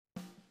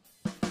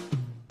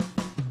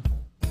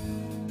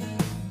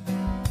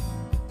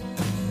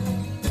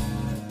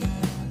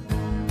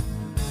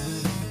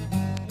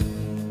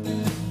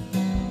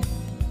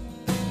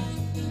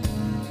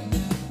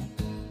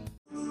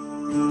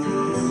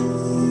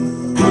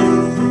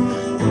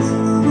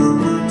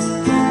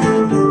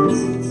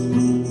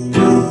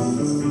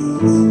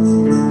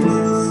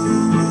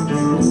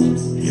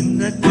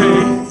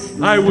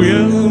I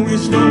will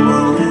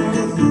restore.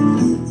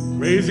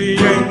 Raise the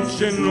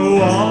ancient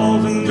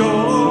walls and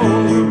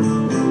doors.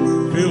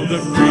 Fill the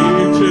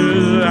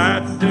breaches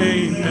that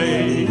they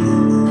made.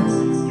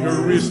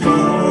 You're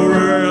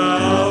restorer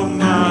of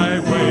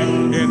my way.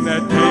 In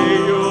that day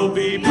you'll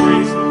be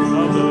priest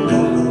of the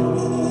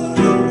Lord.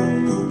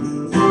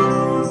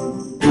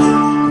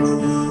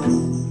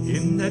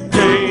 In that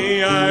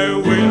day I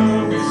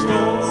will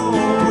restore.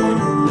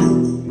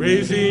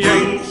 Raise the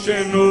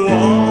ancient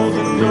walls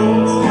and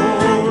doors.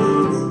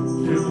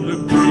 Fill the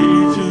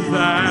breaches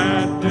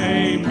that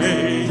they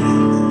made.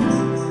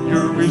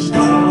 You're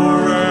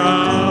restorer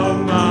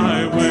of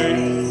my way.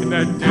 In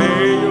that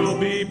day you'll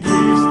be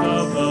priest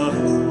of the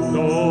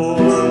Lord.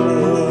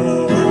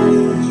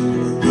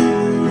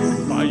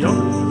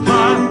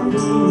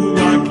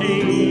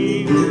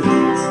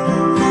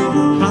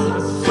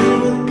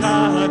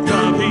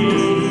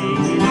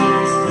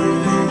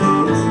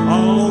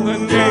 All the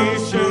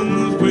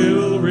nations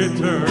will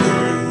return.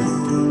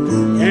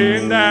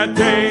 In that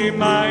day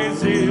my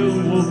zeal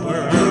will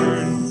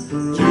burn.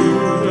 To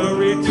the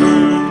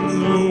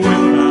return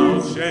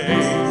without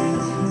shame.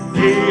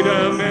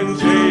 Edom and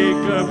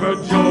Jacob are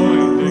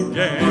joined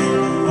again.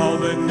 All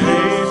the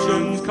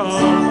nations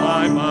called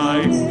by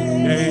my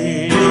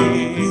name.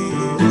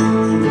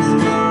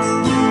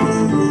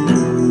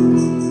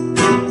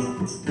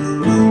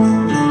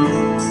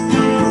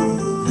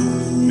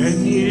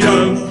 Many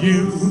of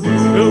you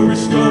will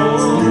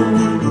restore.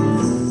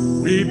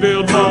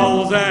 Rebuild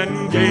walls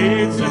and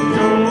gates and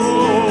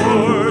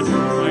doors.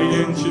 My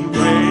ancient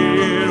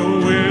way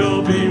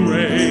will be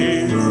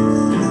raised.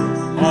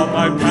 All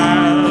my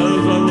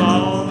paths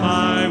along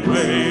my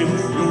ways,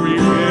 you'll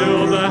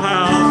rebuild the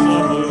house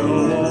of the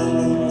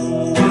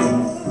Lord.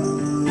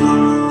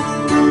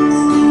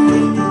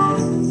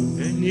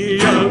 Many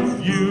of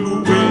you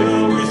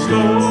will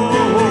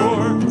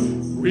restore.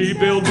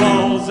 Rebuild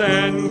walls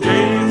and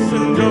gates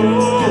and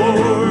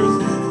doors.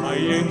 My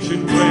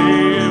ancient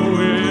way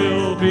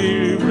will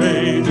be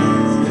raised.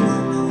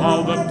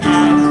 All the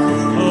paths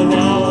of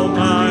all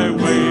my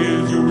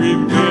ways, you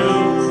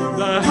rebuild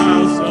the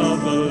house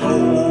of the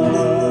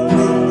Lord.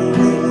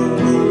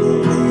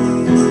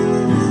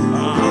 I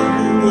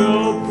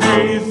will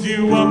praise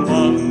you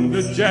among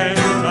the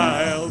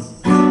Gentiles.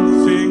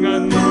 Sing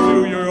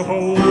unto your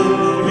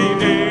holy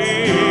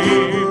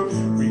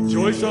name.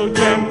 Rejoice, O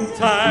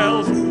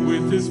Gentiles,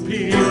 with his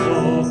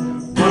people.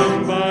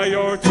 Won by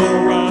your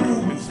Torah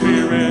and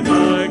Spirit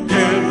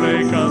again.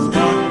 Make us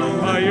one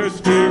by your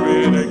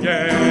Spirit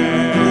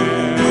again.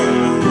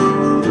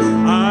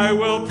 I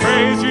will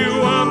praise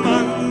you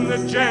among the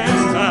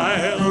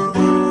Gentiles.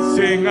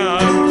 Sing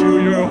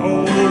unto your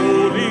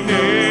holy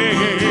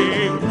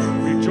name.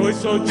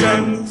 Rejoice, O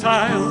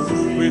Gentiles,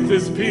 with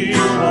his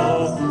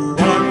people.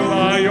 One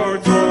by your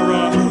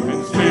Torah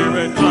and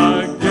Spirit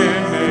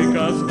again. Make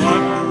us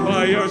one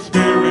by your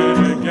Spirit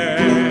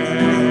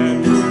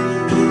again.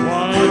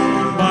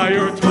 One by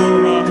your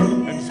Torah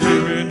and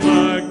Spirit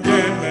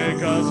again.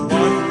 Make us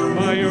one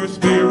by your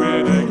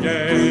Spirit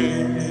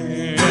again.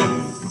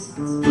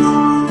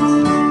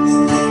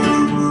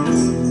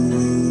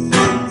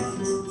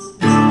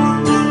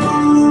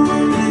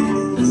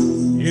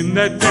 In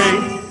that day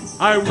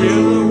I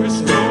will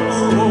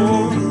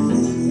restore.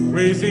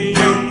 Raise the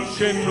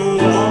ancient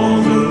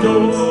walls and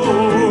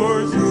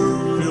doors.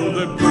 Fill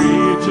the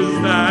breaches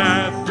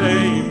that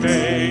they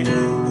made.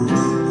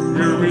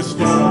 You're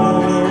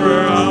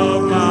restorer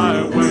of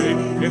my way.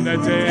 In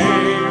that day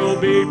you'll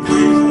be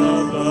priest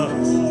of the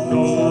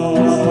Lord.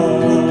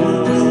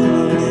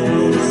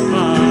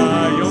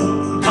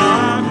 Ayom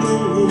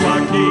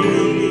Hanuakim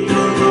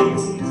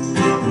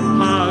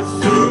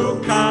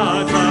Hasukatavi.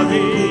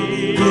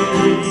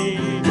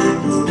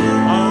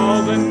 All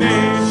the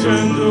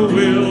nations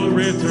will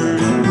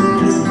return.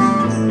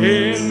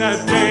 In that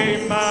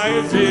day my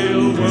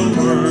zeal will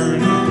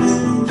burn.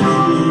 To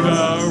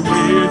the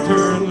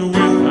return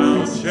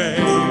without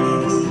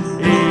shame.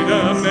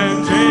 Edom and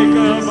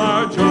Jacob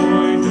are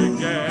joined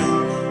again.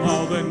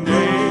 All the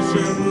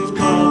nations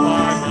call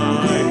by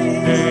my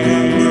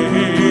name.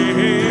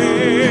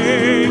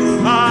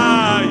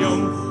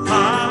 Ayom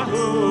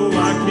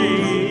Hanuakim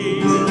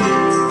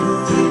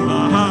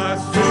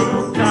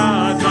Hasukatavi.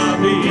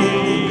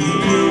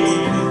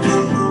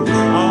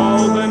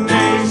 All the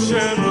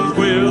nations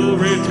will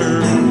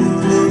return.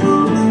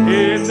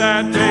 In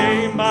that day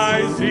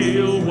my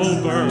zeal will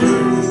burn.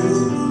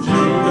 To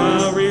the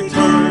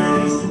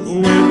return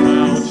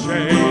without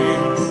shame.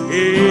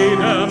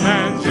 Edom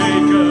and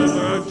Jacob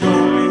are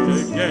joined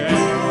again.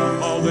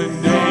 All the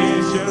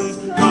nations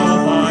call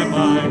by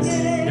my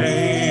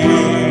name.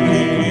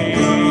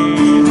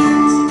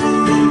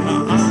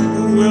 I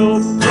will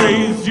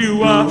praise you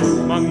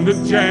among the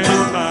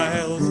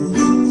Gentiles.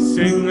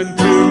 Sing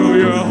unto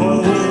your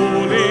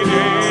holy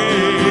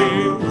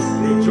name.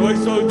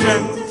 Rejoice, O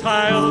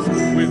Gentiles,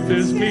 with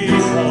his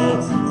people.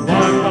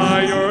 One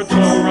by your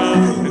Torah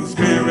and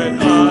Spirit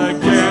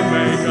again.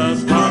 Make us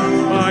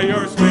one by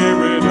your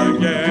Spirit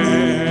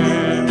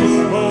again.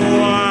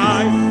 Oh,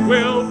 I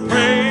will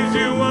praise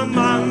you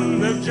among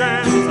the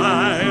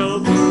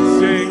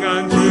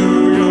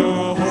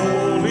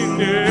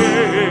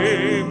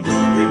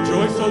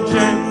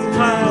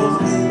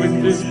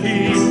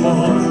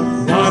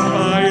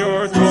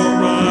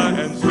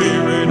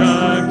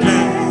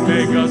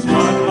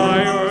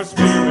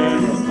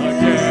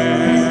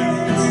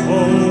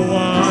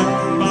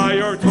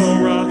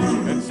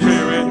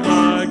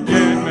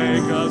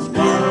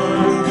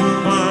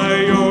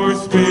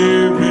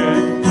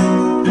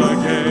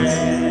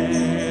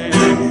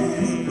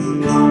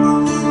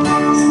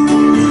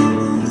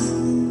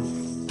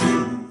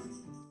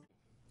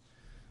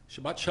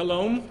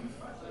Shalom.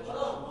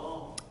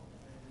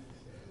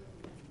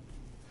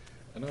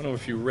 I don't know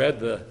if you read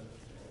the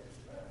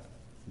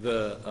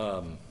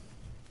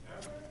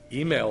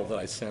email that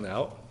I sent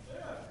out.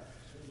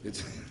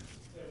 It's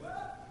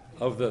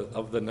of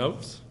the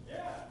notes.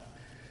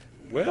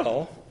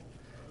 Well,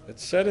 it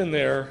said in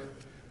there,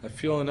 I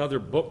feel another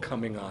book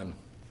coming on.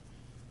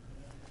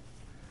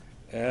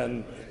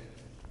 And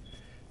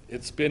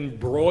it's been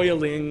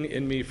broiling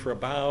in me for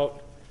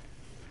about,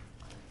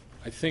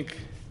 I think,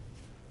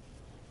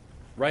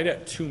 right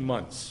at 2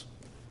 months.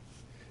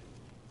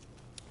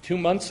 2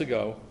 months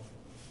ago,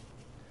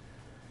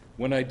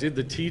 when I did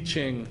the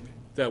teaching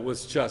that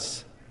was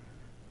just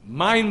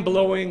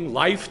mind-blowing,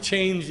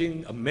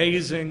 life-changing,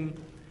 amazing,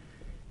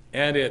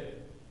 and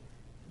it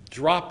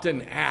dropped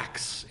an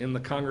axe in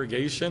the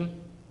congregation,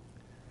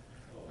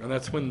 and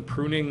that's when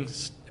pruning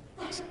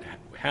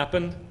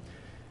happened.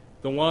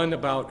 The one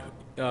about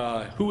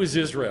who is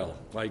Israel,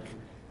 like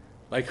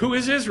who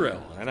is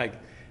Israel, and I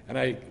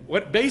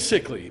what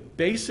basically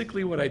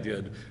what I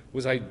did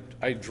was I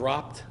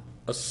dropped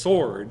a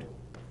sword.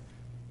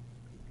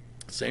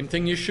 Same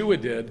thing Yeshua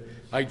did.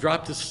 I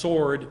dropped a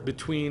sword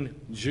between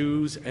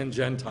Jews and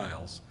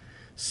Gentiles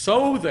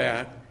so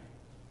that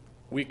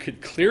we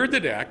could clear the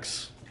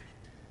decks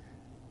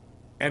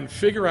and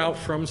figure out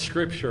from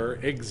Scripture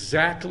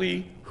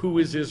exactly who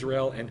is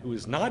Israel and who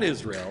is not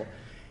Israel,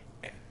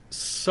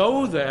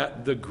 so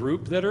that the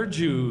group that are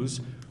Jews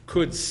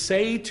could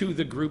say to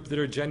the group that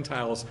are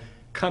Gentiles,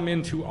 come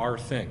into our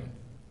thing.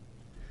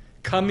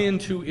 Come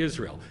into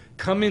Israel.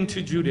 Come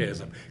into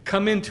Judaism.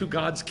 Come into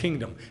God's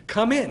kingdom.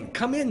 Come in,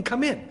 come in,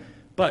 come in.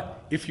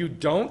 But if you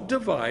don't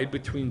divide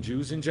between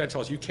Jews and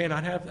Gentiles, you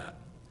cannot have that.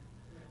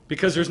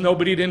 Because there's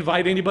nobody to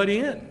invite anybody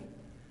in.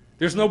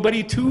 There's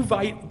nobody to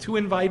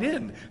invite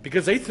in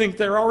because they think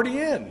they're already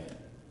in.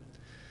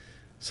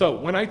 So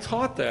when I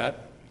taught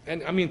that,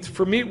 and I mean,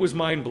 for me it was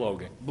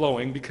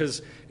mind-blowing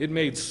because it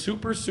made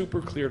super,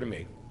 super clear to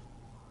me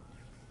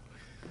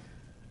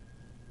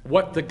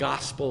what the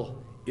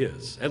gospel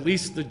is, at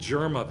least the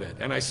germ of it.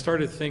 And I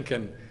started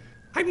thinking,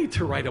 I need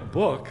to write a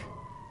book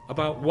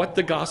about what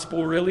the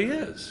gospel really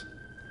is.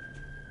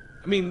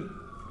 I mean,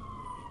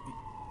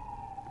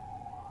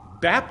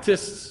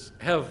 Baptists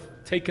have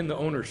taken the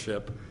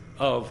ownership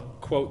of,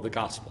 quote, the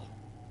gospel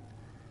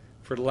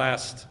for the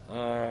last,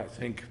 I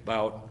think,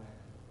 about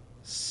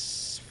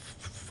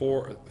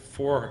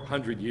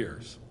 400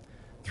 years,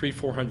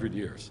 400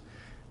 years.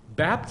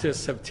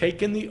 Baptists have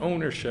taken the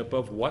ownership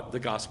of what the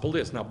gospel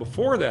is. Now,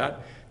 before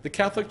that, the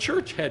Catholic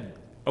Church had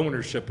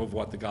ownership of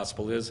what the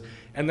gospel is,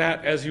 and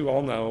that, as you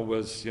all know,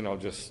 was,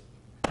 just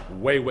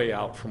way, way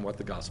out from what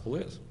the gospel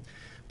is.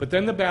 But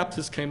then the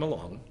Baptists came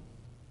along.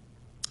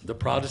 The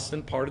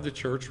Protestant part of the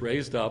church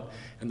raised up,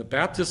 and the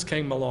Baptists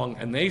came along,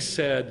 and they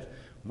said,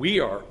 we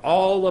are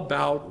all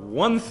about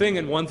one thing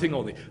and one thing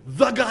only,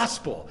 the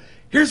gospel.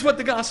 Here's what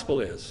the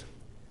gospel is.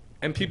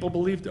 And people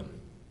believed them.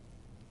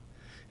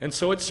 And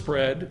so it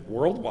spread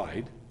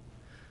worldwide,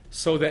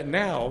 so that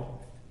now,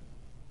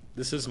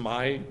 these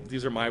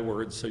are my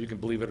words, so you can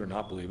believe it or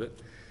not believe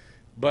it,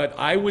 but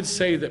I would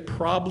say that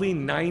probably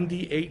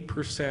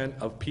 98%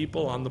 of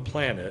people on the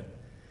planet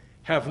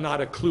have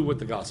not a clue what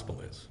the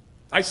gospel is.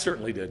 I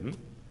certainly didn't,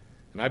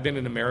 and I've been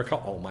in America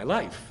all my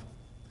life.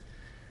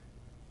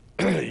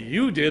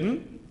 You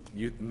didn't.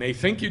 You may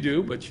think you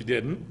do, but you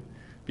didn't,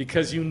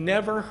 because you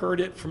never heard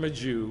it from a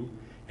Jew,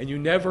 and you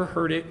never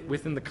heard it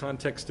within the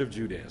context of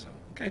Judaism.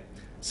 Okay?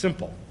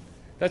 Simple.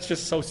 That's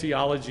just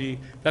sociology,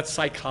 that's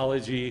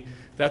psychology,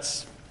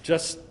 that's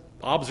just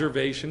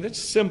observation. It's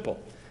simple.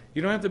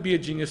 You don't have to be a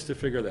genius to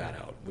figure that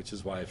out, which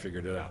is why I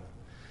figured it out.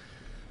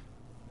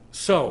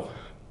 So,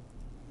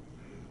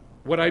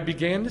 what I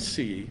began to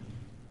see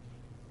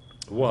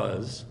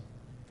was,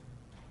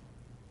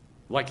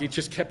 like, it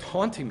just kept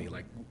haunting me,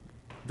 like,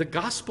 the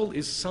gospel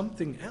is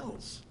something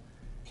else.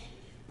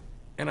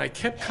 And I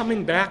kept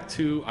coming back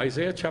to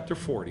Isaiah chapter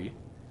 40,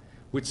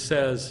 which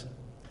says,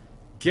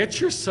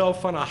 get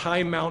yourself on a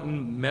high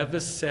mountain,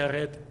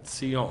 Mevaseret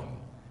Tzion.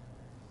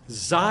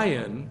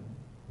 Zion,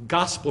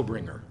 gospel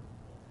bringer.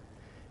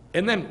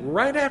 And then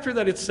right after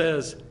that it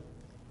says,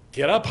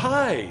 get up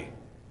high,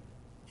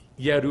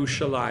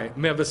 Yerushalayim,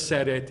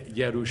 Mevaseret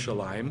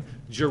Yerushalayim,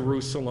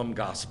 Jerusalem,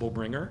 gospel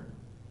bringer.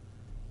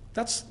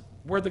 That's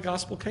where the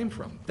gospel came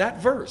from.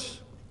 That verse.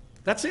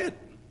 That's it.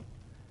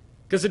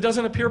 Because it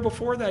doesn't appear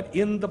before that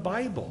in the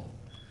Bible.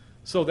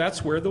 So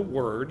that's where the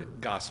word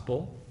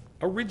gospel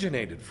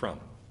originated from.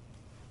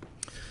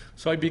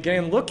 So I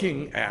began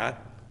looking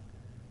at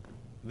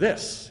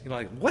this.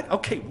 Like, what?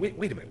 Okay, wait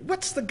a minute.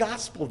 What's the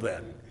gospel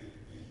then?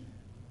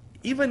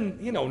 Even,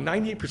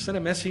 98%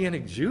 of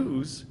Messianic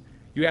Jews,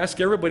 you ask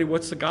everybody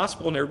what's the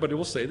gospel, and everybody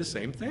will say the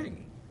same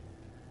thing.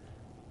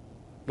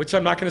 Which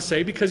I'm not going to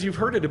say because you've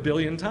heard it a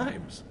billion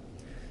times.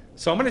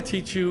 So I'm going to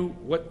teach you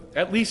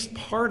at least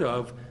part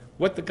of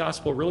what the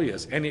gospel really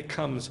is. And it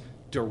comes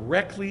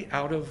directly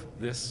out of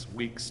this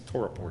week's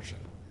Torah portion.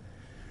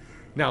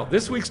 Now,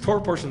 this week's Torah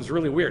portion is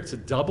really weird. It's a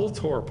double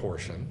Torah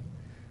portion,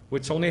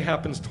 which only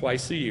happens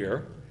twice a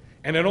year.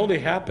 And it only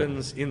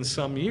happens in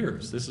some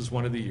years. This is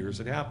one of the years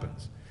it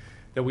happens.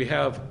 That we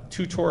have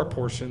two Torah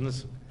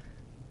portions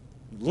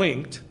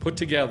linked, put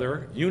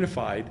together,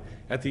 unified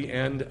at the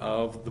end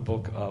of the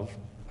book of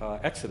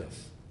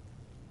Exodus.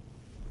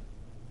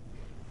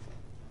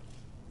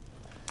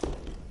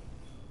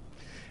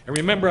 And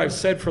remember, I've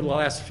said for the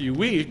last few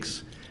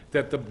weeks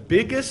that the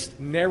biggest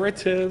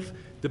narrative,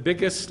 the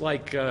biggest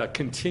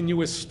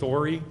continuous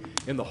story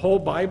in the whole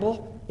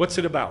Bible, what's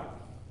it about?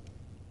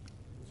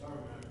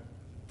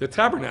 The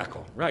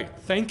tabernacle, right.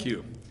 Thank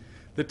you.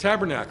 The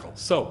tabernacle.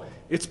 So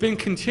it's been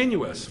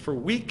continuous for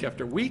week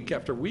after week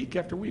after week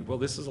after week. Well,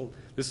 this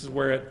is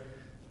where it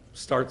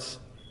starts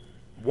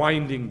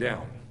winding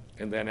down.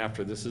 And then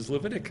after this is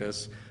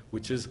Leviticus,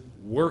 which is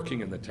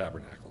working in the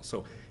tabernacle.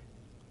 So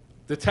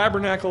the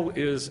tabernacle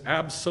is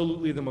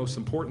absolutely the most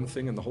important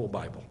thing in the whole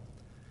Bible.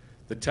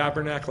 The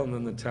tabernacle and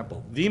then the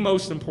temple. The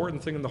most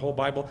important thing in the whole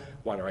Bible.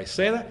 Why do I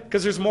say that?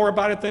 Because there's more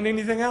about it than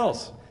anything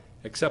else.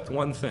 Except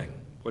one thing.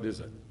 What is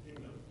it?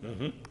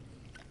 Mm-hmm.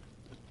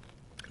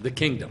 The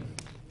kingdom.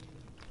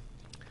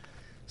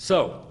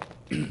 So,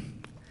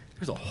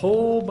 there's a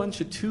whole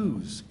bunch of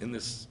twos in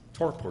this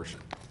Torah portion.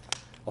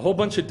 A whole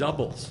bunch of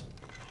doubles.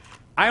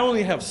 I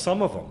only have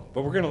some of them,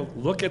 but we're going to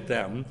look at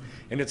them,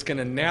 and it's going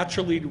to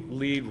naturally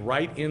lead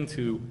right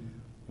into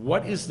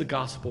what is the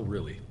gospel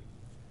really?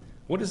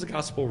 What is the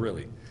gospel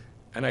really?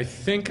 And I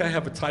think I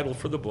have a title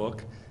for the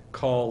book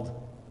called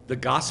The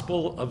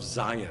Gospel of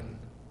Zion.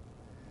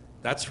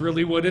 That's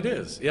really what it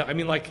is. Yeah, I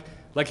mean, like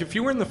if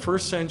you were in the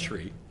first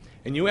century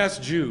and you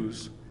asked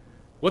Jews,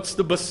 what's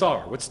the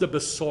basar? What's the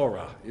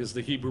basora is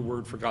the Hebrew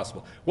word for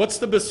gospel. What's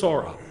the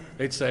basora?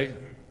 They'd say,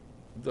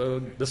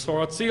 the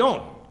basora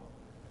Tzion.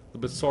 The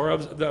basora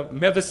of the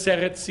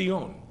Mevaseret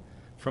Tzion,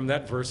 from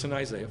that verse in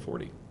Isaiah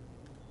 40.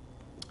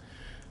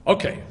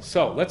 Okay,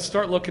 so let's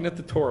start looking at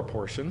the Torah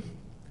portion.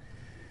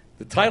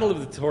 The title of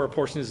the Torah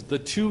portion is The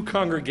Two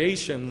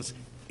Congregations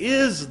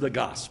is the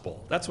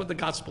Gospel. That's what the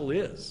gospel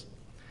is.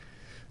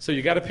 So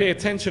you got to pay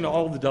attention to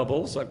all the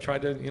doubles. I've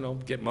tried to,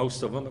 get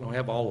most of them. I don't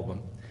have all of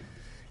them.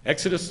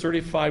 Exodus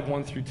 35,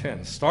 1 through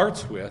 10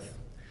 starts with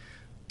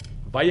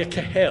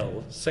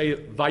Vayak'hel. Say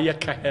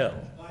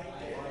Vayak'hel.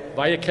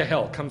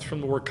 Vayak'hel comes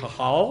from the word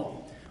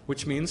kahal,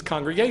 which means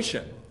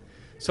congregation.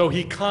 So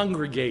he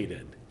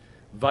congregated.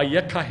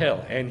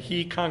 Vayak'hel, and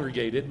he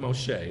congregated,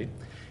 Moshe,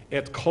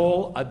 et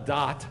kol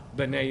adat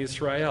b'nei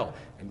Israel.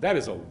 And that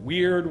is a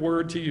weird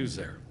word to use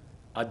there.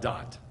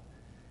 Adat.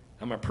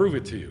 I'm going to prove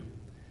it to you.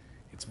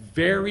 It's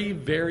very,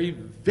 very,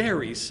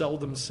 very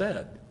seldom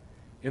said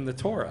in the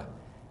Torah.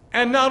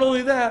 And not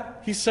only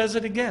that, he says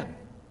it again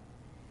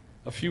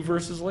a few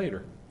verses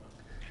later.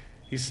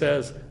 He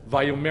says,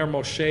 Vayomer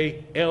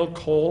Moshe el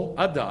kol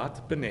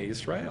adat b'nei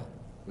Israel,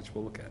 which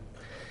we'll look at.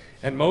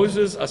 And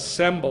Moses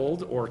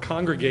assembled or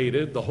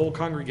congregated the whole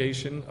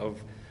congregation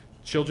of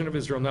children of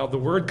Israel. Now, the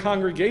word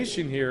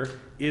congregation here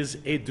is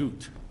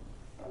edut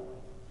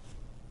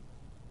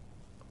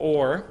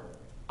or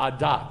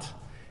adat.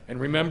 And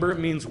remember, it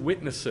means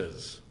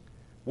witnesses.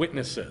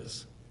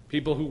 Witnesses.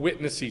 People who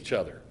witness each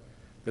other,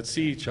 that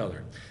see each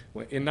other.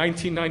 In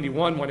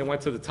 1991, when I went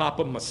to the top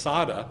of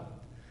Masada,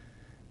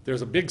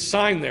 there's a big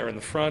sign there in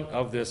the front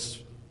of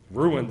these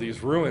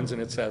ruins,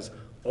 and it says,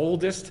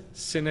 oldest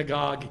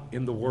synagogue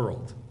in the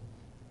world.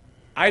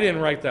 I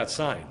didn't write that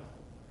sign.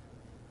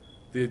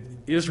 The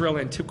Israel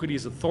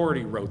Antiquities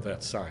Authority wrote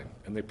that sign,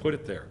 and they put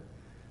it there.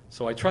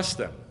 So I trust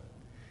them.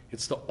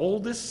 It's the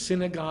oldest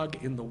synagogue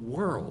in the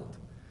world.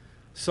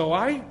 So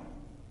I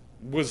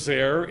was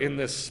there in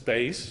this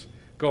space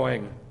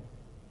going,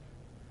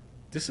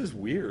 this is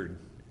weird.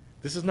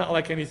 This is not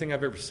like anything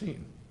I've ever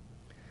seen.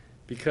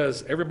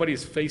 Because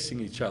everybody's facing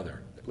each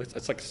other.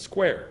 It's like a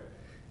square.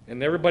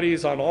 And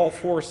everybody's on all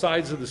four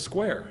sides of the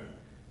square,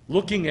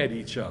 looking at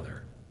each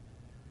other.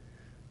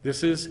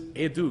 This is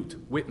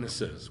edut,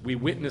 witnesses. We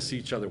witness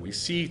each other. We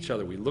see each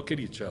other. We look at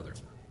each other.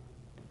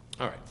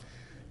 All right.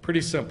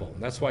 Pretty simple.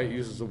 That's why it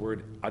uses the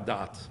word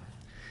adat.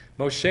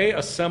 Moshe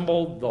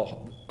assembled the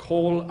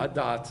kol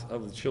adat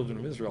of the children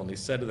of Israel, and he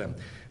said to them,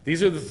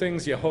 these are the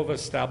things Jehovah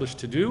established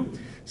to do.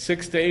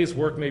 6 days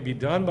work may be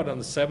done, but on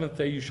the seventh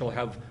day you shall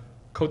have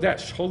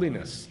kodesh,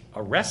 holiness,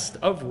 a rest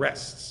of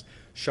rests.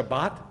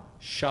 Shabbat,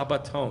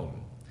 Shabbaton.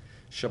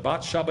 Shabbat,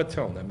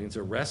 Shabbaton, that means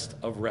a rest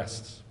of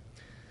rests.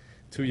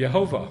 To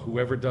Jehovah,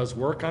 whoever does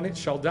work on it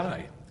shall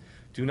die.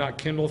 Do not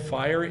kindle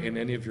fire in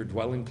any of your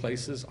dwelling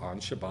places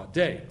on Shabbat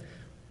day.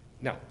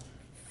 Now,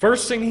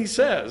 first thing he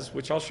says,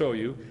 which I'll show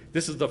you,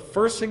 this is the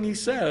first thing he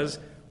says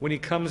when he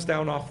comes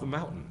down off the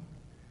mountain.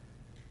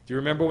 Do you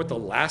remember what the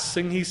last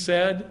thing he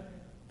said?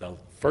 The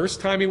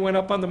first time he went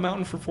up on the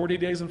mountain for 40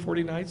 days and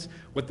 40 nights,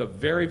 what the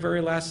very,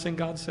 very last thing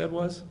God said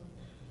was?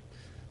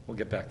 We'll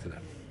get back to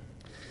that.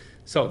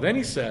 So then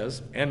he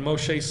says, and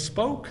Moshe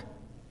spoke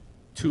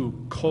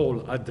to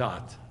Kol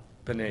Adat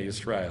B'nai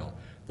Israel,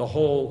 the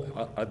whole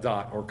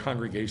Adat, or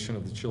congregation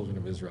of the children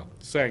of Israel,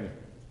 saying,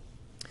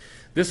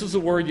 this is the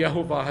word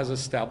Yehovah has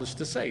established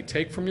to say,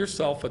 take from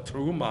yourself a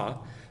terumah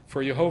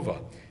for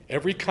Yehovah.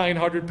 Every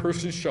kind-hearted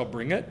person shall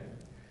bring it.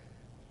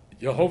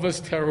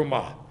 Yehovah's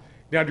terumah.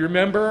 Now, do you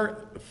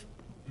remember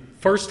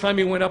first time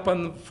he went up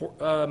on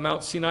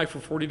Mount Sinai for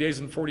 40 days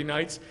and 40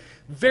 nights?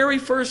 Very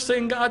first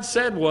thing God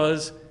said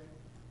was,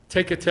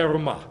 take a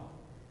terumah.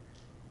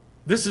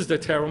 This is the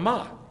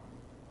terumah.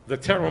 The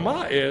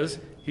terumah is,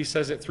 he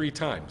says it 3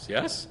 times,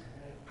 yes?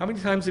 How many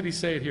times did he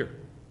say it here?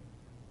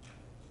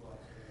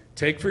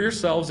 Take for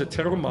yourselves a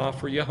terumah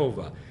for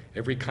Yehovah.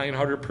 Every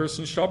kind-hearted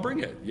person shall bring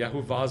it.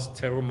 Yehovah's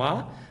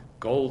terumah,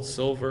 gold,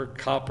 silver,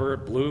 copper,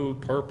 blue,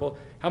 purple.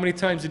 How many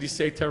times did he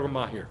say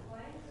terumah here?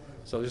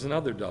 So there's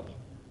another double.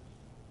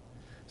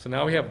 So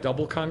now we have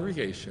double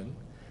congregation.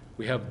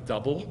 We have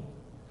double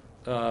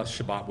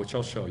Shabbat, which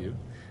I'll show you.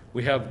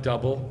 We have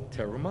double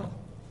terumah.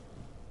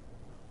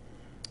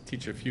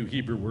 Teach you a few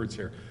Hebrew words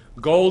here.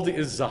 Gold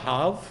is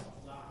zahav.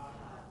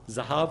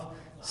 Zahav.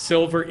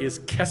 Silver is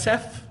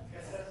kesef.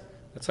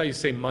 That's how you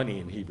say money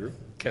in Hebrew.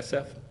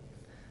 Kesef.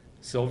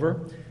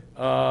 Silver.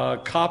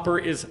 Copper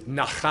is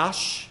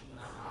nachash.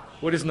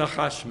 What does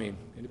nachash mean?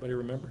 Anybody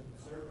remember?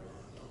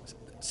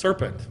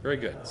 Serpent. Very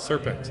good.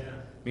 Serpent.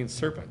 Means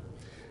serpent.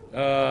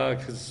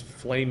 Because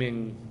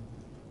flaming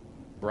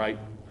bright.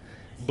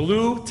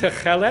 Blue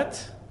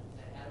techelet.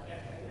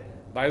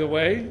 By the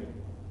way,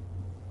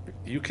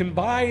 you can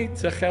buy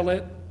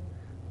techelet,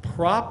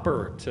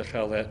 proper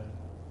techelet,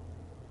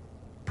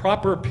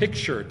 proper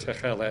picture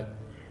techelet,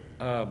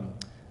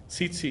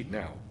 tzitzit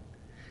now.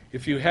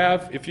 If you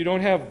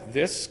don't have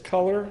this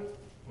color,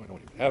 I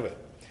don't even have it.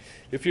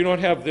 If you don't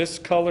have this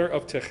color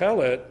of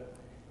techelet,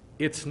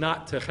 it's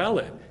not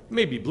techelet. It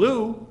may be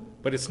blue,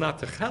 but it's not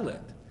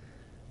techelet.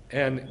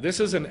 And this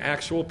is an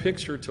actual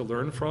picture to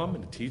learn from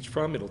and to teach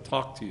from. It'll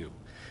talk to you.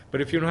 But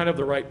if you don't have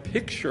the right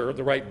picture,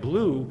 the right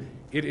blue,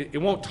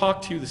 it won't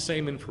talk to you the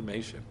same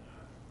information.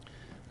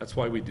 That's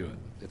why we do it.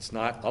 It's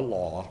not a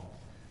law.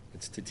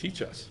 It's to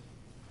teach us.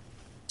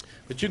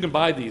 But you can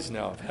buy these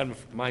now. I've had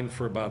mine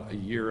for about a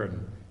year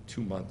and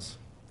 2 months.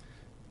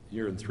 A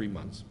year and 3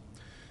 months.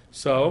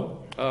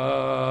 So,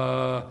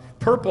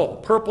 purple.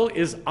 Purple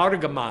is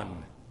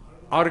argaman.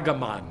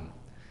 Argaman.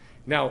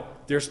 Now,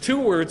 there's 2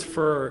 words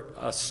for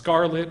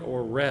scarlet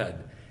or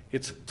red.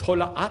 It's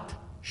tola'at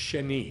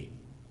sheni.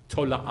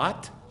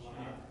 Tola'at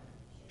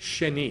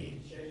sheni.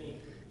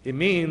 It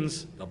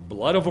means the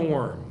blood of a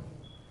worm.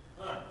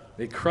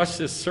 They crush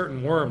this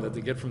certain worm that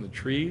they get from the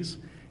trees,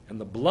 and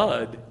the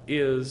blood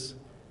is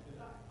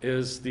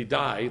the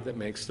dye that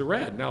makes the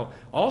red. Now,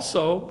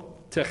 also,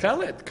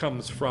 techelet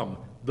comes from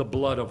the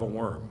blood of a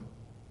worm.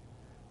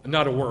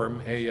 Not a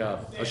worm,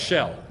 a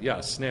shell. Yeah,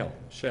 a snail,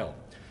 shell.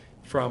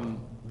 From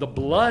the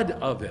blood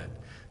of it.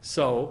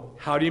 So,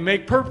 how do you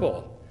make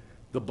purple?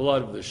 The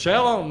blood of the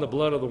shell and the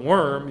blood of the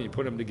worm, you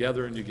put them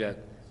together and you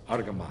get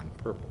argaman,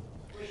 purple.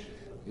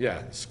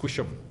 Yeah, squish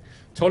them.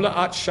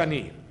 Tola'at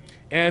shani.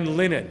 And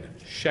linen,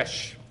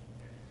 shesh,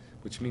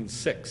 which means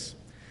 6.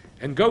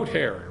 And goat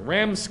hair,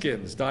 ram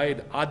skins,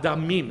 dyed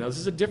adamim. Now, this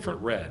is a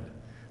different red.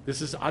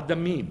 This is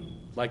adamim,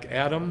 like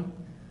Adam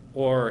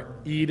or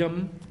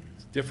Edom.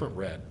 It's a different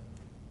red.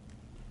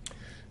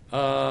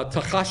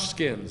 Tachash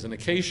skins and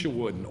acacia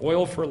wood and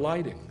oil for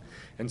lighting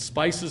and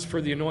spices for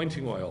the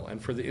anointing oil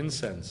and for the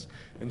incense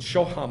and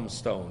shoham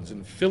stones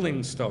and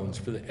filling stones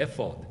for the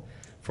ephod,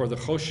 for the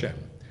choshen.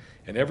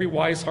 And every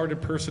wise-hearted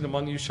person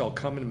among you shall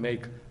come and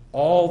make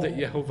all that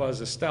Yehovah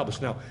has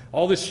established. Now,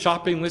 all this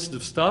shopping list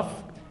of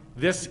stuff,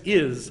 this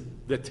is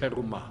the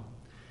terumah.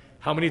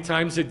 How many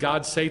times did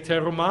God say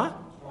terumah?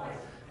 Twice.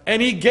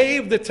 And he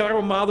gave the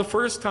terumah the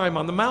first time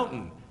on the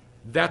mountain.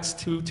 That's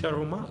 2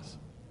 terumahs.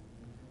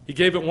 He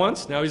gave it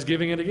once, now he's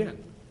giving it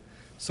again.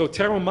 So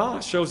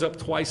terumah shows up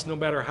twice no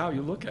matter how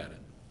you look at it.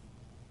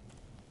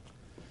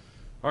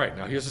 All right,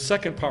 now here's the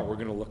second part we're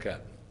going to look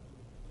at.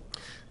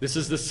 This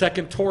is the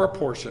second Torah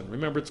portion.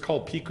 Remember, it's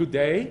called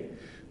Pikudei,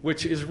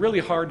 which is really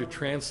hard to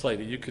translate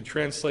it. You could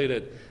translate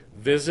it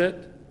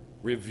visit,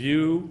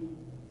 review,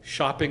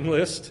 shopping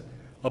list,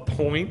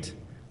 appoint,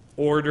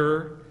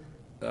 order,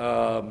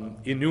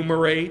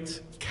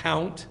 enumerate,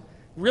 count.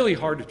 Really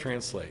hard to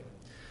translate.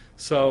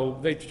 So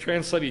they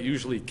translate it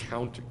usually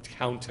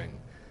counting.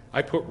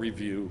 I put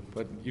review,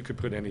 but you could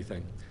put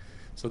anything.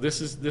 So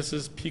this is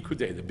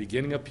Pikudei, the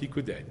beginning of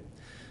Pikudei.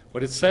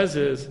 What it says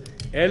is,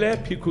 Ele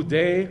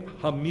Pikudei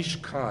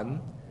HaMishkan,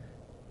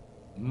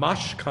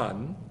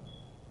 Mashkan,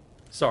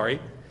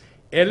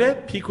 Ele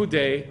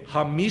Pikudei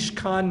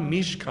HaMishkan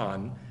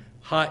Mishkan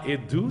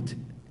Ha'edut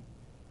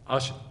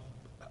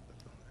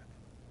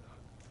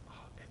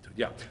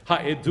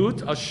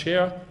Ha'edut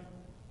Asher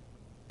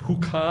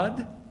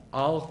Pukad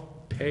Al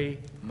Pei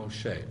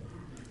Moshe.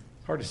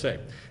 Hard to say.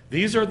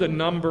 These are the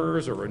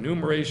numbers or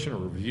enumeration or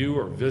review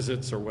or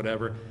visits or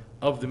whatever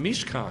of the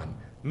Mishkan.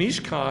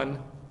 Mishkan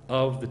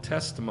of the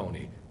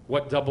testimony.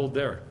 What doubled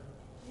there?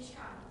 Mishkan.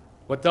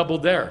 What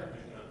doubled there?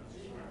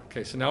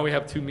 Okay, so now we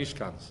have 2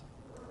 Mishkans.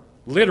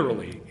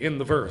 Literally, in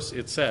the verse,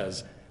 it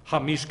says,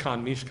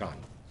 Ha-Mishkan, Mishkan.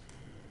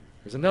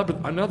 There's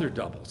another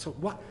double. So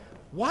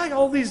why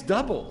all these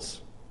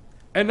doubles?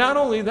 And not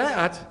only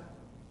that,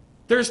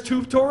 there's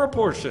 2 Torah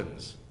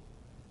portions.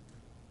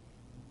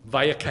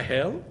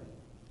 Vayak'hel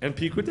and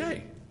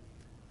Pikudei.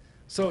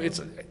 So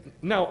it's,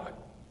 now,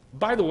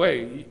 by the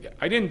way,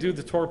 I didn't do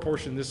the Torah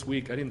portion this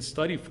week. I didn't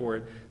study for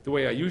it the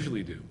way I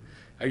usually do.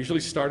 I usually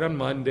start on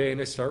Monday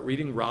and I start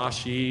reading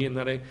Rashi and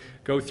then I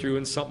go through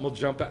and something will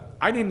jump out.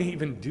 I didn't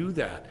even do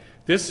that.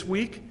 This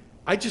week,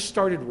 I just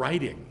started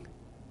writing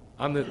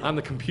on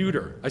the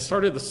computer. I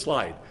started the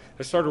slide.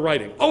 I started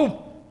writing.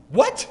 Oh,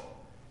 what?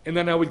 And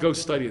then I would go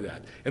study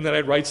that. And then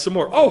I'd write some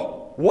more.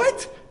 Oh,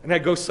 what? And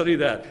I'd go study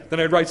that.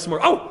 Then I'd write some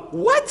more. Oh,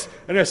 what?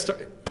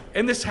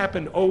 And this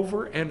happened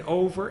over and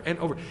over and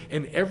over.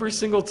 And every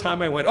single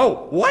time I went,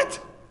 oh, what?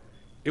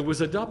 It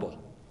was a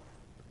double.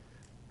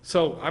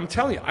 So I'm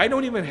telling you, I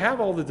don't even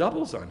have all the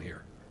doubles on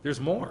here. There's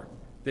more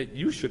that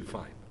you should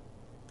find.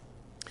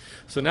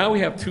 So now we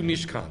have 2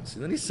 Mishkans.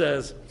 And then he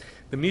says,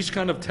 the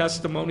Mishkan of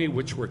testimony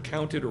which were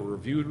counted or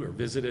reviewed or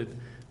visited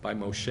by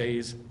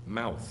Moshe's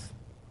mouth.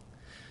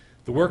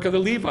 The work of the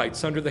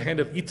Levites under the hand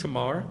of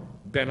Itamar,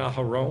 ben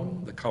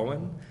Aharon, the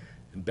Cohen,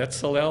 and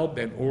Betzalel,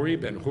 ben Uri,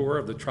 ben Hur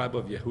of the tribe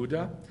of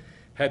Yehuda,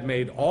 had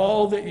made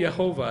all that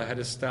Yehovah had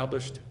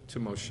established to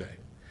Moshe.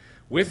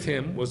 With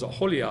him was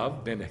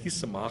Aholiab, ben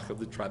Ahisamach of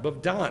the tribe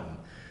of Dan,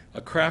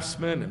 a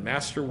craftsman and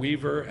master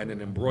weaver and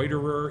an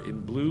embroiderer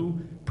in blue,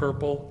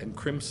 purple, and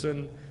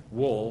crimson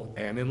wool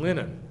and in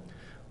linen.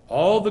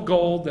 All the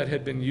gold that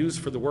had been used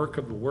for the work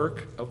of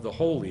the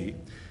holy,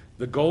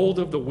 the gold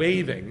of the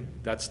waving,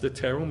 that's the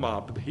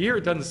terumah. But here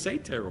it doesn't say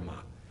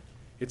terumah.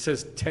 It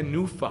says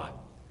tenufa,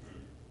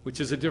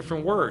 which is a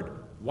different word.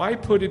 Why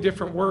put a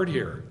different word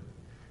here?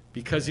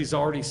 Because he's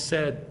already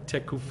said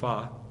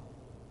terumah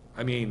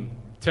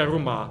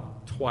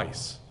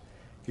twice.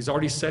 He's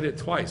already said it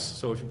twice.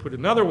 So if you put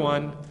another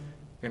one, you're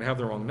going to have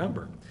the wrong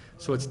number.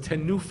 So it's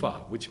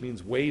tenufa, which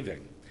means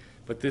waving.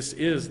 But this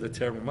is the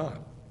terumah.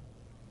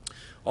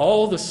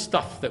 All the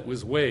stuff that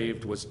was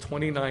waved was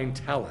 29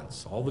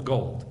 talents, all the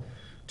gold.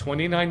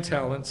 29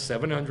 talents,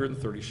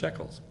 730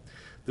 shekels.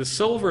 The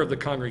silver of the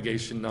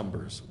congregation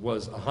numbers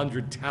was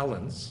 100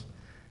 talents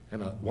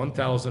and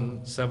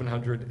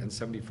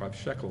 1,775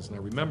 shekels. Now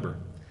remember,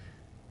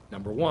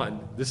 number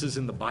one, this is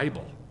in the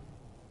Bible.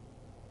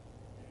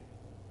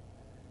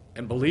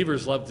 And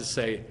believers love to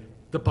say,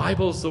 the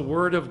Bible's the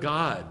Word of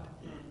God.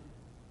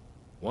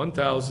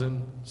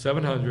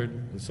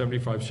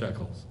 1,775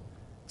 shekels.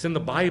 It's in the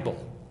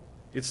Bible.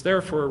 It's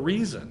there for a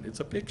reason.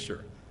 It's a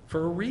picture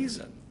for a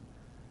reason.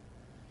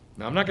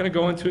 Now, I'm not going to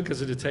go into it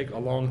because it'd take a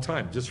long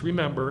time. Just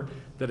remember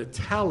that a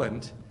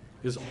talent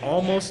is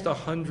almost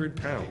 100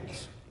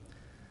 pounds.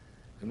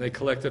 And they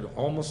collected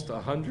almost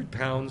 100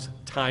 pounds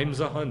times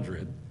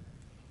 100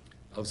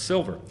 of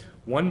silver.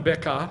 1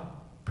 bekah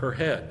per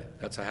head.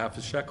 That's a half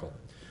a shekel.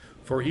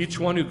 For each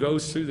one who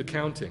goes through the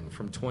counting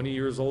from 20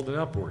 years old and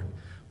upward,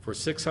 for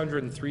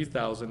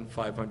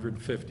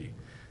 603,550.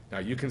 Now,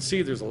 you can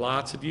see there's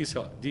lots of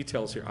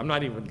details here. I'm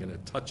not even going to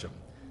touch them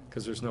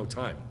because there's no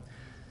time.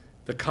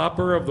 The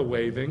copper of the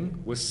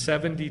waving was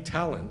 70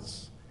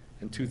 talents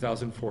and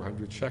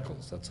 2,400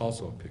 shekels. That's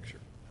also a picture.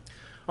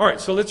 All right,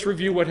 so let's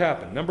review what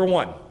happened. Number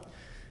one,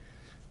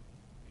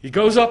 he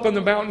goes up on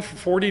the mountain for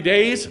 40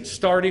 days,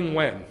 starting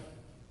when?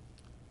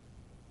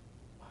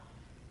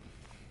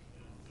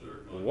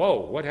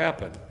 Whoa, what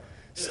happened?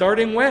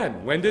 Starting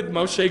when? When did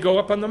Moshe go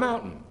up on the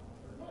mountain?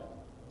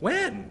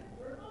 When?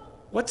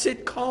 What's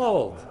it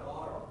called?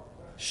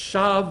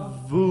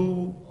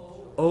 Shavuot?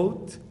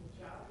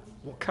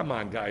 Well, come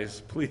on,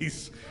 guys,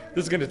 please.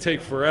 This is going to take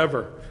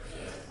forever.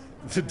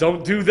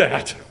 Don't do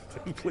that,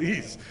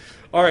 please.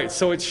 All right,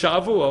 so it's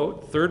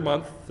Shavuot, third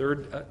month,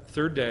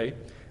 third day.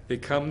 They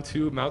come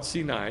to Mount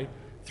Sinai.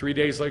 3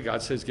 days later,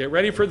 God says, get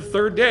ready for the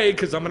third day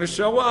because I'm going to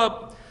show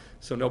up.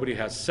 So nobody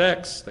has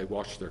sex. They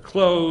wash their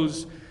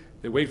clothes.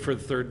 They wait for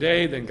the third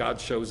day. Then God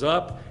shows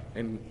up,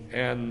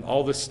 and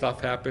all this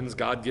stuff happens.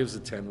 God gives the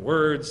 10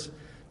 words.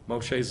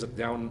 Moshe's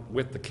down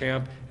with the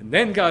camp. And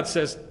then God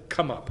says,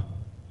 come up.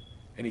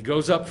 And he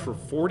goes up for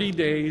 40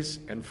 days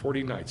and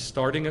 40 nights,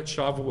 starting at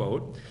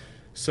Shavuot.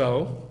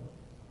 So,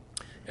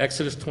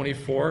 Exodus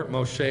 24,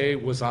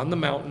 Moshe was on the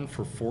mountain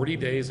for 40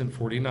 days and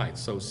 40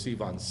 nights. So,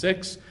 Sivan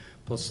 6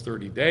 plus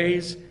 30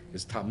 days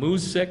is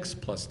Tammuz 6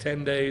 plus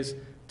 10 days,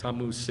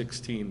 Tammuz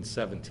 16,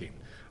 17.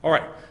 All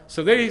right,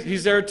 so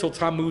he's there till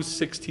Tammuz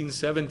 16,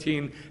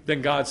 17.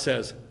 Then God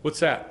says,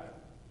 what's that?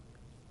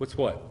 What's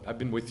what? I've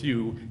been with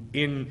you,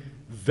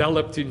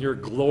 enveloped in your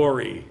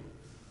glory.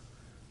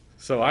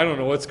 So I don't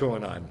know what's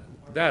going on.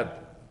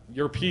 That,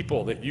 your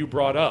people that you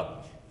brought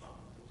up,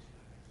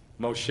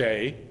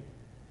 Moshe,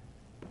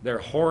 they're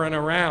whoring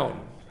around.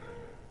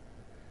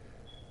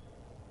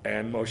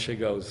 And Moshe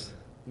goes,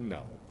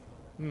 no.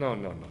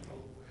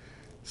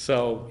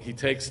 So he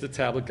takes the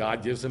tablet.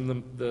 God gives him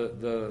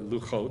the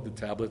luchot, the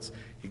tablets.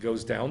 He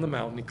goes down the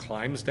mountain. He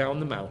climbs down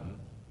the mountain.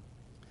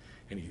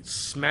 And he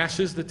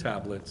smashes the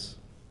tablets.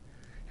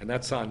 And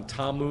that's on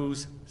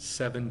Tammuz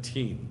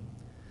 17.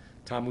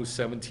 Tammuz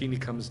 17, he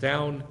comes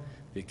down.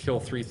 They kill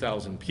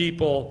 3,000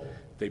 people.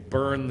 They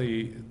burn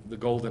the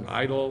golden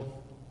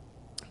idol,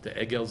 the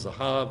Egel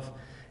Zahav.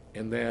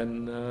 And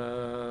then,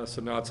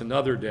 so now it's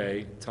another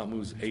day,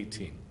 Tammuz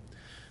 18.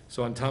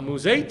 So on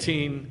Tammuz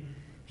 18,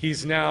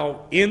 He's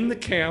now in the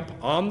camp,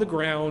 on the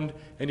ground,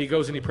 and he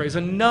goes and he prays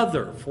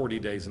another 40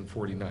 days and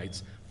 40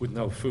 nights with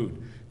no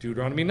food.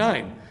 Deuteronomy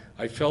 9,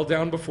 I fell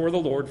down before the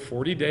Lord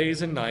 40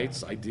 days and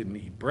nights. I didn't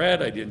eat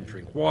bread, I didn't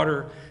drink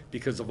water,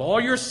 because of all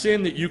your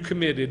sin that you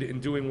committed in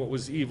doing what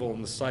was evil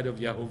in the sight of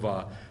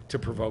Yehovah to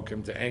provoke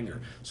him to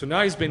anger. So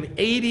now he's been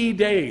 80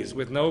 days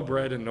with no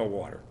bread and no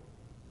water.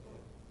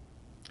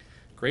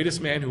 Greatest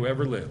man who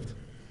ever lived.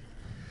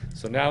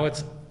 So now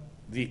it's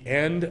the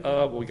end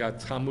of, we got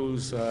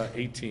Tammuz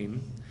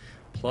 18,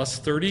 plus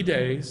 30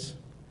 days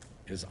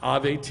is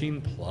Av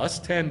 18, plus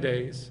 10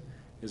 days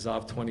is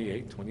Av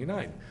 28,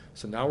 29.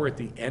 So now we're at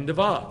the end of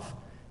Av.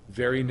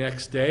 Very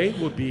next day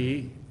will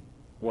be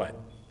what?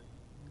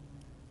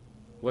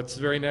 What's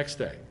the very next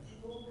day?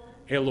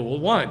 Elul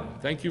 1.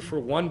 Thank you for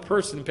one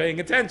person paying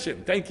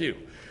attention. Thank you.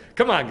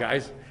 Come on,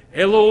 guys.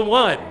 Elul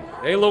 1.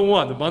 Elul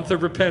 1, the month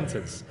of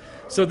repentance.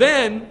 So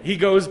then he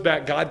goes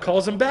back. God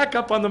calls him back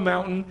up on the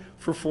mountain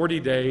for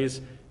 40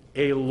 days.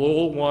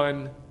 Elul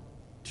 1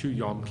 to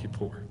Yom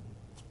Kippur.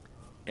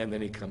 And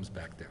then he comes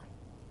back down.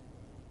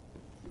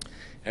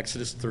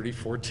 Exodus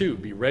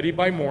 34:2. Be ready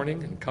by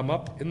morning and come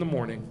up in the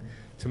morning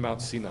to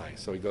Mount Sinai.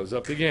 So he goes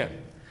up again.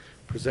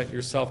 Present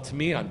yourself to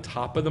me on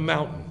top of the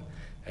mountain.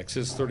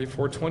 Exodus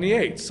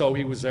 34:28. So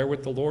he was there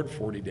with the Lord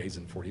 40 days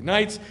and 40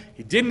 nights.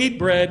 He didn't eat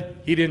bread.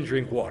 He didn't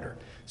drink water.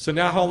 So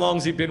now how long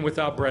has he been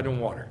without bread and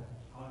water?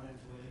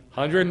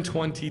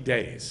 120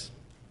 days.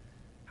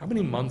 How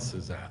many months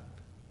is that?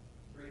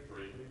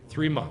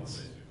 3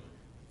 months.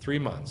 3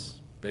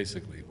 months,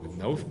 basically, with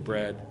no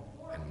bread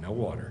and no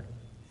water.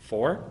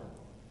 4?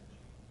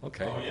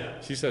 Okay. Oh, yeah.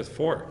 She says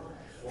 4.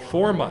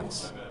 4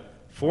 months.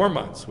 4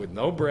 months with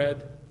no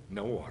bread,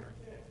 no water.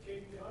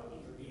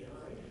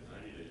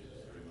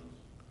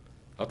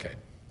 Okay.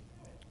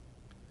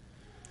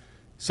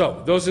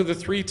 So those are the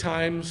 3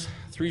 times,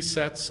 3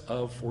 sets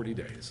of 40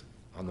 days.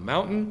 On the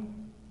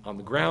mountain, on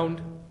the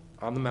ground,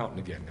 on the mountain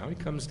again. Now he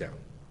comes down.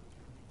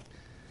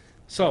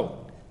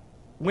 So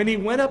when he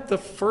went up the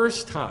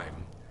first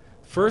time,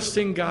 first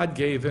thing God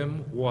gave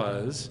him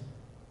was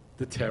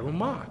the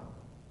terumah.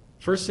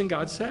 First thing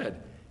God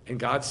said. And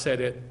God said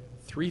it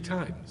 3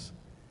 times.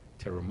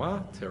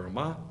 Terumah,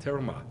 terumah,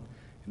 terumah.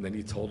 And then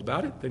he told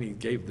about it. Then he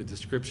gave the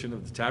description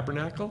of the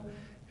tabernacle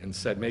and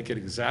said, make it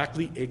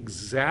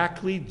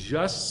exactly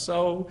just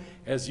so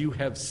as you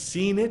have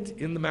seen it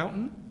in the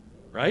mountain.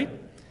 Right?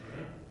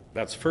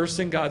 That's first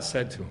thing God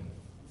said to him.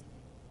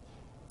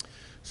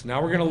 So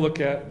now we're going to look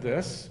at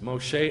this.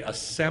 Moshe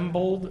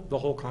assembled the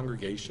whole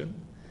congregation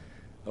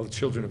of the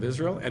children of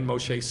Israel, and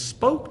Moshe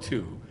spoke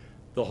to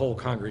the whole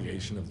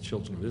congregation of the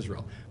children of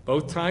Israel.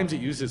 Both times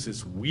it uses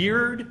this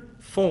weird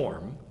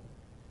form,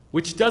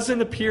 which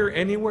doesn't appear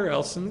anywhere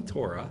else in the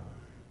Torah,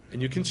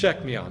 and you can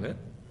check me on it.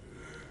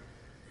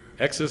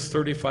 Exodus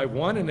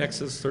 35:1 and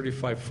Exodus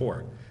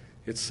 35:4.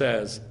 It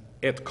says,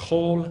 Et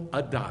kol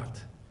adat,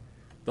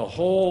 the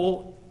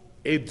whole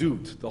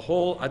edut, the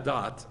whole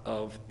adat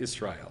of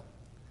Israel,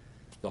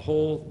 the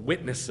whole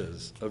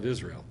witnesses of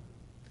Israel.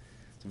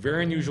 It's a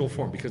very unusual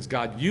form because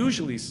God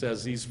usually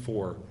says these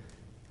four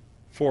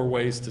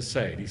ways to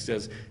say it. He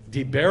says,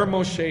 Diber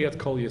Moshe et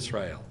kol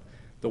Yisrael,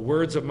 the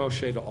words of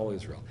Moshe to all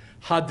Israel.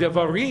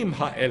 Hadevarim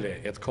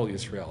ha'ele et kol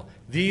Yisrael,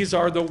 these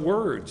are the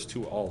words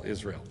to all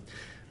Israel.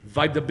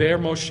 Vaydaber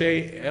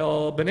Moshe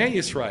el bnei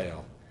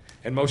Yisrael,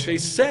 and Moshe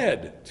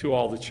said to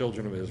all the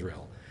children of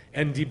Israel.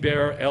 And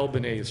Diber el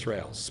bnei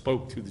Yisrael,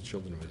 spoke to the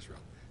children of Israel.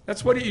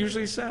 That's what it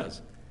usually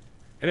says.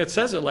 And it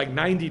says it like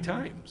 90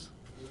 times.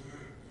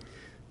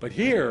 But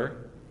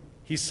here,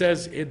 he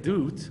says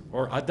edut,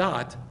 or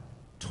adat,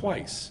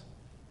 twice.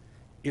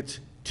 It's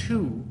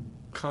 2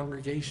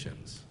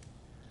 congregations.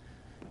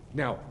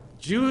 Now,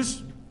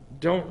 Jews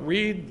don't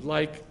read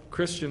like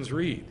Christians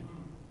read.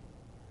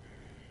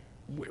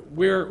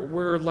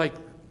 We're like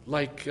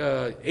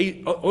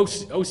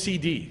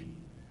OCD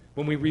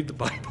when we read the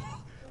Bible.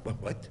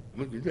 What?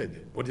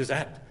 What is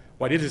that?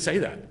 Why did it say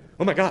that?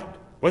 Oh my God!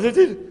 What is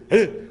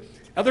it?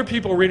 Other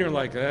people reading are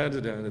like,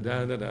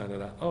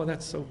 oh,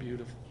 that's so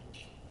beautiful.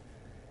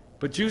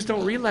 But Jews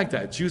don't read like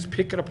that. Jews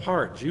pick it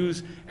apart.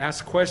 Jews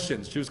ask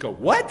questions. Jews go,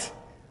 what?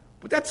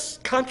 But that's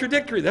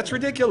contradictory. That's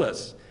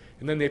ridiculous.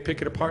 And then they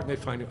pick it apart and they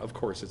find, of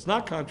course, it's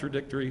not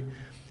contradictory.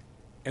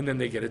 And then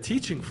they get a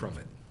teaching from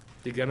it.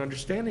 They get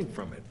understanding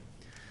from it.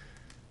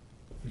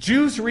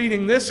 Jews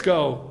reading this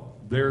go,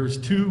 there's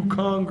 2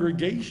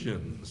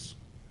 congregations.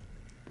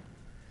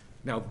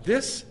 Now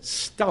this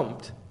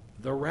stumped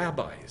the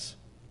rabbis.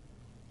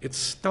 It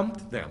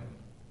stumped them.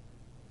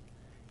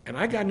 And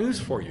I got news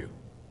for you.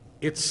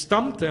 It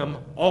stumped them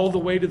all the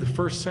way to the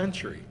 1st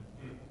century.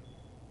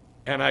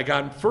 And I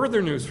got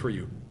further news for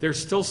you. They're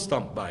still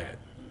stumped by it.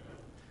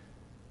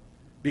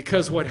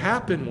 Because what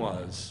happened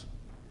was,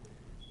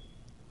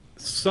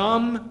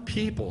 some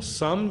people,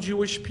 some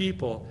Jewish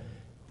people,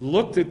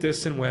 looked at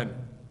this and went,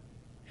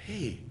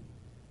 hey,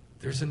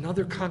 there's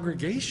another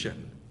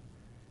congregation.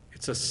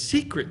 It's a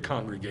secret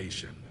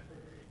congregation.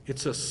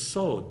 It's a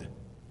sod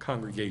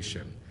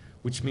congregation,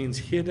 which means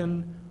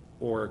hidden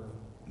or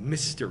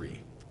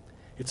mystery.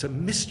 It's a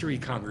mystery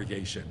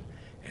congregation.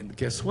 And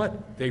guess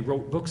what? They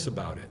wrote books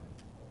about it.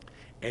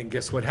 And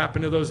guess what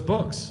happened to those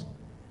books?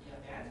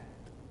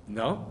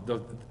 No,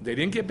 they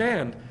didn't get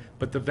banned,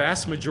 but the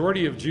vast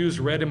majority of Jews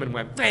read them and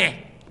went, eh.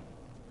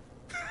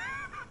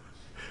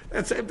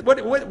 What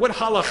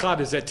halakha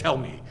does that tell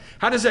me?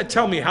 How does that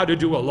tell me how to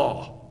do a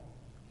law?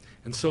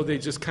 And so they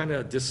just kind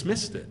of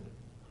dismissed it.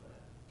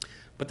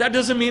 But that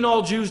doesn't mean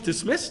all Jews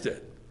dismissed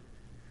it.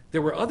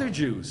 There were other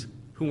Jews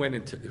who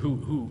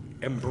who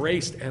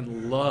embraced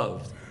and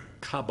loved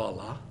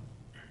Kabbalah,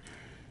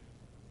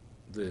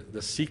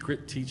 the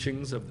secret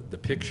teachings of the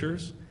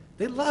pictures.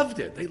 They loved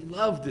it. They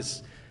loved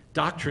this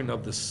doctrine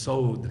of the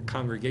sod, the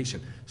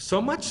congregation.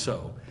 So much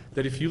so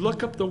that if you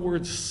look up the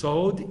word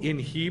sod in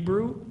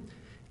Hebrew,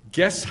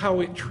 guess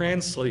how it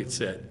translates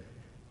it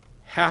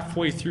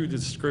halfway through the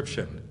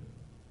description?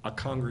 A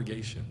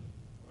congregation.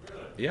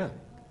 Yeah.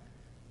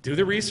 Do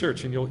the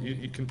research and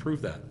you can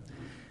prove that.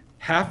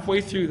 Halfway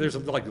through, there's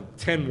like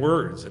 10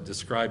 words that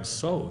describe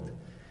sod.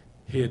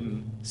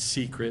 Hidden,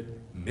 secret,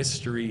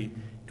 mystery,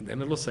 and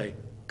then it'll say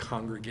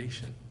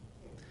congregation.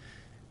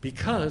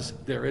 Because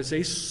there is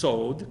a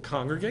sod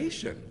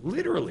congregation,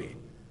 literally.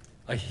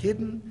 A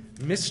hidden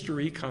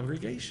mystery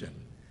congregation.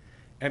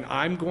 And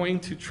I'm going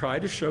to try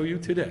to show you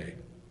today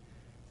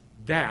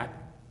that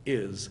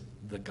is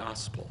the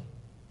gospel.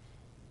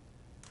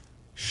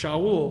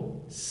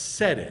 Shaul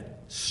said it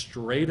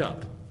straight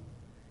up.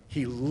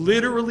 He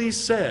literally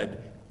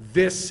said,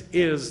 this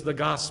is the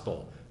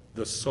gospel,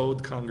 the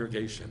sod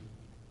congregation.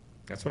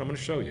 That's what I'm going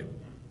to show you.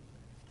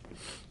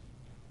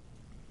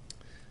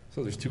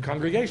 So there's two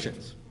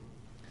congregations.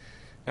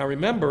 Now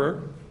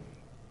remember,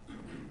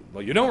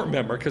 well, you don't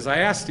remember because I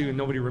asked you and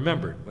nobody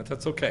remembered, but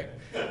that's okay.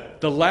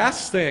 The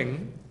last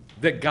thing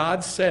that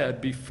God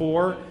said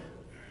before,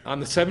 on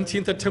the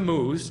 17th of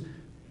Tammuz,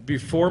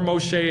 before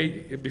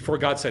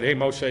God said, hey,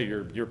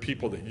 Moshe, your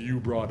people that you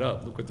brought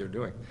up, look what they're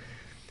doing.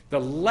 The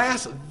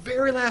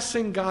very last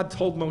thing God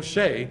told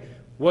Moshe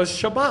was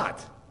Shabbat.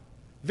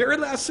 Very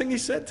last thing he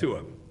said to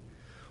him.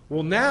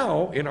 Well,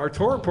 now, in our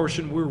Torah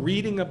portion, we're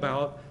reading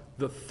about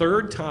the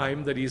third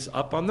time that he's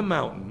up on the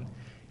mountain.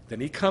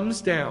 Then he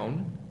comes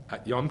down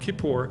at Yom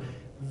Kippur.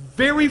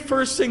 Very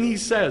first thing he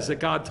says that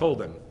God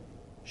told him,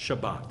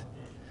 Shabbat.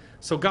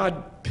 So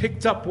God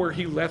picked up where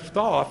he left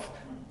off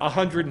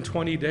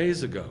 120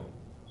 days ago.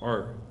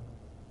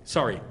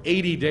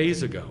 80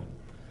 days ago.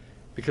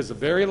 Because the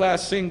very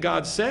last thing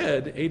God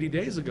said 80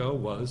 days ago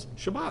was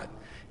Shabbat.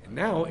 And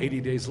now, 80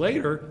 days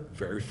later,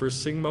 very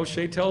first thing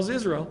Moshe tells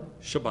Israel,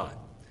 Shabbat.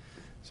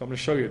 So I'm going to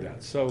show you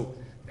that. So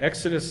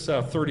Exodus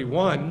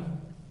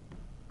 31,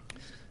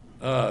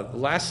 the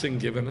last thing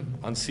given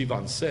on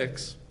Sivan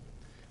 6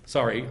 to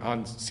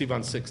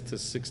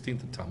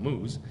 16th of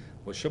Tammuz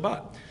was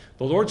Shabbat.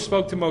 The Lord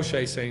spoke to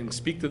Moshe, saying,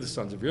 speak to the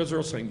sons of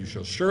Israel, saying, you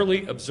shall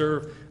surely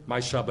observe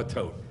my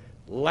Shabbatot.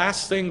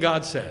 Last thing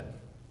God said.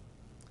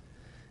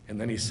 And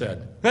then he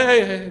said,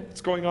 hey,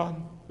 what's going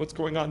on? What's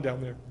going on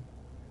down there?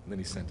 And then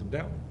he sent him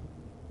down.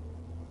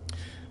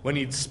 When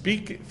he'd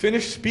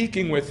finished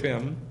speaking with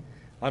him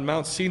on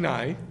Mount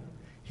Sinai,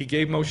 he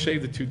gave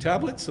Moshe the 2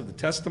 tablets of the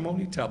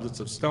testimony, tablets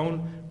of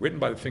stone, written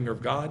by the finger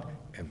of God,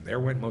 and there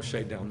went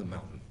Moshe down the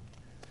mountain.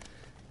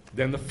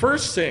 Then the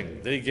first thing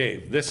they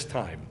gave this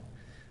time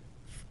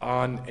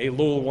on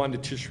Elul 1 to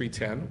Tishri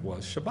 10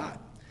 was Shabbat.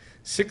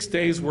 6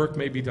 days work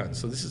may be done.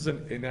 So this is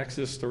in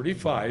Exodus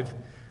 35.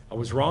 I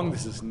was wrong.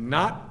 This is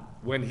not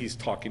when he's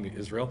talking to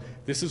Israel.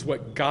 This is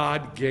what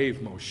God gave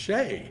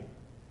Moshe.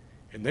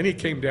 And then he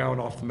came down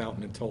off the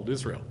mountain and told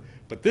Israel.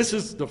 But this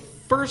is the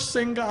first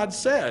thing God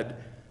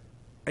said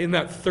in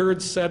that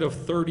third set of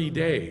 40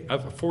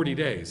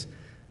 days.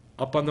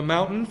 Up on the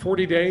mountain,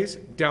 40 days.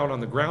 Down on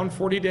the ground,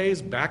 40 days.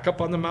 Back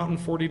up on the mountain,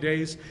 40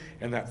 days.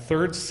 And that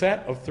third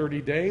set of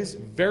 30 days,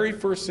 very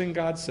first thing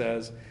God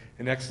says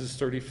in Exodus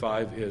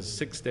 35 is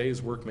 6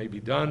 days work may be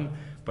done,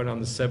 but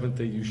on the 7th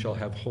day you shall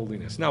have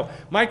holiness. Now,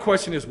 my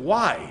question is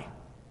why?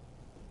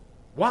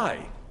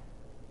 Why?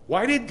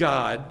 Why did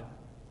God,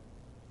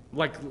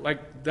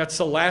 like that's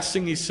the last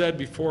thing he said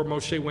before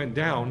Moshe went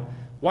down,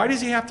 why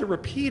does he have to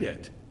repeat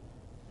it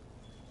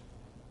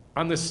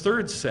on this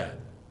third set?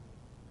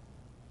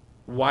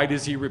 Why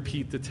does he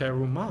repeat the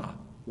terumah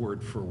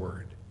word for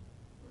word?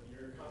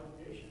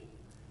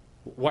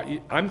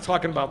 I'm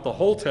talking about the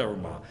whole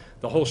terumah,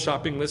 the whole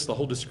shopping list, the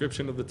whole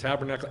description of the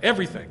tabernacle,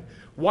 everything.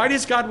 Why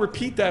does God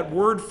repeat that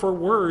word for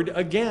word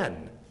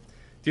again?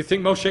 Do you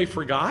think Moshe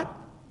forgot?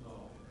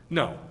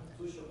 No.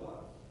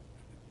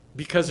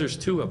 Because there's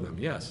 2 of them,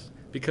 yes.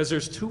 Because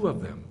there's 2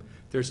 of them.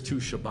 There's 2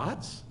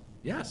 Shabbats,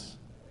 yes.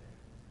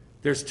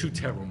 There's 2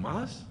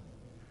 terumahs.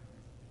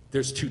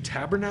 There's 2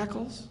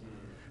 tabernacles.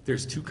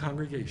 There's 2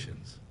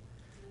 congregations.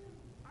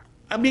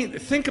 I mean,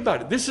 think about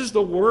it. This is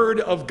the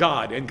word of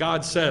God, and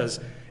God says,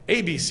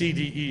 A, B, C,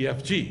 D, E,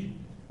 F, G.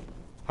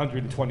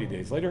 120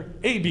 days later,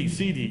 A, B,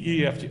 C, D,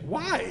 E, F, G.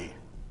 Why?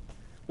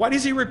 Why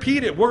does he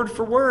repeat it word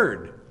for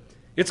word?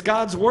 It's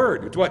God's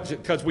word. What,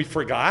 because we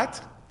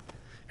forgot?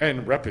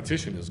 And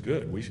repetition is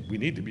good. We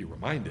need to be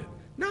reminded.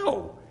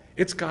 No.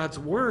 It's God's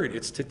word.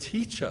 It's to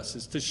teach us.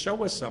 It's to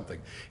show us something.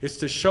 It's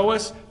to show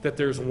us that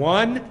there's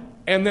one,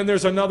 and then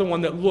there's another one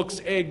that looks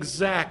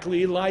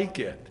exactly like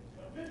it.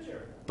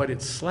 But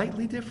it's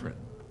slightly different.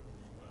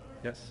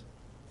 Yes?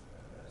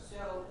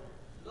 So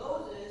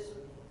Moses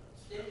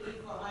didn't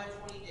eat for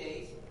 120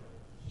 days.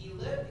 He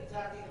lived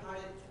exactly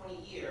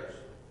 120 years.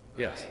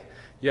 Yes. Right?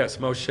 Yes,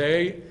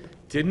 Moshe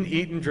didn't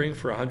eat and drink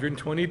for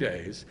 120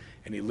 days,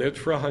 and he lived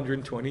for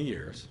 120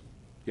 years.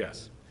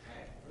 Yes.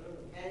 Right.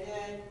 And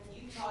then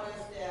you taught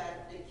us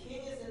that the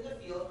king is in the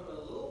field from a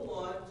little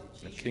one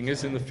to Tishri. The king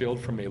is in the field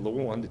from Elul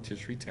 1 to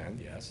Tishri 10,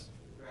 yes.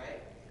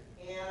 Right.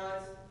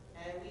 And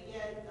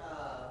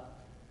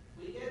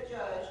we get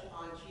judged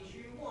on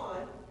Tishri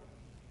 1,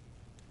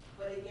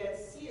 but it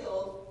gets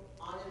sealed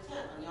on the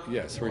 10th. On Yom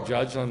Yes, Kippur. we're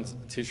judged on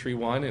Tishri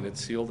 1, and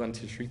it's sealed on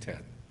Tishri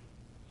 10.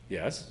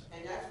 Yes?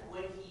 And that's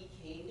when he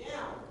came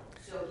down.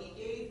 So he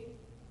gave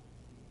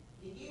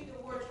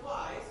the word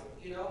twice,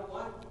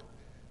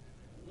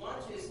 one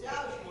to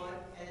establish one,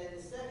 and then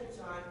the second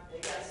time they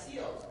got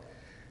sealed.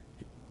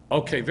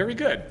 Okay, very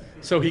good.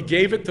 So he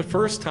gave it the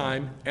first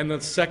time, and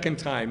the second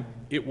time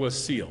it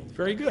was sealed.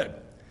 Very good.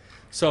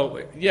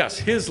 So, yes,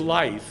 his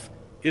life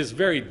is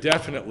very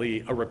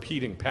definitely a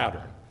repeating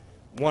pattern.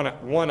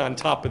 One on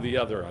top of the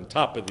other, on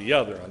top of the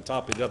other, on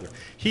top of the other.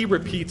 He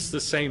repeats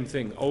the same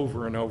thing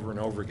over and over and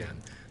over again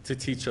to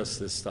teach us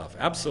this stuff.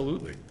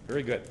 Absolutely.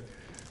 Very good.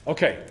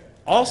 Okay.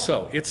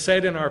 Also, it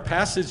said in our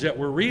passage that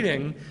we're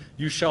reading,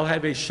 you shall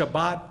have a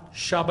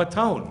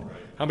Shabbaton.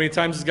 How many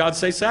times does God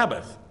say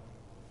Sabbath?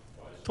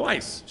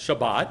 Twice.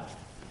 Shabbat,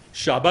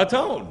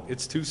 Shabbaton.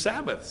 It's 2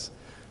 Sabbaths.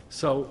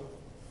 So,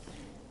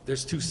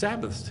 there's 2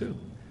 Sabbaths too.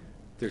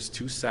 There's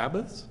 2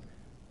 Sabbaths.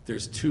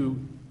 There's 2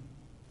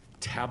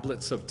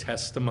 tablets of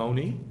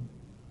testimony,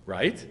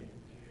 right?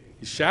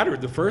 He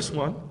shattered the first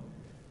one,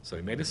 so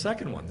he made a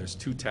second one. There's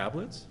 2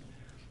 tablets.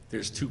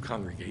 There's 2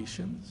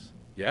 congregations.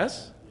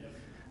 Yes?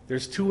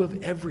 There's 2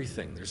 of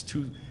everything. There's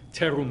 2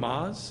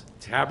 terumahs,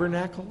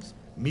 tabernacles,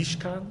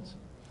 mishkans,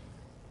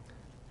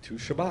 2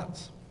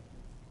 Shabbats.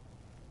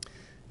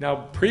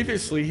 Now,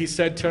 previously, he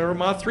said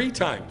terumah 3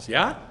 times,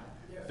 yeah?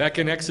 Back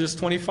in Exodus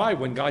 25,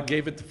 when God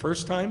gave it the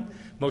first time,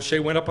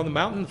 Moshe went up on the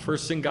mountain. The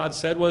first thing God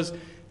said was,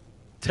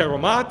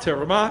 terumah,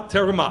 terumah,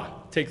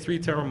 terumah. Take 3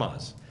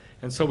 terumahs.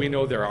 And so we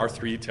know there are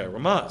 3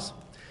 terumahs.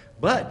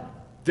 But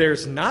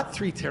there's not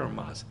 3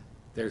 terumahs.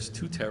 There's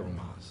 2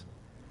 terumahs.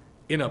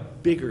 In a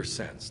bigger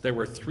sense, there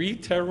were 3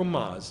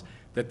 terumahs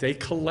that they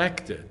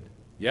collected.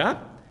 Yeah?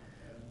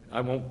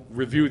 I won't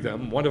review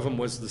them. One of them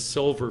was the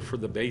silver for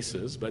the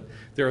bases, but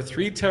there are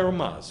 3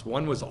 terumahs.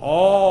 One was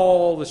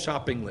all the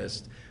shopping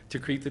list to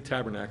create the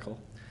tabernacle,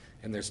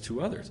 and there's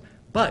 2 others.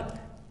 But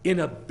in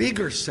a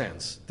bigger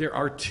sense, there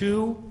are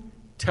 2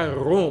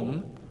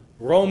 terum.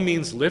 Rom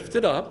means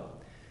lifted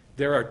up.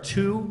 There are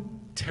 2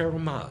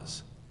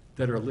 terumahs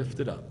that are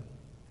lifted up,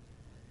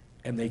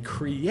 and they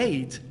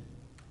create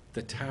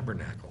the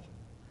tabernacle.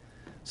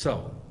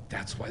 So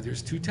that's why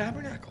there's 2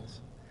 tabernacles,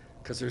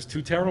 because there's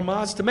 2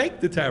 terumahs to make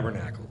the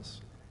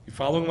tabernacles. You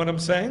following what I'm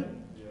saying?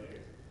 Yeah.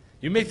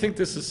 You may think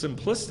this is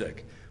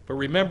simplistic, but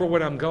remember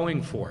what I'm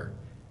going for.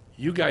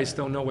 You guys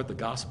don't know what the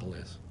gospel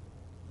is.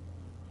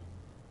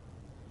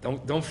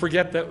 Don't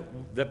forget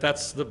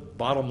that's the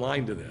bottom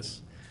line to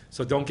this.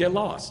 So don't get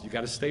lost. You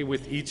got to stay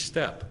with each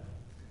step.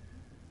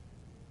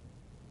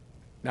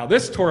 Now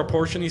this Torah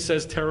portion, he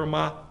says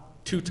terumah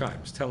 2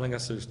 times, telling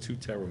us there's 2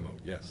 terumot.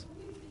 Yes.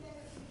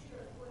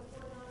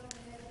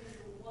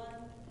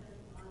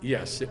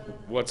 Yes,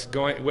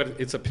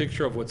 it's a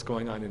picture of what's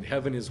going on in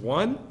heaven is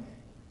one,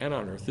 and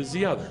on earth is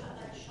the other.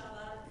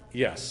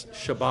 Yes,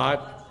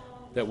 Shabbat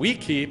that we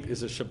keep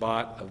is a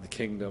Shabbat of the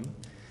kingdom.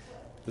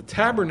 The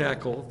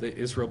tabernacle that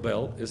Israel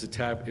built there's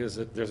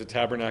a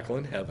tabernacle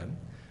in heaven.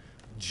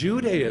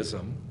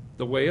 Judaism,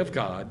 the way of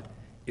God,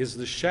 is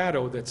the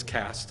shadow that's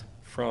cast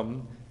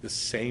from the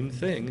same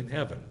thing in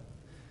heaven.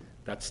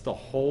 That's the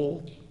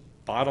whole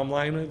bottom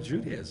line of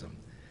Judaism,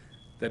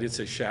 that it's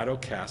a shadow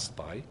cast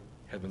by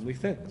heavenly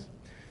things.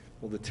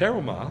 Well, the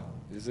terumah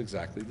is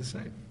exactly the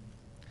same.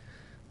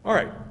 All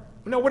right.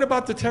 Now, what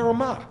about the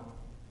terumah?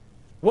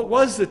 What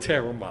was the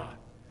terumah?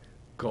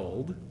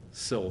 Gold,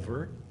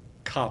 silver,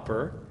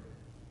 copper,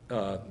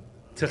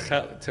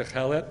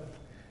 techelet,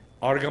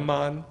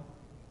 argaman,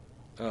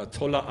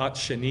 tola'at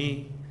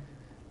sheni,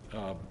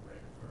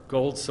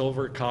 gold,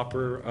 silver,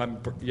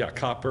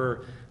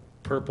 copper,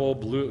 purple,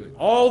 blue,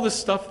 all the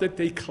stuff that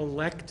they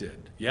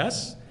collected,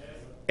 yes?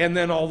 And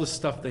then all the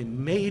stuff they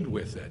made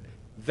with it.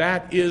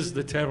 That is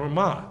the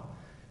terumah.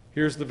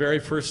 Here's the very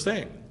first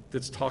thing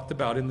that's talked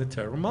about in the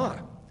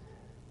terumah.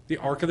 The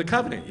Ark of the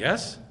Covenant,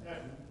 yes?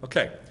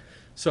 Okay,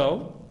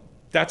 so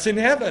that's in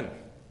heaven.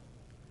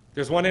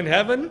 There's one in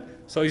heaven,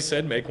 so he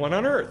said, make one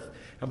on earth.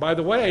 And by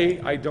the way,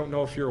 I don't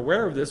know if you're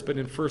aware of this, but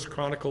in 1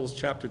 Chronicles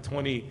chapter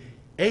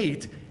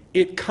 28,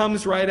 it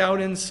comes right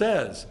out and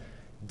says,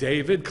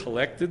 David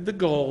collected the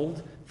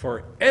gold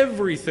for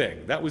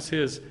everything. That was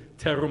his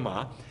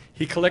terumah.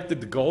 He collected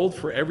the gold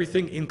for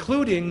everything,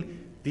 including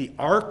the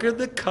Ark of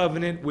the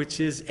Covenant, which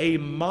is a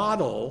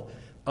model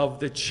of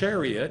the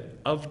chariot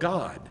of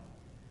God.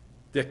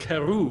 The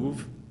Merkeva,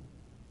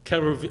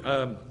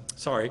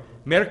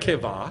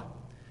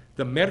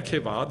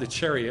 the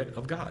chariot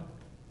of God.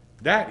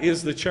 That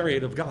is the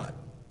chariot of God.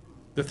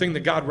 The thing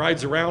that God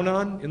rides around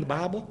on in the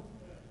Bible,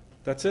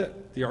 that's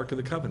it. The Ark of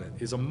the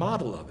Covenant is a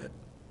model of it.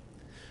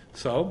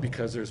 So,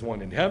 because there's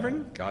one in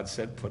heaven, God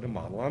said, put a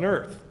model on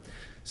earth.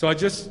 So I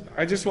just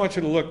want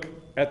you to look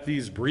at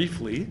these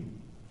briefly.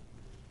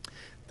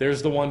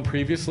 There's the one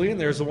previously, and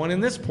there's the one in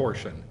this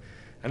portion.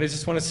 And I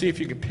just want to see if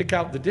you can pick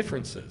out the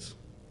differences.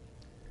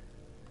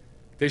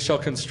 They shall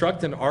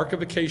construct an ark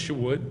of acacia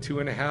wood,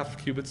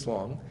 2.5 cubits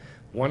long,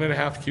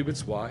 1.5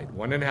 cubits wide,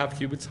 1.5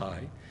 cubits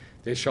high.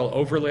 They shall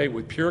overlay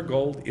with pure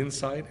gold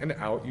inside and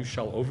out. You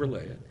shall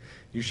overlay it.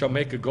 You shall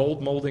make a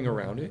gold molding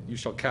around it. You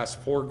shall cast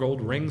 4 gold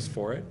rings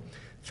for it.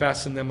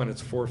 Fasten them on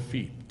its 4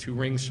 feet. 2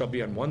 rings shall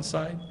be on one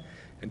side,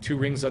 and 2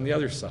 rings on the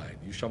other side.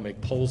 You shall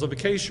make poles of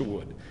acacia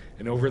wood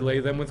and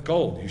overlay them with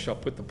gold. You shall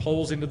put the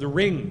poles into the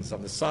rings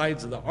on the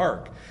sides of the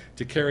ark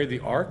to carry the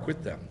ark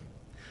with them.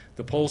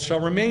 The poles shall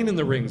remain in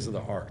the rings of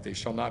the ark. They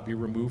shall not be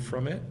removed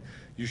from it.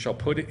 You shall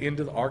put it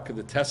into the ark of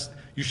the test.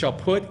 You shall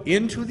put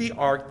into the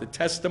ark the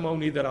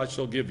testimony that I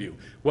shall give you.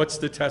 What's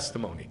the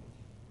testimony?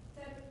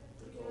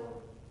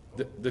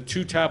 The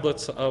 2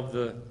 tablets of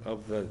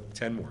the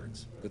 10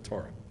 words, the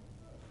Torah.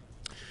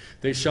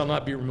 They shall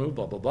not be removed,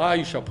 blah, blah, blah.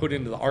 You shall put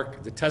into the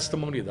ark the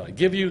testimony that I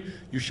give you.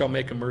 You shall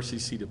make a mercy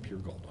seat of pure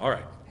gold. All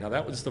right, now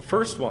that was the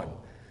first one.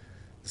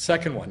 The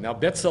second one. Now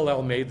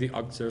Bezalel made the,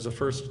 there's a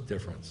first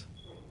difference.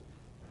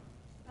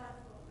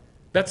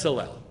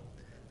 Bezalel.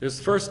 There's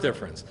the first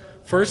difference.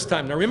 First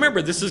time. Now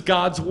remember, this is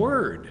God's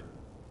word.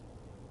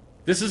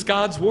 This is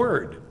God's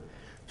word.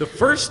 The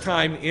first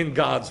time in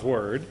God's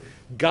word,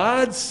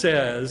 God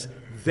says,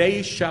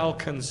 they shall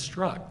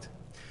construct.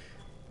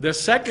 The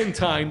second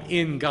time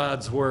in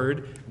God's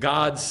word,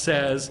 God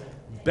says,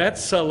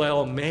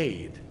 Bezalel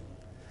made.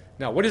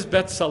 Now, what does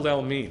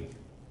Bezalel mean?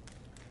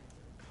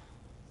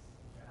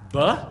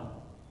 Ba?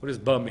 What does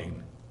ba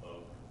mean?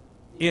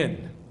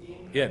 In.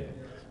 In.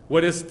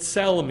 What does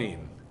tsel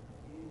mean?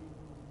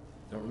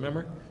 Don't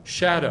remember?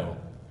 Shadow.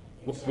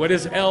 What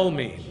does El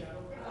mean?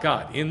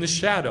 God. In the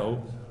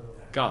shadow,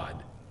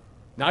 God.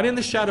 Not in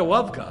the shadow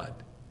of God.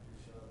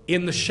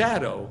 In the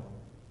shadow,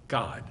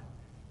 God.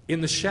 In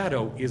the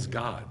shadow is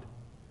God.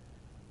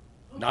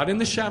 Not in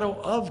the shadow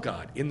of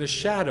God. In the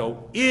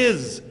shadow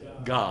is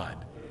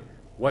God.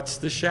 What's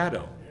the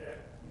shadow?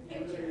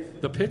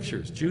 The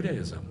pictures,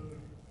 Judaism.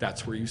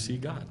 That's where you see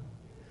God.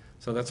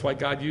 So that's why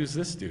God used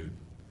this dude.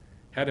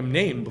 Had him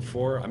named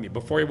before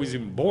he was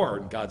even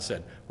born. God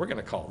said, we're going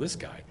to call this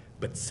guy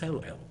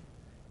Bezalel,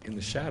 in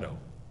the shadow.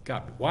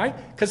 God. Why?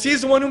 Because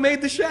he's the one who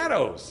made the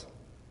shadows.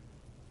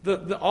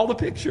 All the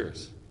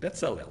pictures.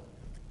 Bezalel.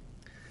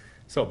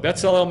 So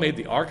Bezalel made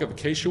the ark of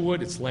acacia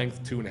wood, its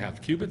length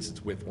 2.5 cubits,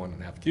 its width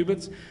 1.5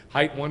 cubits,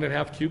 height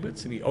 1.5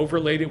 cubits, and he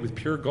overlaid it with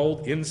pure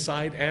gold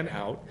inside and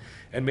out,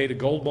 and made a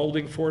gold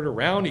molding for it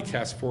around. He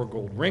cast 4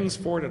 gold rings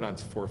for it, and on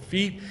its 4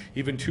 feet,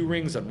 even 2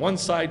 rings on one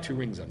side, 2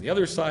 rings on the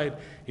other side.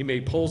 He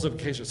made poles of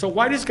acacia. So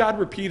why does God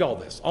repeat all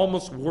this?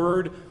 Almost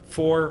word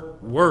for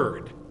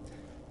word.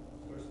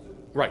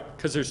 Right,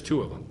 because there's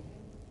 2 of them.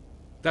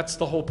 That's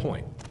the whole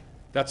point.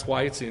 That's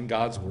why it's in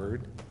God's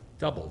word,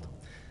 doubled.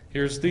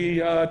 Here's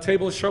the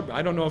table of showbread.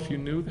 I don't know if you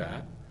knew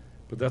that,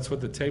 but that's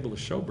what the table of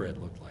showbread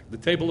looked like. The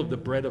table of the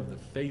bread of the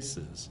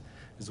faces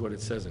is what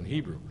it says in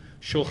Hebrew.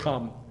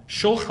 Shulchan,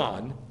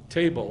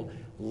 table,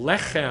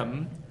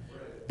 lechem,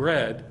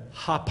 bread,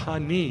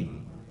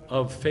 hapanim,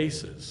 of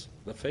faces,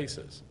 the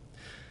faces.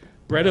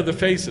 Bread of the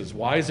faces.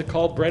 Why is it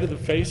called bread of the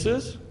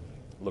faces?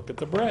 Look at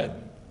the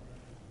bread.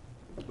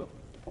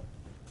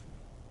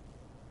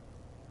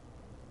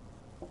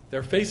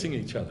 They're facing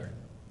each other.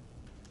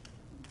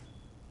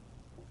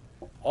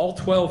 All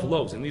 12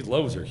 loaves, and these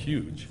loaves are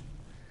huge.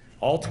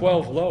 All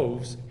 12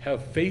 loaves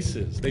have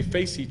faces. They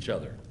face each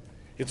other.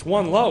 It's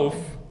one loaf,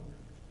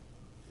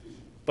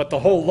 but the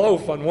whole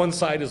loaf on one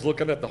side is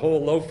looking at the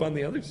whole loaf on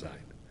the other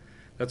side.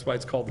 That's why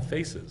it's called the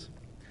faces.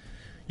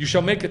 You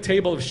shall make a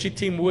table of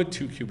shittim wood,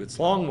 2 cubits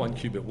long, 1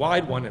 cubit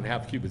wide,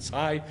 1.5 cubits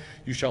high.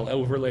 You shall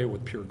overlay it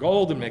with pure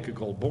gold and make a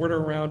gold border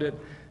around it.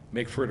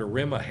 Make for it a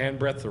rim a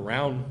handbreadth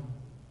around.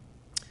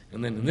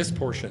 And then in this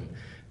portion,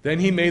 then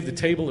he made the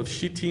table of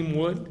shittim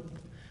wood,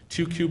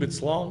 2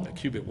 cubits long, 1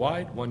 cubit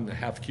wide,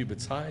 1.5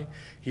 cubits high.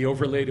 He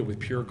overlaid it with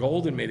pure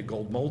gold and made a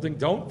gold molding.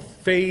 Don't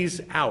phase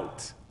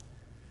out.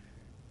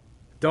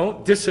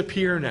 Don't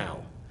disappear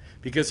now.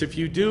 Because if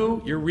you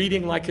do, you're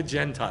reading like a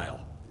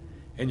Gentile.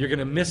 And you're going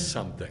to miss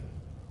something.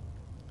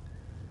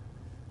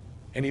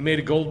 And he made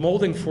a gold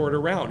molding for it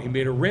around. He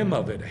made a rim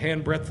of it, a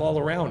handbreadth all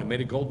around. He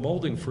made a gold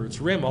molding for its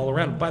rim all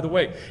around. By the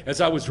way,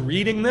 as I was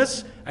reading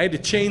this, I had to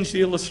change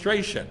the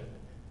illustration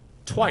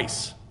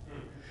twice.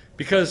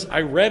 Because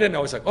I read it and I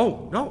was like,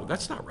 oh, no,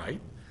 that's not right.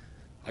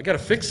 I got to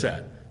fix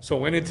that. So I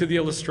went into the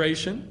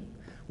illustration,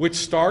 which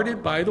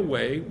started, by the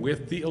way,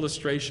 with the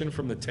illustration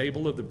from the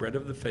table of the bread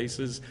of the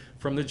faces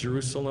from the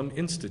Jerusalem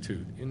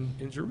Institute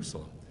in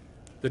Jerusalem.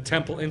 The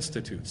Temple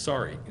Institute,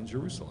 in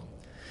Jerusalem.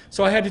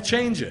 So I had to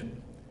change it.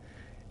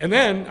 And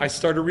then I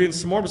started reading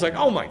some more. I was like,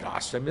 oh my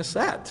gosh, I missed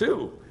that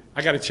too.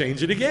 I got to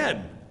change it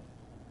again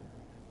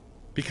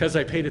because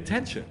I paid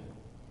attention.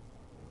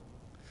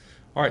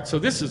 All right, so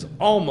this is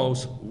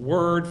almost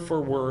word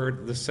for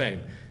word the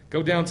same.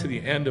 Go down to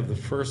the end of the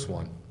first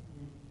one.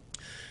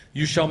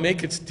 You shall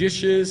make its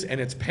dishes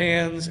and its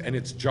pans and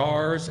its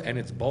jars and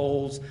its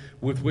bowls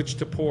with which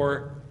to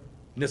pour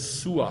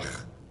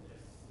nesuach,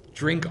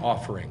 drink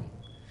offering.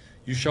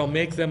 You shall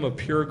make them of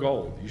pure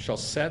gold. You shall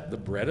set the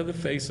bread of the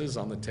faces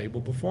on the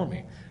table before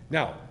me.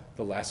 Now,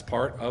 the last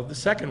part of the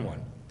second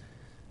one,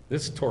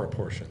 this Torah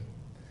portion,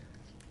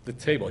 the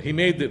table. He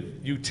made the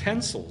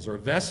utensils or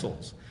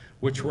vessels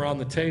which were on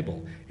the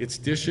table, its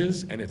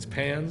dishes and its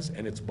pans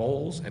and its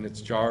bowls and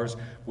its jars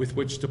with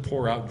which to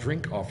pour out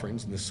drink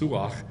offerings,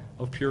 nesuach,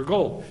 of pure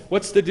gold.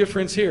 What's the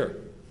difference here?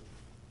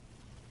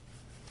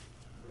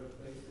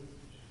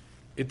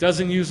 It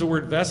doesn't use the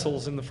word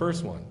vessels in the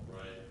first one,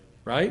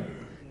 right?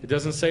 It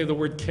doesn't say the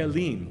word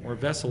kelim or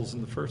vessels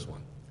in the first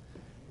one.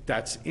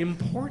 That's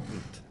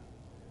important.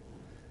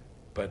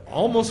 But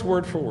almost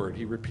word for word,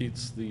 he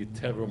repeats the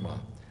terumah,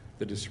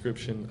 the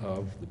description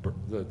of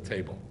the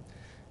table.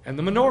 And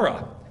the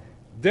menorah.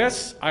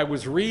 This, I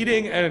was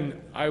reading,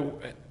 and I'm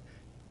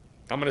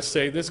going to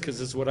say this because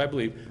this is what I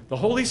believe. The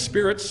Holy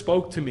Spirit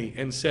spoke to me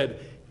and said,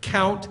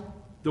 count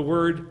the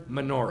word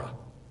menorah.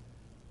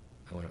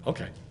 I went,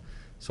 okay.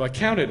 So I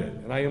counted it,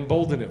 and I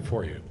emboldened it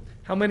for you.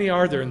 How many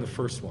are there in the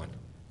first one?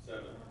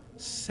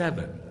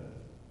 7.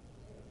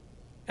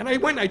 And I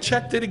went and I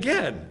checked it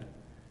again.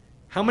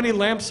 How many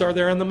lamps are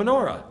there on the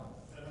menorah?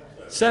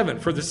 7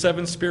 for the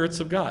 7 spirits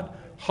of God.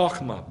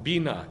 Chochmah,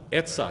 Bina,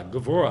 Etzah,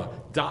 Gevurah,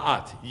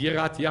 Da'at,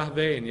 Yirat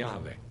Yahweh, and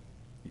Yahweh.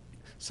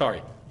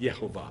 Sorry,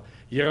 Yehovah.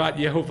 Yirat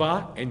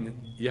Yehovah and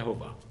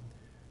Yehovah.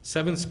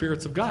 7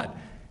 spirits of God.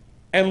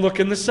 And look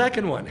in the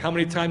second one. How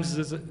many times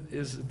does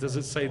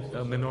it say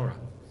menorah?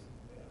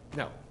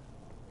 Now,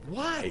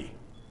 why?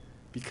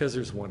 Because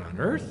there's one on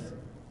earth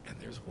and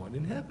there's one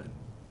in heaven.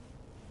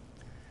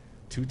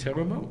 2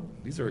 terumot.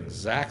 These are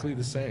exactly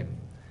the same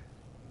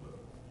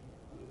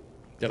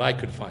that I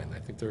could find. I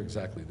think they're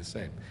exactly the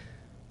same,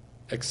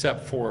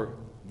 except for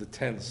the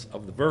tense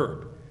of the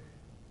verb.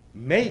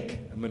 Make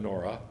a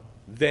menorah,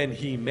 then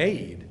he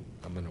made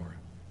a menorah.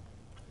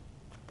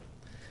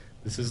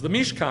 This is the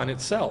Mishkan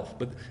itself,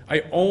 but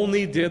I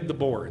only did the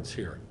boards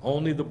here,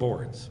 only the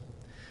boards.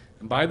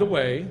 And by the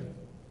way,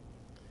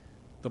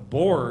 the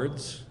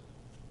boards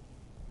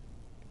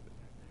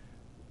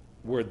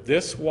were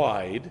this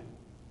wide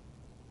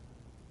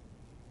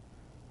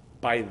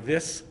by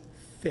this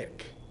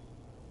thick.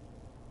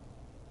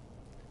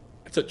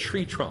 It's a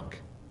tree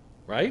trunk,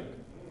 right?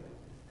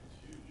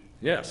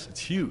 Yes, it's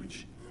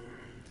huge.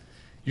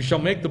 You shall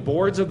make the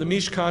boards of the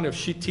Mishkan of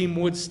shittim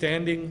wood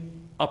standing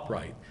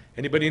upright.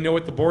 Anybody know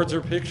what the boards are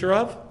a picture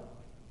of?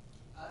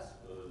 Us?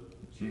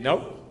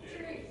 Nope.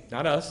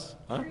 Not us.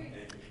 Huh?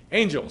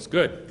 Angels.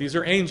 Good. These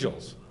are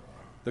angels.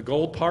 The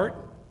gold part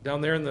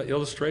down there in the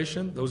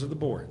illustration, those are the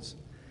boards.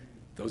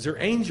 Those are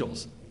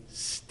angels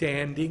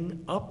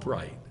standing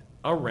upright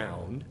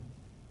around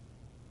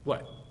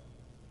what?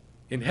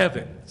 In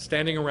heaven.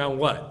 Standing around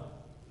what?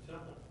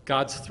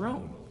 God's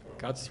throne.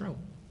 God's throne.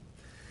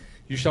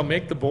 You shall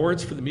make the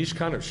boards for the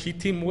Mishkan of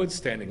shittim wood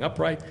standing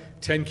upright.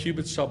 10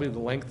 cubits shall be the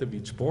length of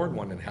each board,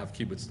 1.5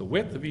 cubits the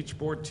width of each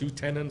board, 2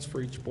 tenons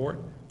for each board,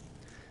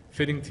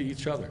 fitting to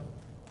each other.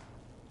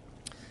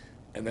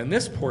 And then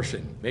this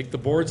portion, make the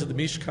boards of the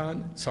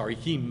Mishkan,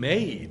 he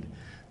made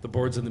the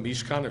boards of the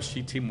Mishkan of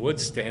shittim wood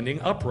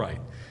standing upright.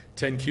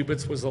 10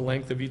 cubits was the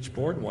length of each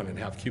board,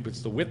 1.5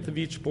 cubits the width of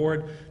each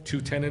board, 2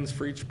 tenons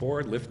for each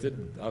board,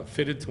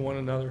 fitted to one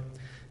another.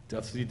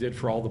 That's what he did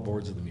for all the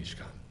boards of the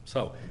Mishkan.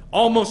 So,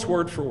 almost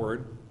word for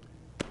word,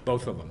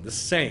 both of them, the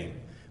same.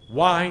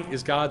 Why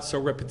is God so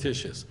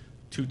repetitious?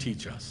 To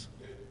teach us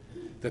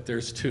that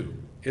there's 2.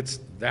 It's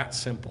that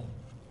simple.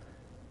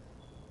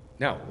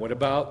 Now, what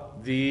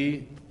about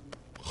the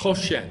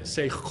Choshen?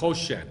 Say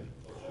Choshen.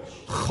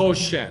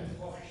 Choshen.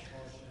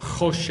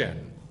 Choshen.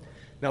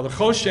 Now, the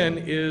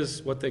Choshen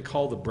is what they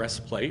call the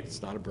breastplate.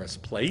 It's not a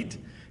breastplate.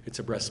 It's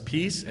a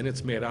breastpiece, and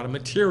it's made out of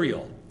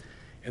material.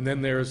 And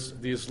then there's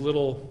these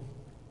little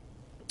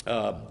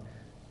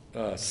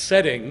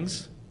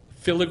settings,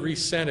 filigree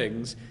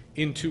settings,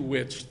 into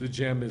which the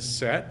gem is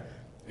set,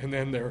 and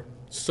then they're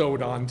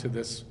sewed onto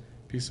this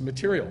piece of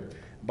material.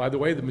 By the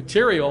way, the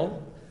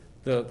material,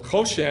 the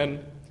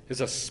Choshen,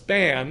 is a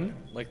span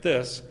like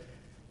this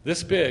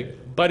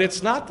big, but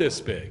it's not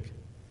this big.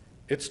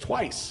 It's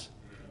twice,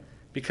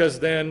 because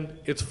then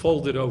it's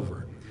folded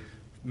over,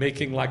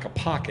 making like a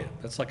pocket.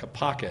 That's like a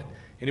pocket.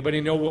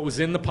 Anybody know what was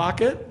in the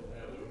pocket?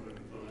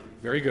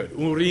 Very good.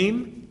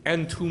 Urim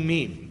and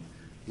Tumim,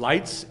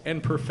 lights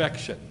and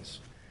perfections.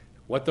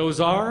 What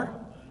those are,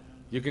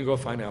 you can go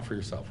find out for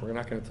yourself. We're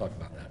not going to talk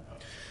about that.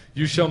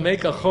 You shall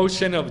make a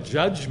Choshen of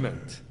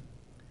judgment,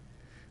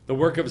 the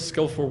work of a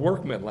skillful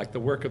workman, like the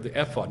work of the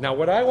ephod. Now,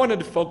 what I wanted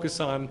to focus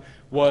on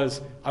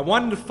was, I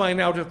wanted to find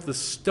out if the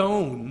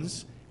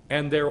stones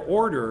and their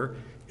order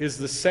is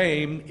the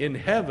same in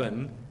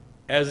heaven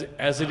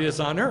as it is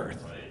on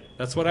earth.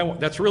 That's what I want.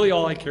 That's really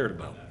all I cared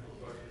about.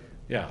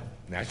 Yeah,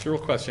 natural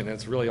question.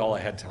 That's really all I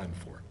had time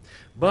for.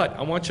 But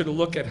I want you to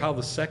look at how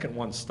the second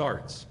one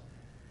starts.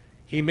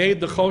 He made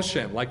the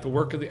choshen, like the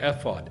work of the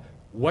ephod.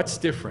 What's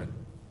different?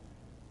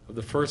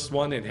 The first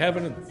one in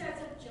heaven.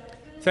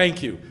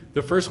 Thank you.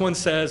 The first one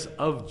says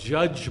of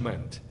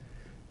judgment.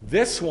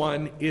 This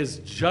one is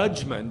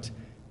judgment.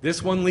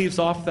 This one leaves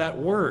off that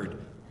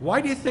word.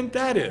 Why do you think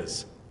that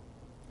is?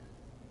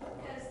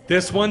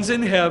 This one's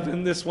in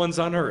heaven, this one's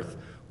on earth.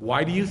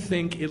 Why do you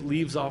think it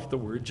leaves off the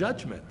word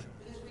judgment?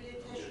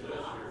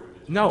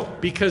 No,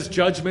 because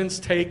judgments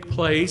take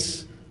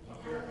place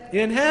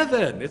in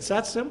heaven. It's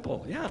that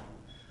simple, yeah.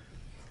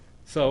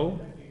 So,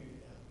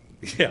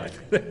 yeah.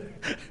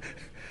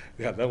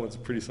 Yeah, that one's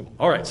pretty simple.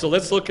 All right, so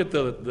let's look at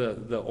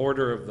the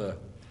order of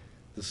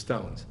the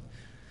stones.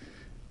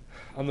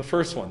 On the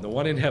first one, the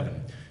one in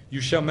heaven.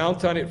 You shall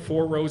mount on it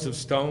 4 rows of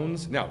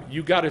stones. Now,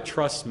 you got to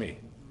trust me.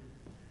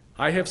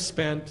 I have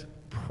spent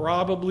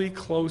probably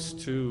close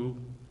to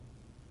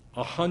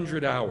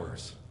 100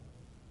 hours,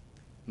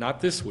 not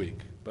this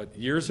week, but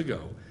years ago,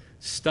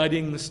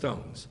 studying the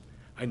stones.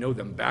 I know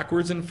them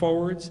backwards and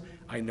forwards.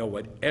 I know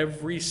what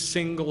every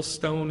single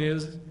stone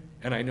is,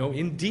 and I know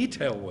in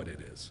detail what it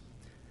is.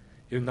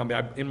 In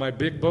my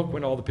big book,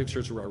 when all the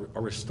pictures are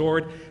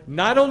restored,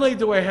 not only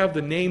do I have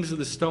the names of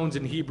the stones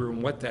in Hebrew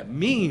and what that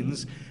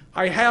means,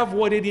 I have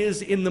what it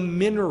is in the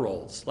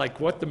minerals,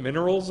 like what the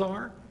minerals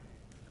are,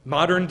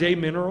 modern day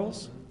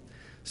minerals.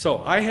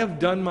 So I have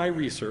done my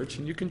research,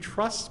 and you can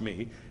trust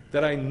me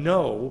that I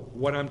know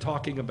what I'm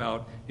talking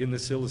about in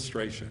this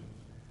illustration.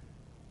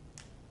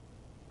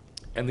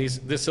 And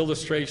this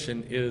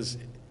illustration is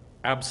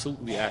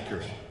absolutely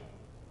accurate.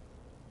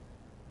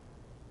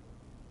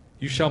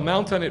 You shall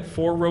mount on it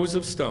 4 rows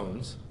of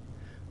stones.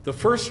 The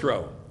first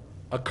row,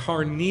 a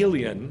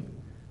carnelian,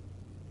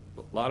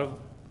 a lot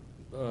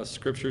of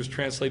scriptures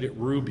translate it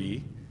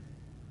ruby.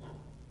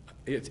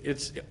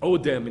 It's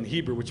odem in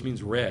Hebrew, which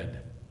means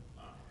red.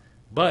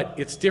 But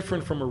it's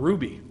different from a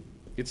ruby.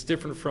 It's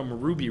different from a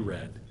ruby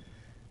red.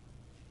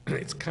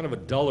 It's kind of a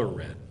duller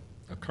red,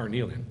 a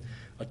carnelian.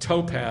 A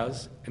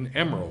topaz, an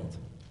emerald.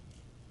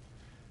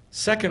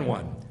 Second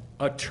one,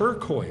 a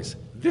turquoise.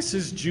 This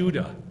is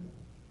Judah.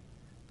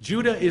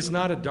 Judah is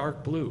not a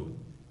dark blue.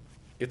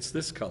 It's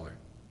this color.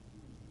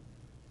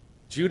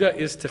 Judah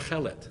is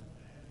techelet.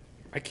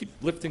 I keep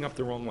lifting up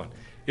the wrong one.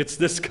 It's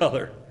this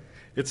color.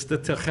 It's the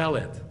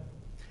techelet.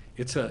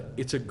 It's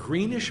a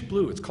greenish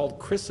blue. It's called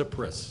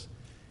chrysoprase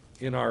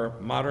in our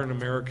modern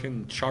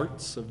American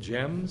charts of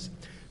gems.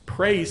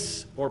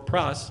 Praise or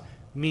pras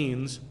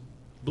means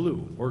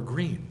blue or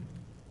green.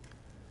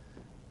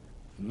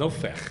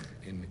 Nofech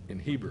in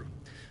Hebrew.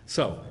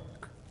 So,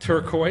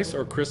 turquoise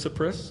or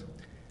chrysoprase,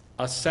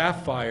 a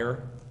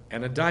sapphire,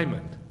 and a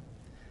diamond.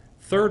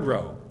 Third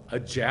row, a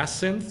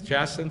jacinth.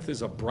 Jacinth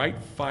is a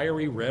bright,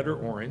 fiery red or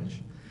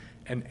orange.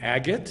 An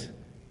agate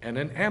and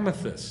an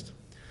amethyst.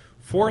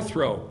 Fourth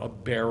row, a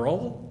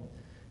beryl.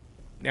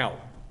 Now,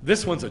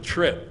 this one's a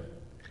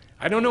trip.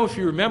 I don't know if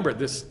you remember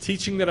this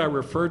teaching that I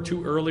referred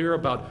to earlier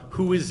about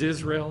who is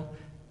Israel,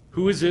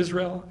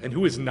 and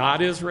who is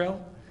not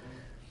Israel.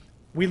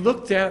 We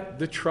looked at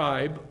the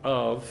tribe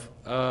of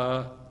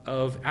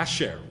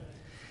Asher.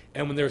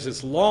 And when there's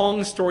this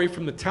long story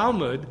from the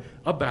Talmud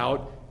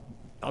about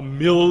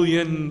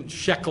 1,000,000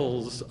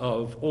 shekels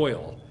of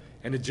oil,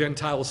 and a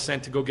Gentile is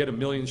sent to go get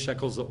 1,000,000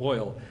 shekels of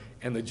oil,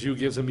 and the Jew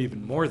gives him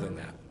even more than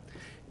that.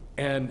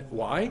 And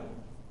why?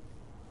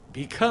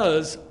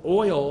 Because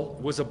oil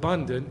was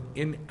abundant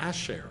in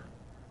Asher.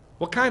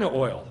 What kind of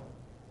oil?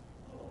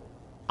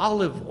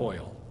 Olive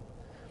oil.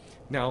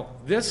 Now,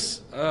 this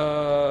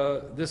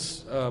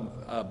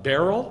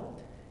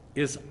beryl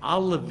is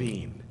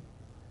olivine.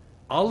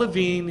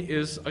 Olivine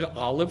is an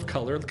olive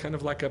color, kind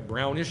of like a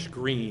brownish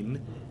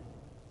green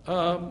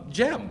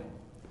gem.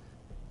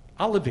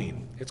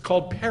 Olivine. It's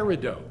called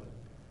peridot.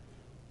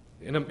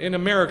 In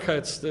America,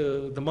 it's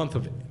the month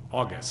of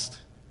August.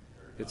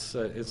 It's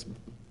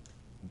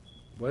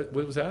what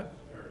was that?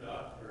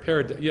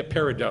 Peridot. Yeah,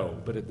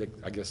 peridot, but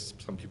I guess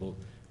some people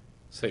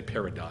say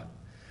peridot.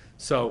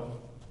 So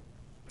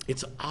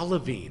it's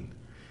olivine.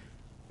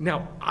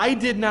 Now, I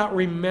did not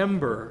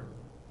remember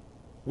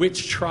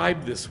which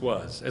tribe this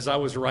was as I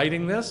was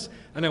writing this,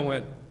 and I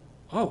went,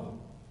 oh,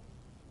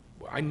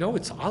 I know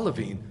it's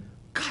olivine.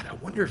 God, I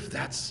wonder if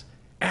that's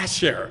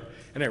Asher.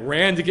 And I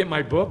ran to get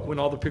my book when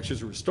all the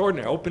pictures were restored,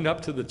 and I opened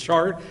up to the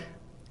chart.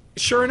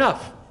 Sure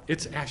enough,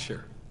 it's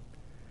Asher.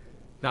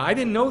 Now, I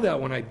didn't know that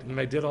when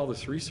I did all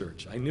this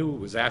research. I knew it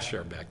was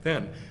Asher back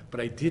then, but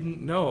I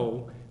didn't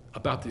know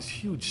about this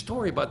huge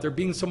story about there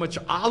being so much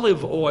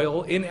olive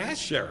oil in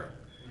Asher.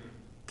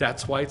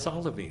 That's why it's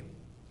olivine.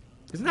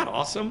 Isn't that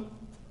awesome?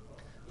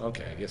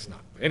 Okay, I guess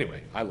not.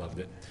 Anyway, I loved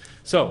it.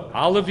 So,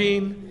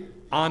 olivine,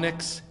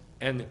 onyx,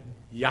 and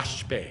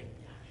yashpe,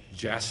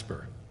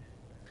 jasper.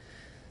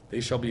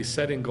 They shall be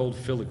set in gold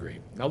filigree.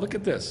 Now look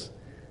at this.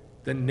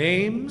 The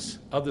names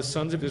of the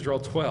sons of Israel,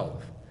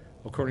 12.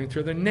 according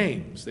to their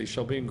names. They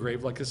shall be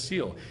engraved like a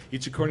seal,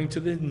 each according to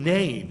the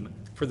name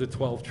for the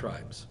 12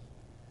 tribes.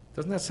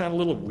 Doesn't that sound a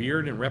little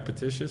weird and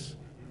repetitious?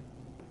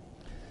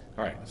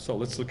 All right, so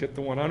let's look at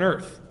the one on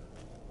earth.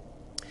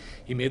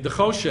 He made the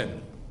Choshen.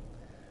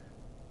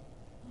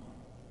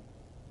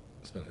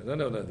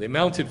 No. They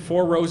mounted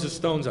 4 rows of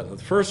stones on it.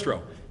 The first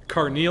row,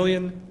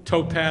 carnelian,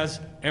 topaz,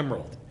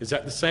 emerald. Is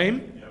that the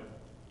same? Yep.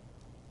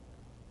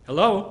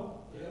 Hello?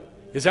 Yep.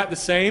 Is that the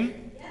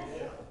same?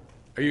 Yes.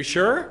 Are you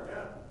sure?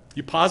 Yeah.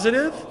 You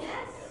positive?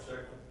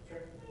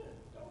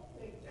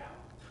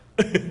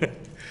 Yes.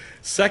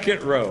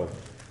 Second row,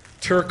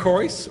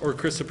 turquoise or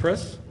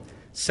chrysoprase,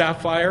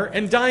 sapphire,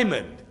 and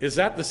diamond. Is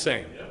that the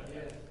same? Yep.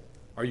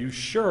 Are you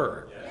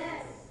sure?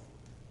 Yes.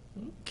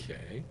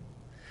 Okay.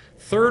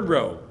 Third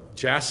row,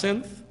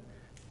 jacinth,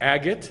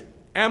 agate,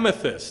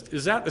 amethyst.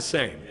 Is that the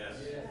same? Yes.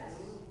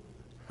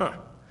 Huh.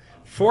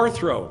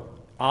 Fourth row,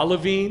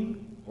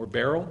 olivine or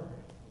beryl,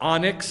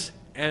 onyx,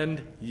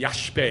 and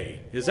yashpe.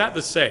 Is that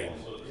the same?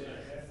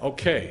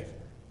 Okay.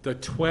 The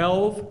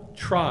 12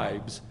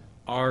 tribes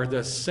are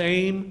the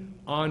same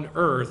on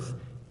earth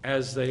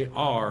as they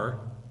are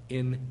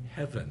in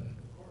heaven.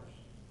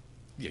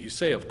 Yeah, you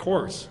say, of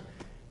course.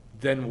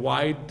 Then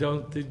why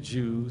don't the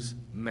Jews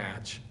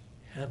match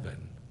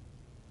heaven?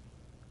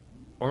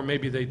 Or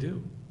maybe they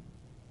do.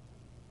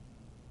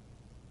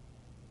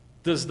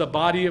 Does the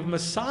body of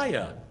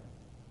Messiah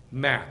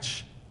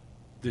match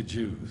the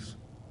Jews?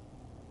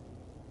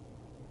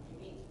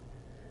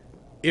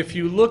 If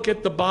you look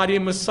at the body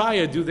of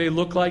Messiah, do they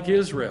look like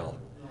Israel?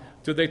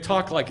 Do they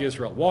talk like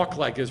Israel, walk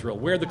like Israel,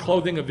 wear the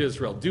clothing of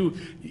Israel,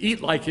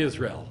 eat like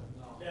Israel?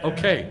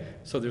 Okay,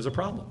 so there's a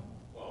problem.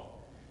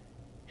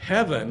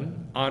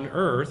 Heaven on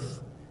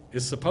earth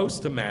is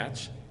supposed to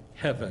match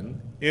heaven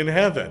in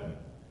heaven,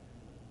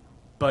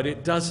 but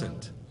it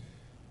doesn't.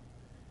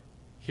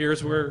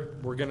 Here's where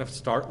we're going to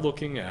start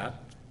looking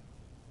at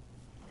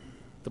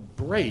the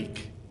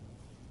break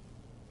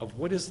of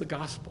what is the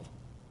gospel.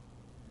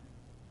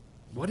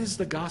 What is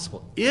the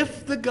gospel?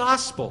 If the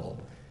gospel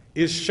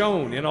is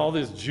shown in all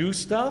this Jew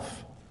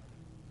stuff,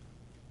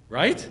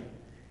 right?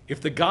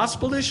 If the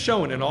gospel is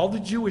shown in all the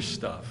Jewish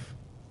stuff,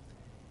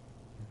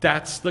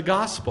 that's the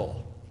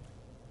gospel.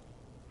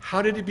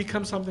 How did it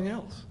become something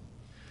else?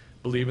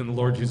 Believe in the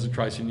Lord Jesus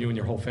Christ, and you and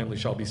your whole family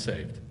shall be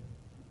saved.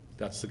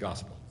 That's the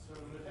gospel.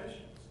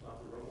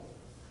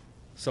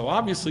 So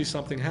obviously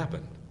something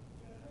happened.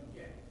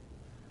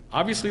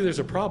 Obviously there's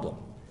a problem.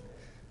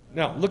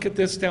 Now look at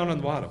this down on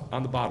the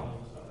bottom.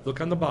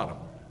 Look on the bottom.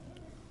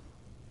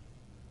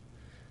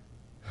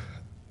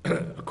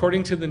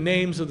 According to the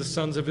names of the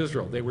sons of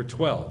Israel, they were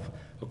 12,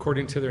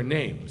 according to their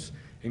names,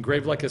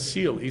 engraved like a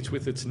seal, each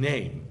with its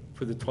name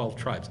for the 12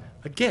 tribes.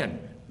 Again,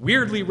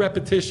 weirdly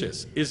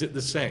repetitious. Is it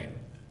the same?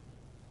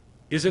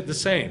 Is it the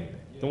same?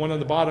 The one on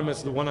the bottom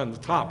is the one on the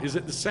top. Is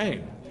it the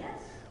same?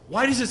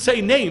 Why does it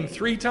say name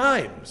 3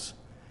 times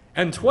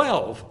and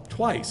 12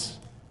 twice?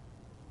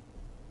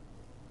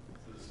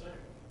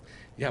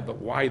 Yeah, but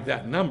why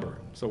that number?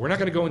 So we're not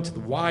going to go into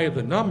the why of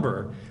the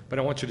number, but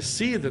I want you to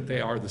see that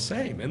they are the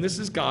same. And this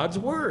is God's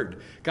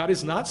word. God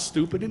is not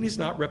stupid and he's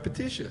not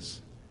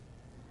repetitious.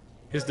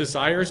 His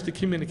desire is to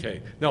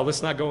communicate. No,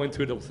 let's not go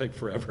into it. It'll take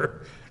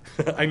forever.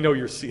 I know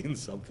you're seeing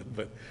something,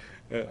 but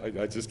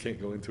I just can't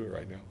go into it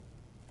right now.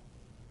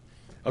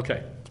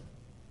 Okay.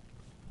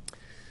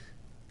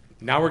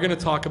 Now we're going to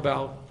talk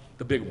about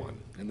the big one.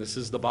 And this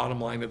is the bottom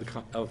line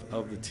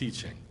of the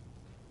teaching.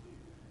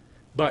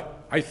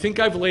 But I think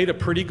I've laid a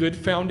pretty good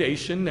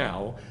foundation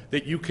now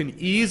that you can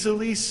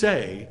easily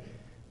say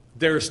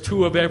there's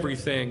 2 of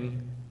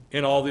everything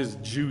in all this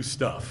Jew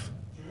stuff.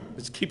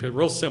 Let's keep it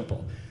real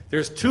simple.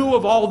 There's 2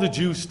 of all the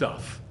Jew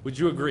stuff. Would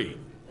you agree?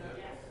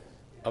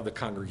 Of the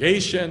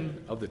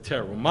congregation, of the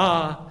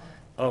terumah,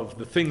 of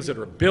the things that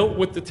are built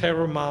with the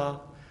terumah,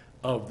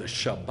 of the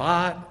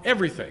Shabbat,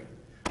 everything.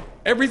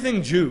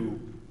 Everything Jew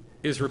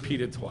is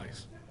repeated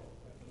twice.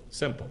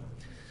 Simple.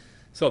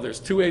 So there's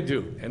 2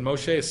 edut, and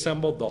Moshe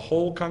assembled the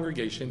whole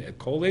congregation at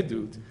kol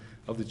edut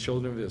of the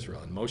children of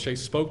Israel. And Moshe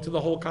spoke to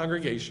the whole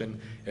congregation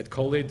at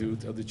kol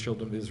edut of the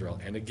children of Israel.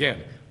 And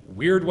again,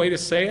 weird way to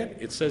say it,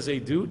 it says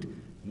edut,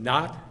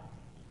 not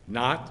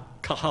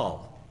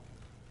kahal,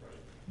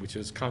 which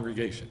is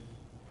congregation.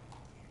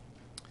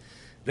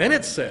 Then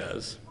it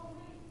says,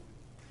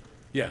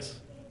 yes.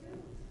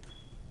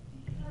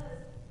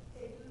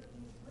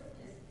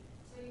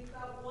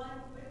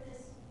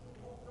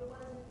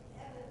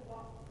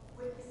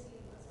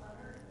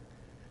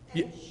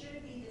 It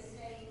should be the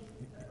same,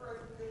 the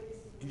earth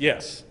witnessing.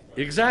 Yes,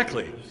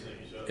 exactly.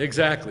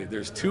 Exactly.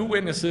 There's 2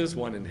 witnesses,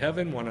 one in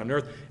heaven, one on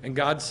earth, and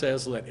God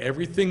says, let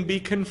everything be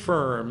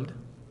confirmed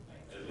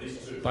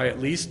by at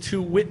least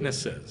 2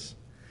 witnesses.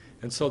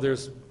 And so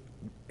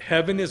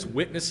heaven is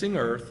witnessing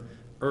earth,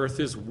 earth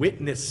is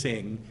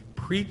witnessing,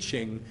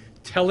 preaching,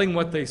 telling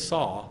what they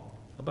saw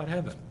about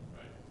heaven.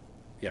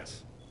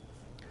 Yes.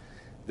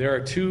 There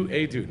are 2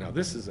 edut. Now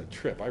this is a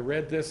trip. I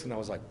read this and I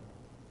was like,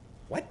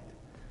 what?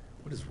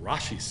 What does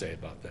Rashi say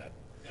about that?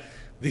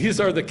 These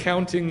are the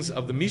countings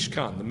of the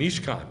Mishkan. The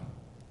Mishkan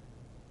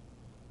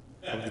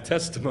of the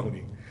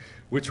testimony,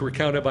 which were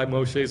counted by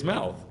Moshe's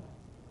mouth.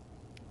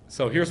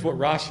 So here's what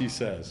Rashi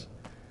says.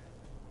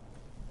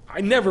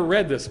 I never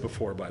read this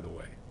before, by the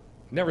way.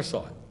 Never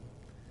saw it.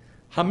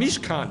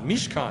 HaMishkan,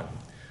 Mishkan.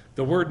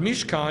 The word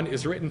Mishkan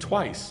is written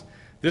twice.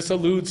 This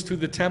alludes to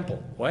the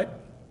temple. What?